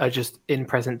off are just in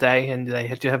present day. And they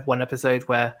had to have one episode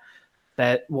where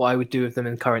they're what I would do with them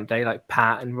in current day, like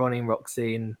Pat and Ronnie and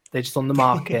Roxy, and they're just on the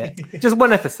market. Just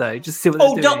one episode, just see what they're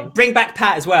doing. Don't bring back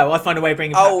Pat as well. I find a way of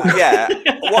bringing Pat back. Yeah.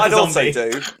 What I'd also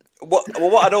do...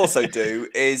 What I'd also do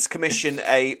is commission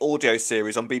a audio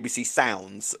series on BBC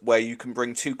Sounds where you can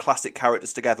bring 2 classic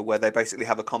characters together where they basically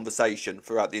have a conversation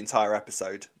throughout the entire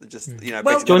episode. Just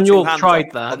John York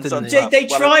tried that, didn't he? They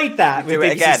tried that with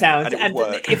BBC Sounds, and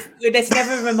let's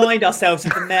never remind ourselves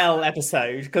of the Mel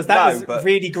episode because that was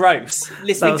really gross.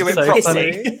 Listening to it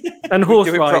properly and horse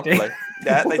riding.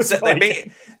 Yeah,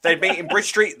 they'd meet in Bridge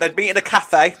Street. They'd meet in a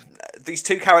cafe. These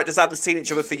 2 characters hadn't seen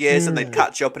each other for years, and they'd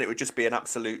catch up, and it would just be an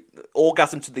absolute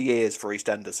orgasm to the ears for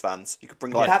EastEnders fans. You could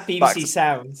bring that BBC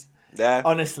Sounds. Yeah,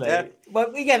 honestly. Yeah.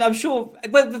 Well, again, I'm sure,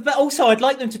 but also I'd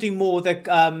like them to do more.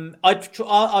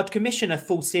 I'd commission a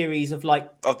full series of like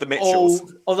of the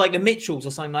Mitchells, or like the Mitchells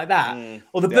or something like that,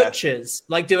 or the Butchers.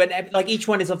 Like do like each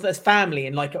one is of this family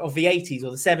and like of the 80s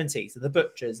or the 70s, of the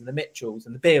Butchers and the Mitchells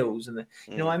and the Bills and the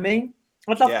you know what I mean.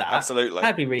 I'd love that. Absolutely,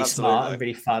 that'd be really smart and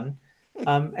really fun.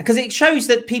 Because it shows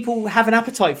that people have an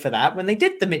appetite for that. When they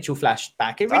did the Mitchell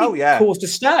flashback, it really caused a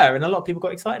stir, and a lot of people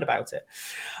got excited about it.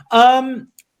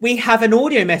 We have an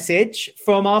audio message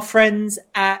from our friends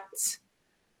at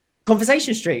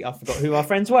Conversation Street. I forgot who our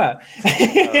friends were.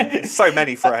 So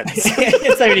many friends.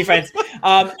 So many friends.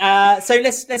 So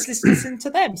let's listen to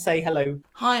them. Say hello.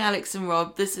 Hi, Alex and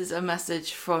Rob. This is a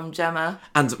message from Gemma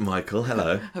And Michael,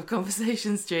 hello. of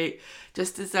Conversation Street.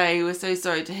 Just to say, we're so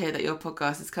sorry to hear that your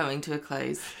podcast is coming to a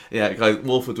close. Yeah, guys,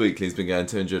 Walford Weekly's been going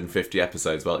 250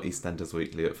 episodes. Well, EastEnders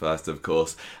Weekly at first, of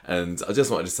course. And I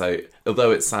just wanted to say,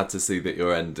 although it's sad to see that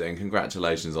you're ending,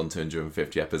 congratulations on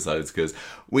 250 episodes, because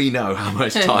we know how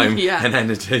much time Yeah. and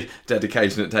energy,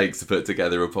 dedication it takes to put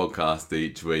together a podcast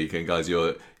each week. And guys,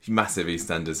 you're massive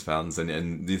EastEnders fans,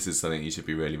 and this is something you should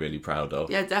be really, really proud of.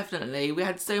 Yeah, definitely. We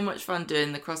had so much fun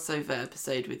doing the crossover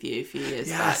episode with you a few years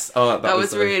Yes. back. Oh, that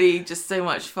was really just so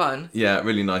much fun. Yeah,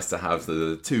 really nice to have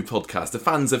the two podcasts, the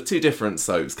fans of two different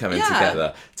soaps coming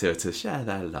together to share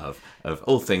their love of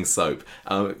all things soap.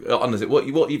 Honestly, what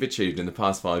you've achieved in the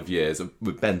past 5 years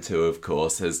with Ben 2, of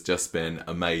course, has just been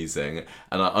amazing.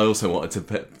 And I also wanted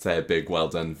to say a big well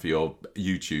done for your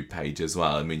YouTube page as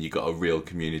well. I mean, you got a real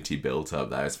community built up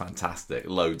there. It's fantastic.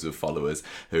 Loads of followers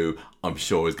who I'm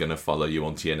sure is going to follow you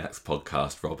onto your next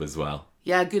podcast, Rob, as well.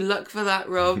 Yeah, good luck for that,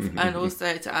 Rob. And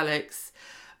also to Alex,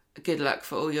 good luck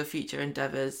for all your future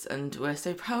endeavours. And we're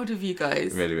so proud of you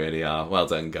guys. Really, really are. Well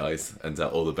done, guys. And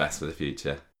all the best for the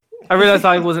future. I realised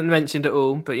I wasn't mentioned at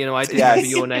all, but I did remember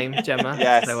your name, Gemma.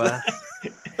 Yes. So,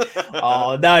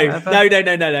 Oh, no.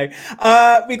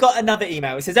 We got another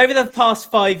email. It says, over the past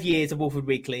 5 years of Walford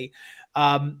Weekly,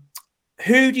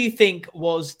 who do you think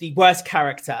was the worst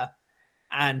character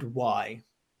and why?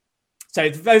 So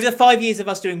over the 5 years of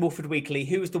us doing Walford Weekly,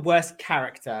 who was the worst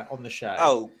character on the show?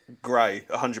 Oh, Gray,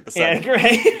 100%. Yeah,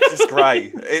 Gray. Just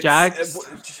Gray. Jags.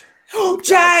 Oh,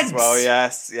 Jags! Well,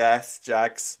 yes,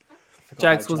 Jags.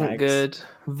 Jags wasn't good.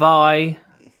 Vi,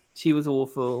 she was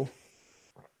awful.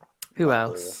 Who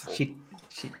else? She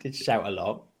did shout a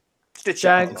lot. She did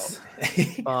shout Jags,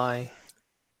 a lot. Vi.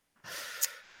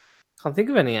 Can't think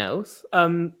of any else.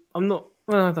 I'm not.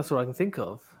 Well, that's all I can think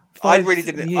of. I 5 really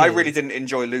didn't. years. I really didn't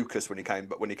enjoy Lucas when he came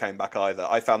back either.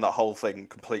 I found that whole thing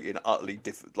completely and utterly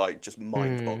different, like just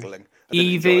mind-boggling. I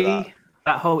didn't enjoy Evie,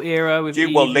 that whole era with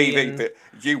you will Evie leave and, Evie.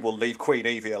 You will leave Queen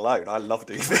Evie alone. I loved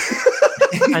Evie.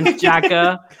 and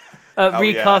Jagger.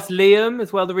 Recast Liam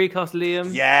as well. The recast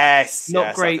Liam. Yes, not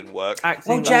yes, great that didn't work.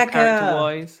 acting. Oh, Jagger.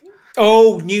 Character-wise.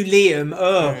 Oh, new Liam.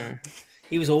 Oh,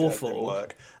 he was That awful. didn't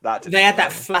work. That didn't They had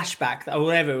that work. flashback, or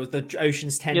whatever, it was the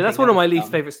Ocean's 10. Yeah, that's thing one of that my was least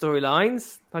done. favourite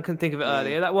storylines. I couldn't think of it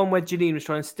earlier. That one where Janine was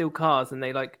trying to steal cars and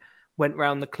they went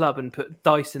round the club and put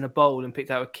dice in a bowl and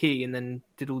picked out a key and then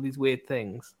did all these weird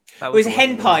things. It was the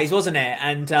hen one. pies, wasn't it?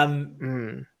 And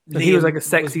And he was like a Liam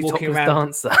sexy was walking topless around-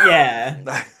 dancer.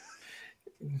 Yeah.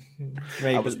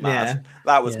 That was mad. Yeah.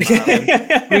 That was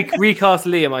mad. Recast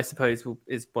Liam, I suppose,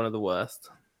 is one of the worst.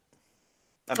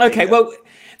 Okay, well,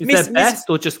 Is there best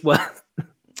or just worst?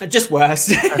 Just worse.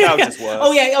 No, just worse.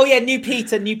 Oh yeah. New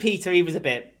Peter. He was a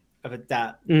bit of a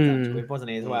dat, wasn't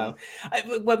he as well?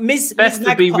 Well, Ms. Best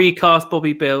would be Magpie- recast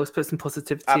Bobby Bill. Let's put some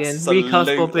positivity Absolutely. in. Recast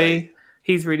Bobby.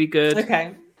 He's really good.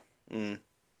 Okay.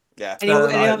 Yeah. Any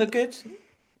other good?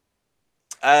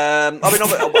 I mean,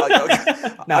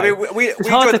 It's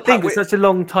hard to think. It's such a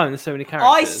long time. There's so many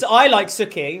characters. I like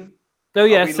Suki. Oh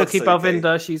yeah, we love Suki Suki.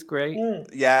 Balvinda. She's great.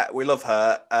 Yeah, we love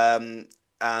her.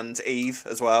 And Eve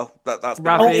as well. That's been,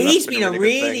 Ravi. Oh, that's Eve's been been a good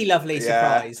really thing. lovely Yeah,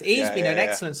 surprise. Eve's yeah, been an yeah.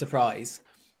 excellent surprise.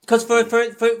 Because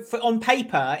for on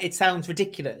paper it sounds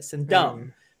ridiculous and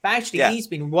dumb, but actually Yeah. Eve's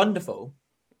been wonderful.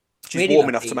 She's Really warm love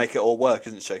enough to Eve. make it all work,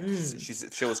 isn't she?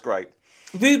 She was great.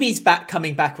 Ruby's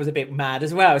coming back was a bit mad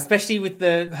as well, especially with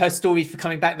her story for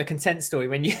coming back, the consent story.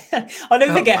 When you, I'll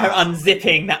never forget her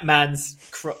unzipping that man's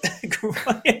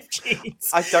jeans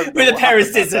I don't know with a what pair of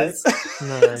happened that scissors.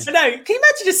 No. So no, can you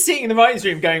imagine just sitting in the writing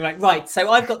room going like, right, so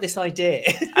I've got this idea.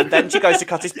 And then she goes to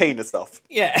cut his penis off.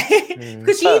 Yeah,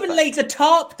 because she even laid the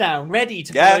tarp down, ready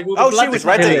to. Yeah. follow all the Oh, blood she was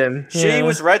that- ready. Him, She yeah.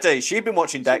 was ready. She'd been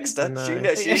watching Dexter. No. She knew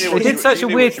They what did she- such she a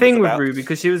knew weird what she was thing with about. Ruby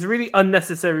because she was a really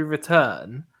unnecessary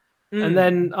return, and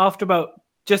then after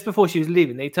just before she was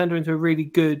leaving, they turned her into a really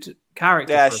good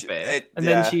character Yeah, for a bit, it- and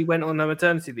yeah. then she went on her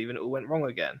maternity leave, and it all went wrong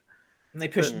again. And they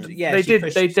pushed. But Yeah, they she did.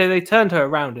 pushed- They turned her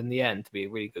around in the end to be a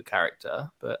really good character,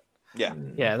 but Yeah.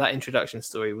 yeah, that introduction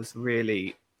story was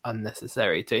really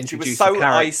unnecessary to She introduce. was so a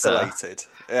character. isolated.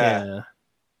 Yeah.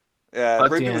 Yeah,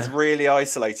 But, Ruby was really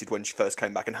isolated when she first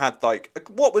came back and had like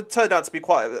what would turn out to be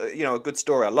quite a good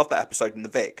story. I love that episode in the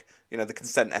Vic, the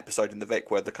consent episode in the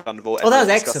Vic where the kind of all Oh, that was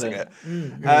everyone's discussing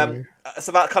excellent. it.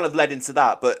 So that kind of led into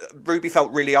that, but Ruby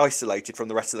felt really isolated from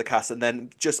the rest of the cast, and then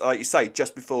just like you say,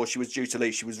 just before she was due to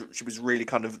leave, she was really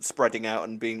kind of spreading out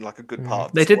and being like a good part.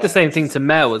 Of They did the square. same thing to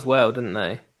Mel as well, didn't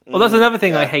they? Well, that's another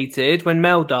thing I hated when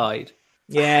Mel died.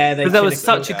 Yeah, because that was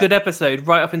such a good episode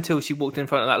right up until she walked in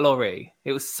front of that lorry.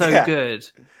 It was so good.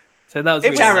 So that was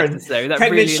really necessary. That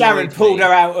Pregnant really Sharon pulled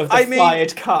her out of the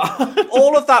fired car.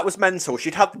 All of that was mental.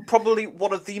 She'd had probably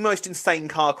one of the most insane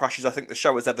car crashes I think the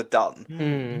show has ever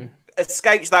done.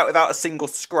 Escaped that without a single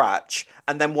scratch,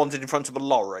 and then wandered in front of a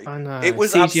lorry. I know. It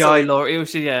was CGI lorry. It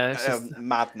was it's just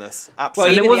madness. Well,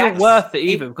 Absolutely. and it wasn't worth it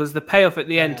either because the payoff at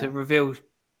the end to reveal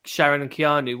Sharon and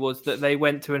Keanu was that they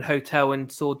went to a hotel and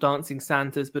saw dancing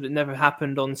Santas, but it never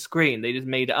happened on screen. They just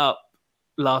made it up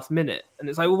last minute, and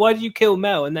it's like, well, why did you kill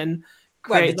Mel and then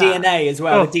create the DNA as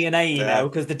well? The DNA Yeah. email,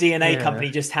 because the DNA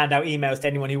company just hand out emails to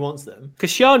anyone who wants them.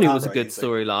 Because Keanu was a good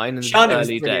storyline in the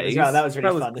early days. As well. That was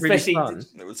really fun. Especially fun.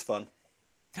 It was fun.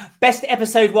 Best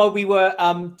episode while we were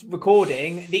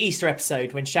recording, the Easter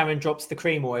episode when Sharon drops the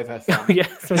cream all over her thumb.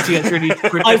 Yes, when she gets really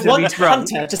I want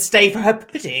Hunter to stay for her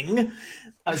pudding.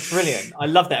 That was brilliant. I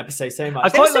love that episode so much. I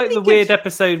quite like the weird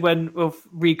episode when we'll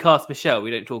recast Michelle. We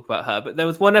don't talk about her, but there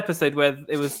was one episode where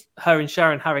it was her and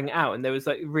Sharon having out, and there was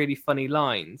like really funny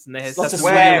lines, and they had lots of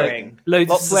swearing,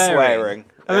 loads of swearing.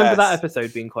 I remember that Yes.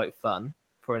 episode being quite fun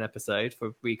for an episode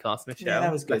for recast Michelle. Yeah,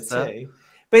 that was good Bless her. too.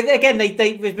 But again,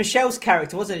 they with Michelle's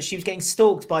character, wasn't it? She was getting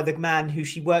stalked by the man who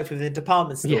she worked with in the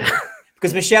department store. Yeah.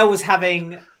 Because Michelle was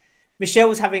having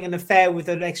an affair with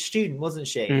an ex-student, wasn't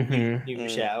she? Who knew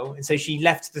Michelle, and so she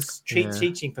left the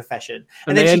teaching profession.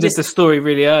 And then they she ended just the story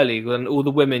really early when all the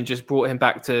women just brought him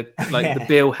back to like Yeah. the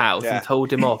Bill house Yeah. and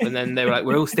told him off, and then they were like,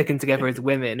 "We're all sticking together as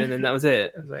women," and then that was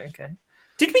it. I was like, okay.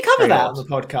 did we cover Very that odd. on the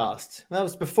podcast? That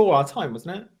was before our time,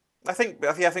 wasn't it? I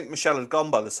think Michelle had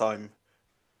gone by the time.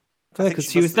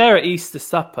 Because she was there at Easter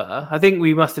supper. I think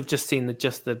we must have just seen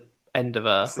the end of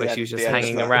her where the she was end- just the end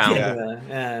hanging of her. around.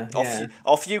 Yeah.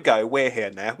 Off you go. We're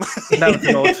here now.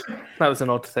 That was an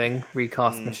odd thing.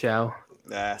 Recast Michelle.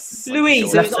 Yes.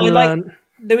 Louise, Lesson I like learned.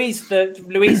 Louise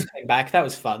came back. That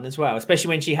was fun as well, especially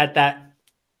when she had that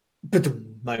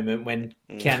moment when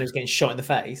Keanu was getting shot in the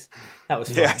face. That was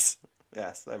fun. Yes.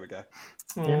 There we go.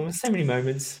 Oh, so many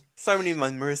moments. So many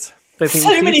memories. Don't think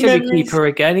So we many should memories. keep her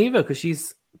again either because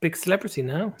she's a big celebrity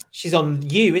now. She's on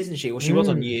You, isn't she? Well, she was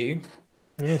on You.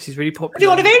 Yeah, she's really popular. Do you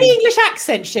want a very English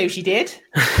accent show she did?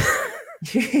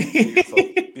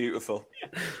 Beautiful.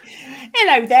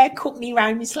 Hello there, Courtney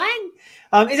round slang.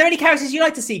 Is there any characters you'd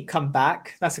like to see come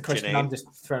back? That's a question Janine. I'm just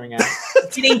throwing out.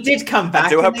 Janine did come back.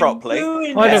 Do her and they properly.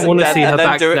 ruined I don't her. want to see her and then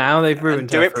back do it- now. They've ruined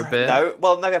do her it for a bit. No,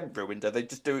 well, no, they haven't ruined her. They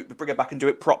just bring her back and do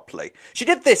it properly. She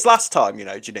did this last time,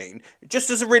 Janine. Just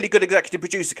as a really good executive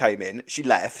producer came in, she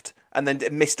left and then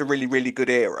missed a really, really good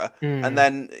era. And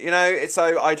then,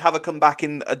 so I'd have her come back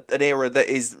in an era that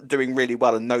is doing really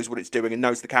well and knows what it's doing and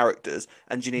knows the characters,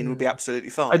 and Janine would be absolutely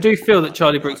fine. I do feel that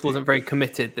Charlie Brooks wasn't very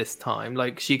committed this time.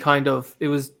 Like it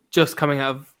was just coming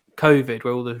out of COVID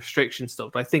where all the restrictions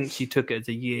stopped. I think she took it as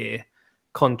a year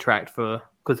contract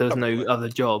because there was no other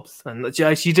jobs, and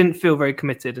she didn't feel very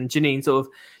committed. And Janine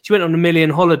she went on a million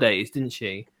holidays, didn't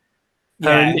she? Her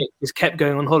and Nick just kept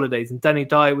going on holidays, and Danny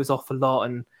Dyer was off a lot,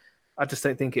 and I just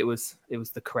don't think it was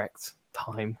the correct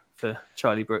time for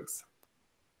Charlie Brooks.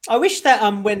 I wish that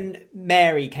when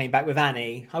Mary came back with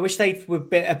Annie, I wish they were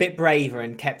a bit braver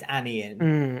and kept Annie in.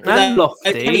 And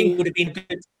Lofty. Annie would have been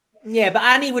good. Yeah, but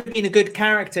Annie would have been a good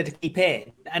character to keep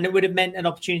in, and it would have meant an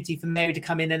opportunity for Mary to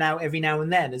come in and out every now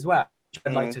and then as well, which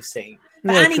I'd like to have seen.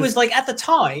 But Yeah, Annie was like, at the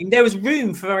time, there was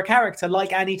room for a character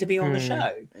like Annie to be on the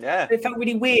show. Yeah. It felt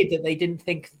really weird that they didn't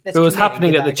think... It was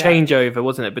happening at the changeover,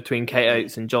 wasn't it, between Kate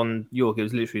Oates and John York? It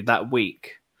was literally that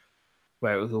week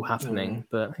where it was all happening.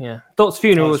 But yeah, Dot's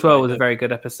funeral as well was a very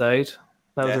good episode.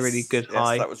 That was a really good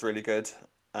high. That was really good.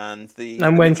 And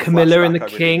when Camilla and the flashback I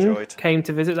really King enjoyed. came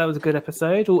to visit, that was a good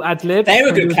episode. All ad lib. They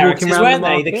were good characters, weren't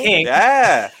they? The King.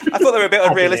 Yeah, I thought they were a bit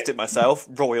unrealistic myself.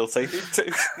 Royalty,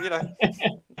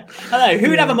 I know, who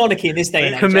would have a monarchy in this day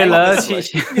and age? Camilla, eh?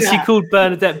 she called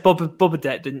Bernadette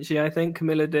Bobadette, didn't she? I think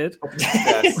Camilla did.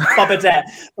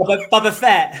 Boba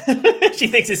Fett. She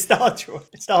thinks it's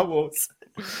Star Wars.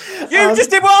 You just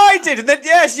did what I did, and then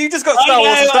you just got Star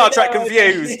Wars and Star Trek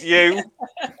confused. You.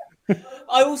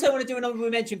 I also want to do an honorable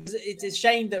mention because it's a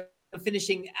shame that we're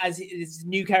finishing as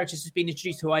new characters has been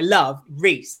introduced who I love.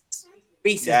 Reese.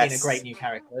 Reese has been a great new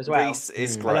character as well. Reese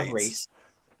is I great. love Reese.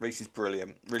 Reese is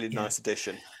brilliant. Really nice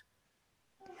addition.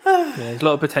 There's a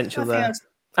lot of potential there.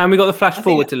 And we got the flash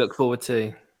forward to look forward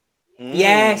to.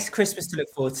 Yes, Christmas to look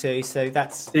forward to. So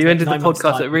that's. So you ended the 9 months'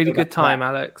 podcast time at a really to go good back to time, that.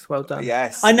 Alex. Well done.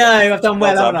 Yes. I know. I've done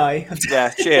well, Well haven't I? Yeah.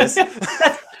 Cheers.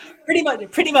 Pretty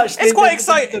much. It's quite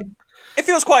exciting. It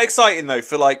feels quite exciting though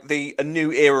for like a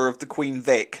new era of the Queen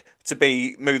Vic to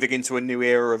be moving into a new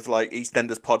era of like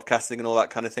EastEnders podcasting and all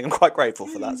that kind of thing. I'm quite grateful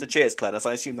for that. So cheers, Glennis.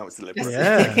 I assume that was deliberate.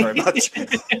 Yeah. Thank you very much.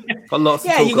 Got lots to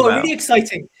Yeah, talk you've got about. a really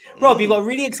exciting, Rob. You've got a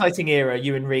really exciting era,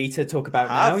 you and Ree, to talk about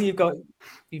now.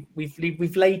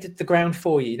 We've laid the ground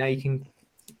for you. Now you can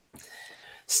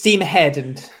steam ahead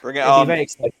and bring it it'll on. Be very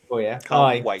exciting for you.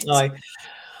 Can't wait.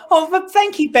 Oh, but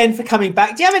thank you, Ben, for coming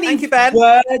back. Do you have any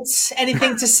words,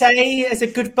 anything to say as a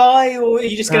goodbye, or are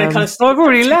you just going to kind of? Well, I've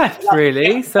already left,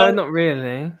 really, so not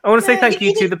really. I want to say thank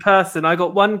you to the person. I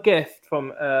got one gift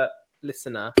from a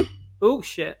listener. Oh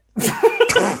shit!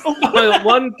 I got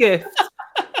one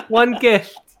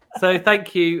gift. So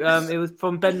thank you. It was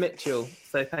from Ben Mitchell.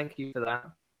 So thank you for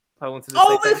that. I wanted to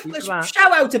say thank you for that.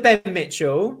 Shout out to Ben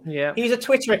Mitchell. Yeah, he was a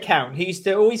Twitter account. He used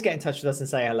to always get in touch with us and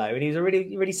say hello, and he was a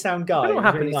really, really sound guy. I don't know what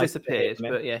happened. Really He's nice disappeared,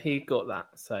 but yeah, he got that.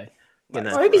 So you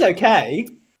know. I hope he's okay.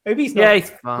 Hope he's not. Yeah, he's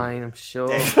fine. I'm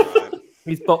sure.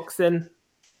 He's boxing.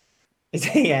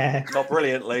 Yeah, not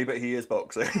brilliantly, but he is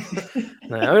boxing.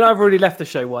 No, I mean, I've already left the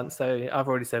show once, so I've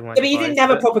already said my. Yeah, but you didn't have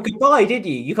a proper goodbye, did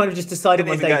you? You kind of just decided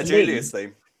one day to Julia's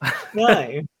theme.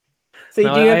 No. So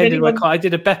no, do you have anyone? I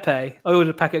did a Beppe. I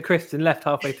ordered a packet of crisps and left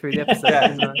halfway through the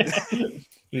episode.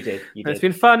 You did. It's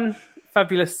been fun,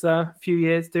 fabulous few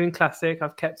years doing classic.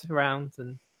 I've kept it around,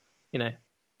 and you know,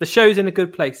 the show's in a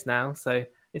good place now. So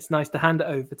it's nice to hand it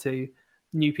over to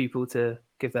new people to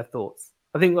give their thoughts.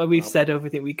 I think we've said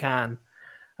everything we can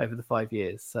over the 5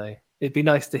 years. So it'd be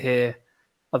nice to hear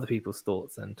other people's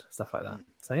thoughts and stuff like that.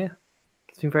 So yeah,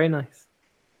 it's been very nice.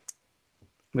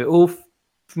 We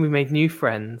made new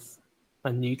friends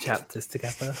and new chapters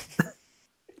together.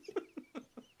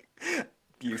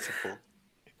 Beautiful.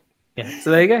 Yeah, so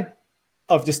there you go.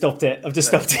 I've just stopped it. You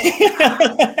Sums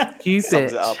bitch.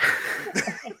 it up.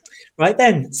 Right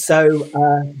then. So,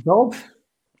 Rob.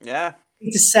 Yeah.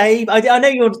 To say, I know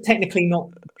you're technically not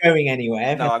going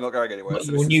anywhere. No, I'm not going anywhere. Not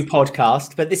your new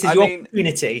podcast, but this is your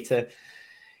opportunity to.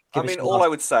 All I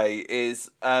would say is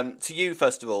to you,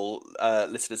 first of all,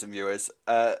 listeners and viewers,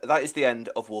 that is the end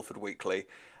of Walford Weekly.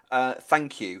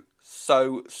 Thank you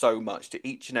so much to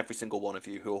each and every single one of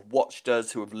you who have watched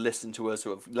us, who have listened to us, who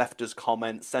have left us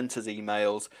comments, sent us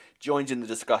emails, joined in the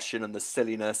discussion and the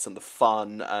silliness and the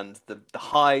fun and the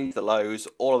highs, the lows,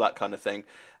 all of that kind of thing.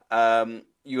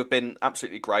 You have been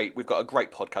absolutely great. We've got a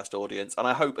great podcast audience, and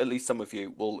I hope at least some of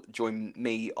you will join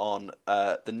me on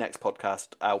the next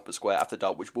podcast, Albert Square After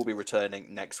Dark, which will be returning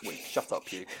next week. Shut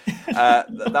up, you.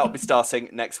 That'll be starting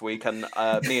next week, and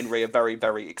me and Rhea are very,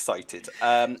 very excited.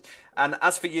 And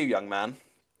as for you, young man,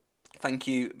 thank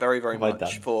you very, very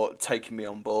much for taking me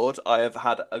on board. I have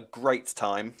had a great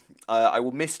time. I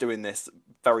will miss doing this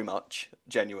very much,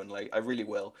 genuinely. I really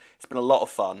will. It's been a lot of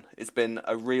fun. It's been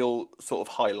a real sort of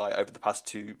highlight over the past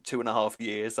two and a half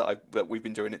years that we've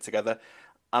been doing it together.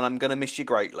 And I'm going to miss you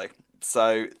greatly.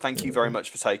 So thank you very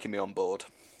much for taking me on board.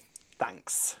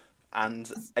 Thanks.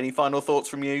 And any final thoughts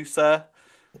from you, sir?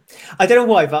 I don't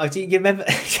know why, but do you remember?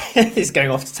 It's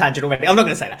going off to tangent already. I'm not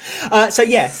going to say that. So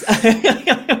yes,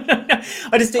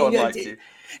 I just do.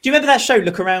 Do you remember that show,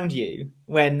 Look Around You?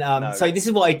 When No. So this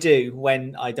is what I do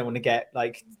when I don't want to get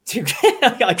like too.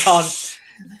 I can't.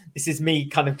 This is me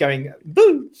kind of going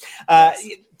boom.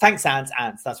 Thanks, Ants.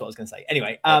 That's what I was going to say.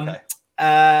 Anyway.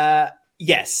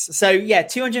 Yes. So yeah,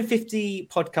 250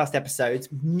 podcast episodes,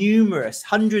 numerous,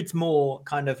 hundreds more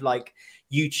kind of like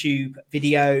YouTube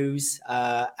videos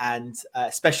and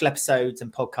special episodes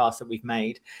and podcasts that we've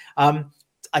made.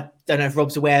 I don't know if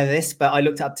Rob's aware of this, but I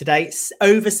looked up today. It's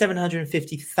over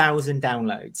 750,000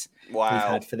 downloads we've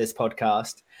had for this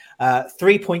podcast. Over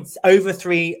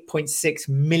 3.6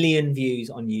 million views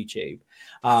on YouTube.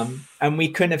 And we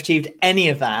couldn't have achieved any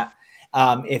of that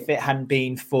if it hadn't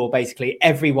been for basically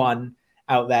everyone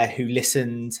out there who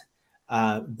listened,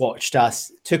 watched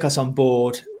us, took us on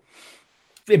board,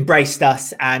 embraced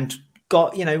us, and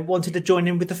wanted to join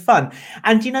in with the fun.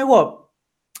 And you know what?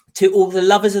 To all the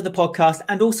lovers of the podcast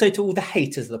and also to all the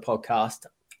haters of the podcast,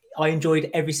 I enjoyed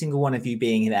every single one of you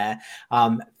being there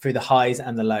through the highs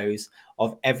and the lows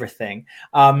of everything.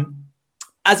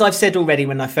 As I've said already,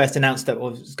 when I first announced that I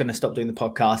was going to stop doing the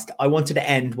podcast, I wanted to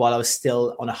end while I was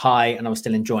still on a high and I was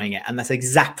still enjoying it. And that's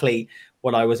exactly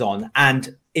what I was on.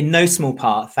 And in no small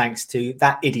part, thanks to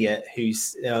that idiot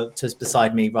who's just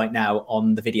beside me right now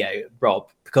on the video, Rob,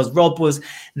 because Rob was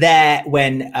there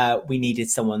when we needed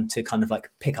someone to kind of like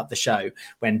pick up the show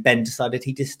when Ben decided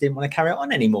he just didn't want to carry it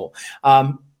on anymore.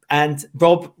 And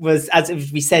Rob was, as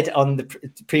we said on the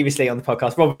previously on the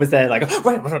podcast, Rob was there like,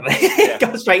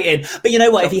 go straight in. But you know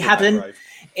what? If he hadn't,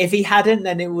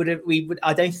 then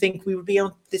I don't think we would be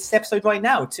on this episode right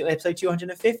now, to episode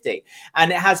 250.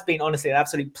 And it has been honestly an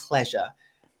absolute pleasure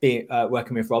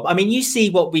working with Rob. I mean, you see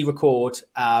what we record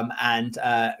and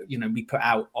we put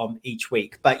out on each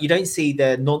week, but you don't see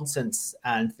the nonsense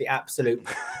and the absolute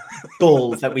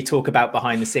bull that we talk about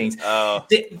behind the scenes.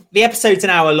 The episode's an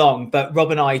hour long, but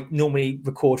Rob and I normally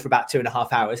record for about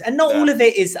 2.5 hours, and not all of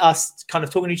it is us kind of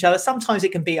talking to each other. Sometimes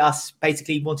it can be us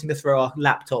basically wanting to throw our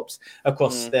laptops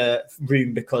across the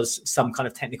room because some kind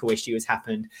of technical issue has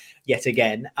happened yet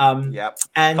again. And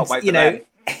Can't wait for them.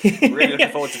 Really looking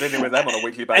forward to dealing with them on a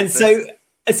weekly basis.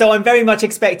 And so I'm very much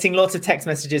expecting lots of text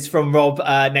messages from Rob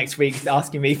next week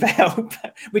asking me for help,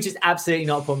 which is absolutely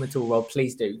not a problem at all. Rob,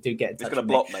 please do get in touch. He's going to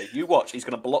block me. You watch. He's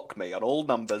going to block me on all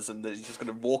numbers, and he's just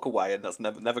going to walk away, and that's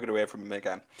never going to hear from him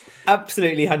again.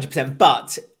 Absolutely, 100%.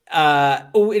 But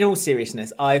in all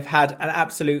seriousness, I've had an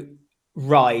absolute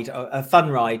ride, a fun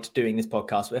ride doing this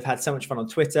podcast. We've had so much fun on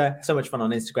Twitter, so much fun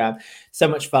on Instagram, so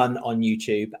much fun on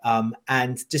YouTube,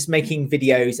 and just making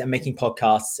videos and making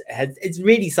podcasts. It's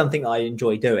really something I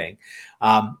enjoy doing.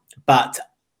 But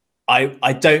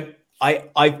I've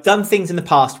done things in the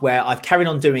past where I've carried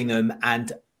on doing them,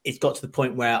 and it's got to the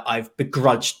point where I've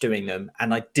begrudged doing them,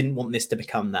 and I didn't want this to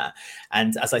become that.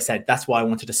 And as I said, that's why I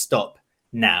wanted to stop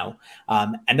now.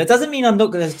 And that doesn't mean I'm not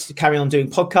going to carry on doing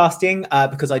podcasting,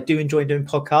 because I do enjoy doing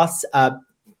podcasts.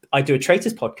 I do a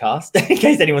Traitors podcast, in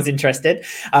case anyone's interested,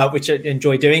 which I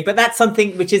enjoy doing. But that's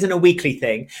something which isn't a weekly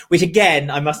thing, which again,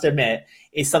 I must admit,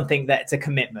 is something that's a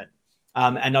commitment.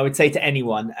 And I would say to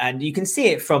anyone, and you can see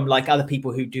it from like other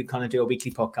people who do kind of do a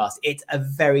weekly podcast, it's a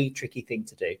very tricky thing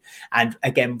to do. And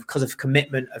again, because of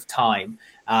commitment of time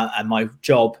and my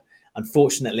job,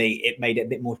 unfortunately, it made it a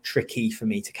bit more tricky for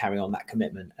me to carry on that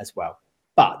commitment as well.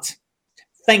 But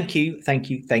thank you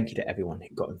to everyone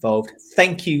who got involved.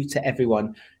 Thank you to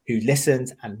everyone who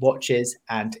listens and watches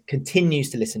and continues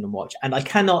to listen and watch. And I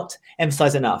cannot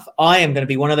emphasize enough, I am going to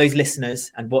be one of those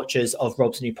listeners and watchers of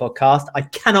Rob's new podcast. I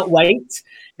cannot wait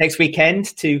next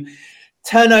weekend to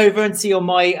turn over and see on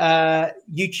my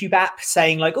YouTube app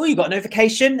saying like, oh, you got a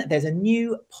notification. There's a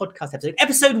new podcast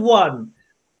episode 1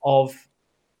 of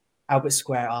Albert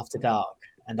Square After Dark,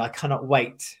 and I cannot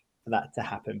wait for that to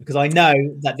happen because I know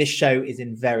that this show is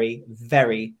in very,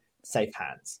 very safe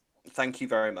hands. Thank you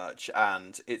very much,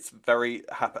 and it's very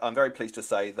happy. I'm very pleased to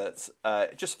say that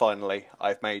just finally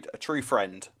I've made a true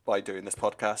friend by doing this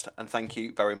podcast, and thank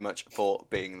you very much for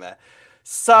being there.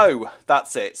 So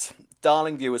that's it,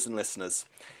 darling viewers and listeners.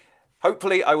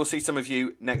 Hopefully I will see some of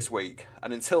you next week,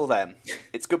 and until then,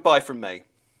 it's goodbye from me.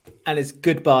 And it's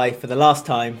goodbye for the last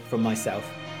time from myself.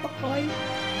 Bye.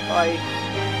 Bye.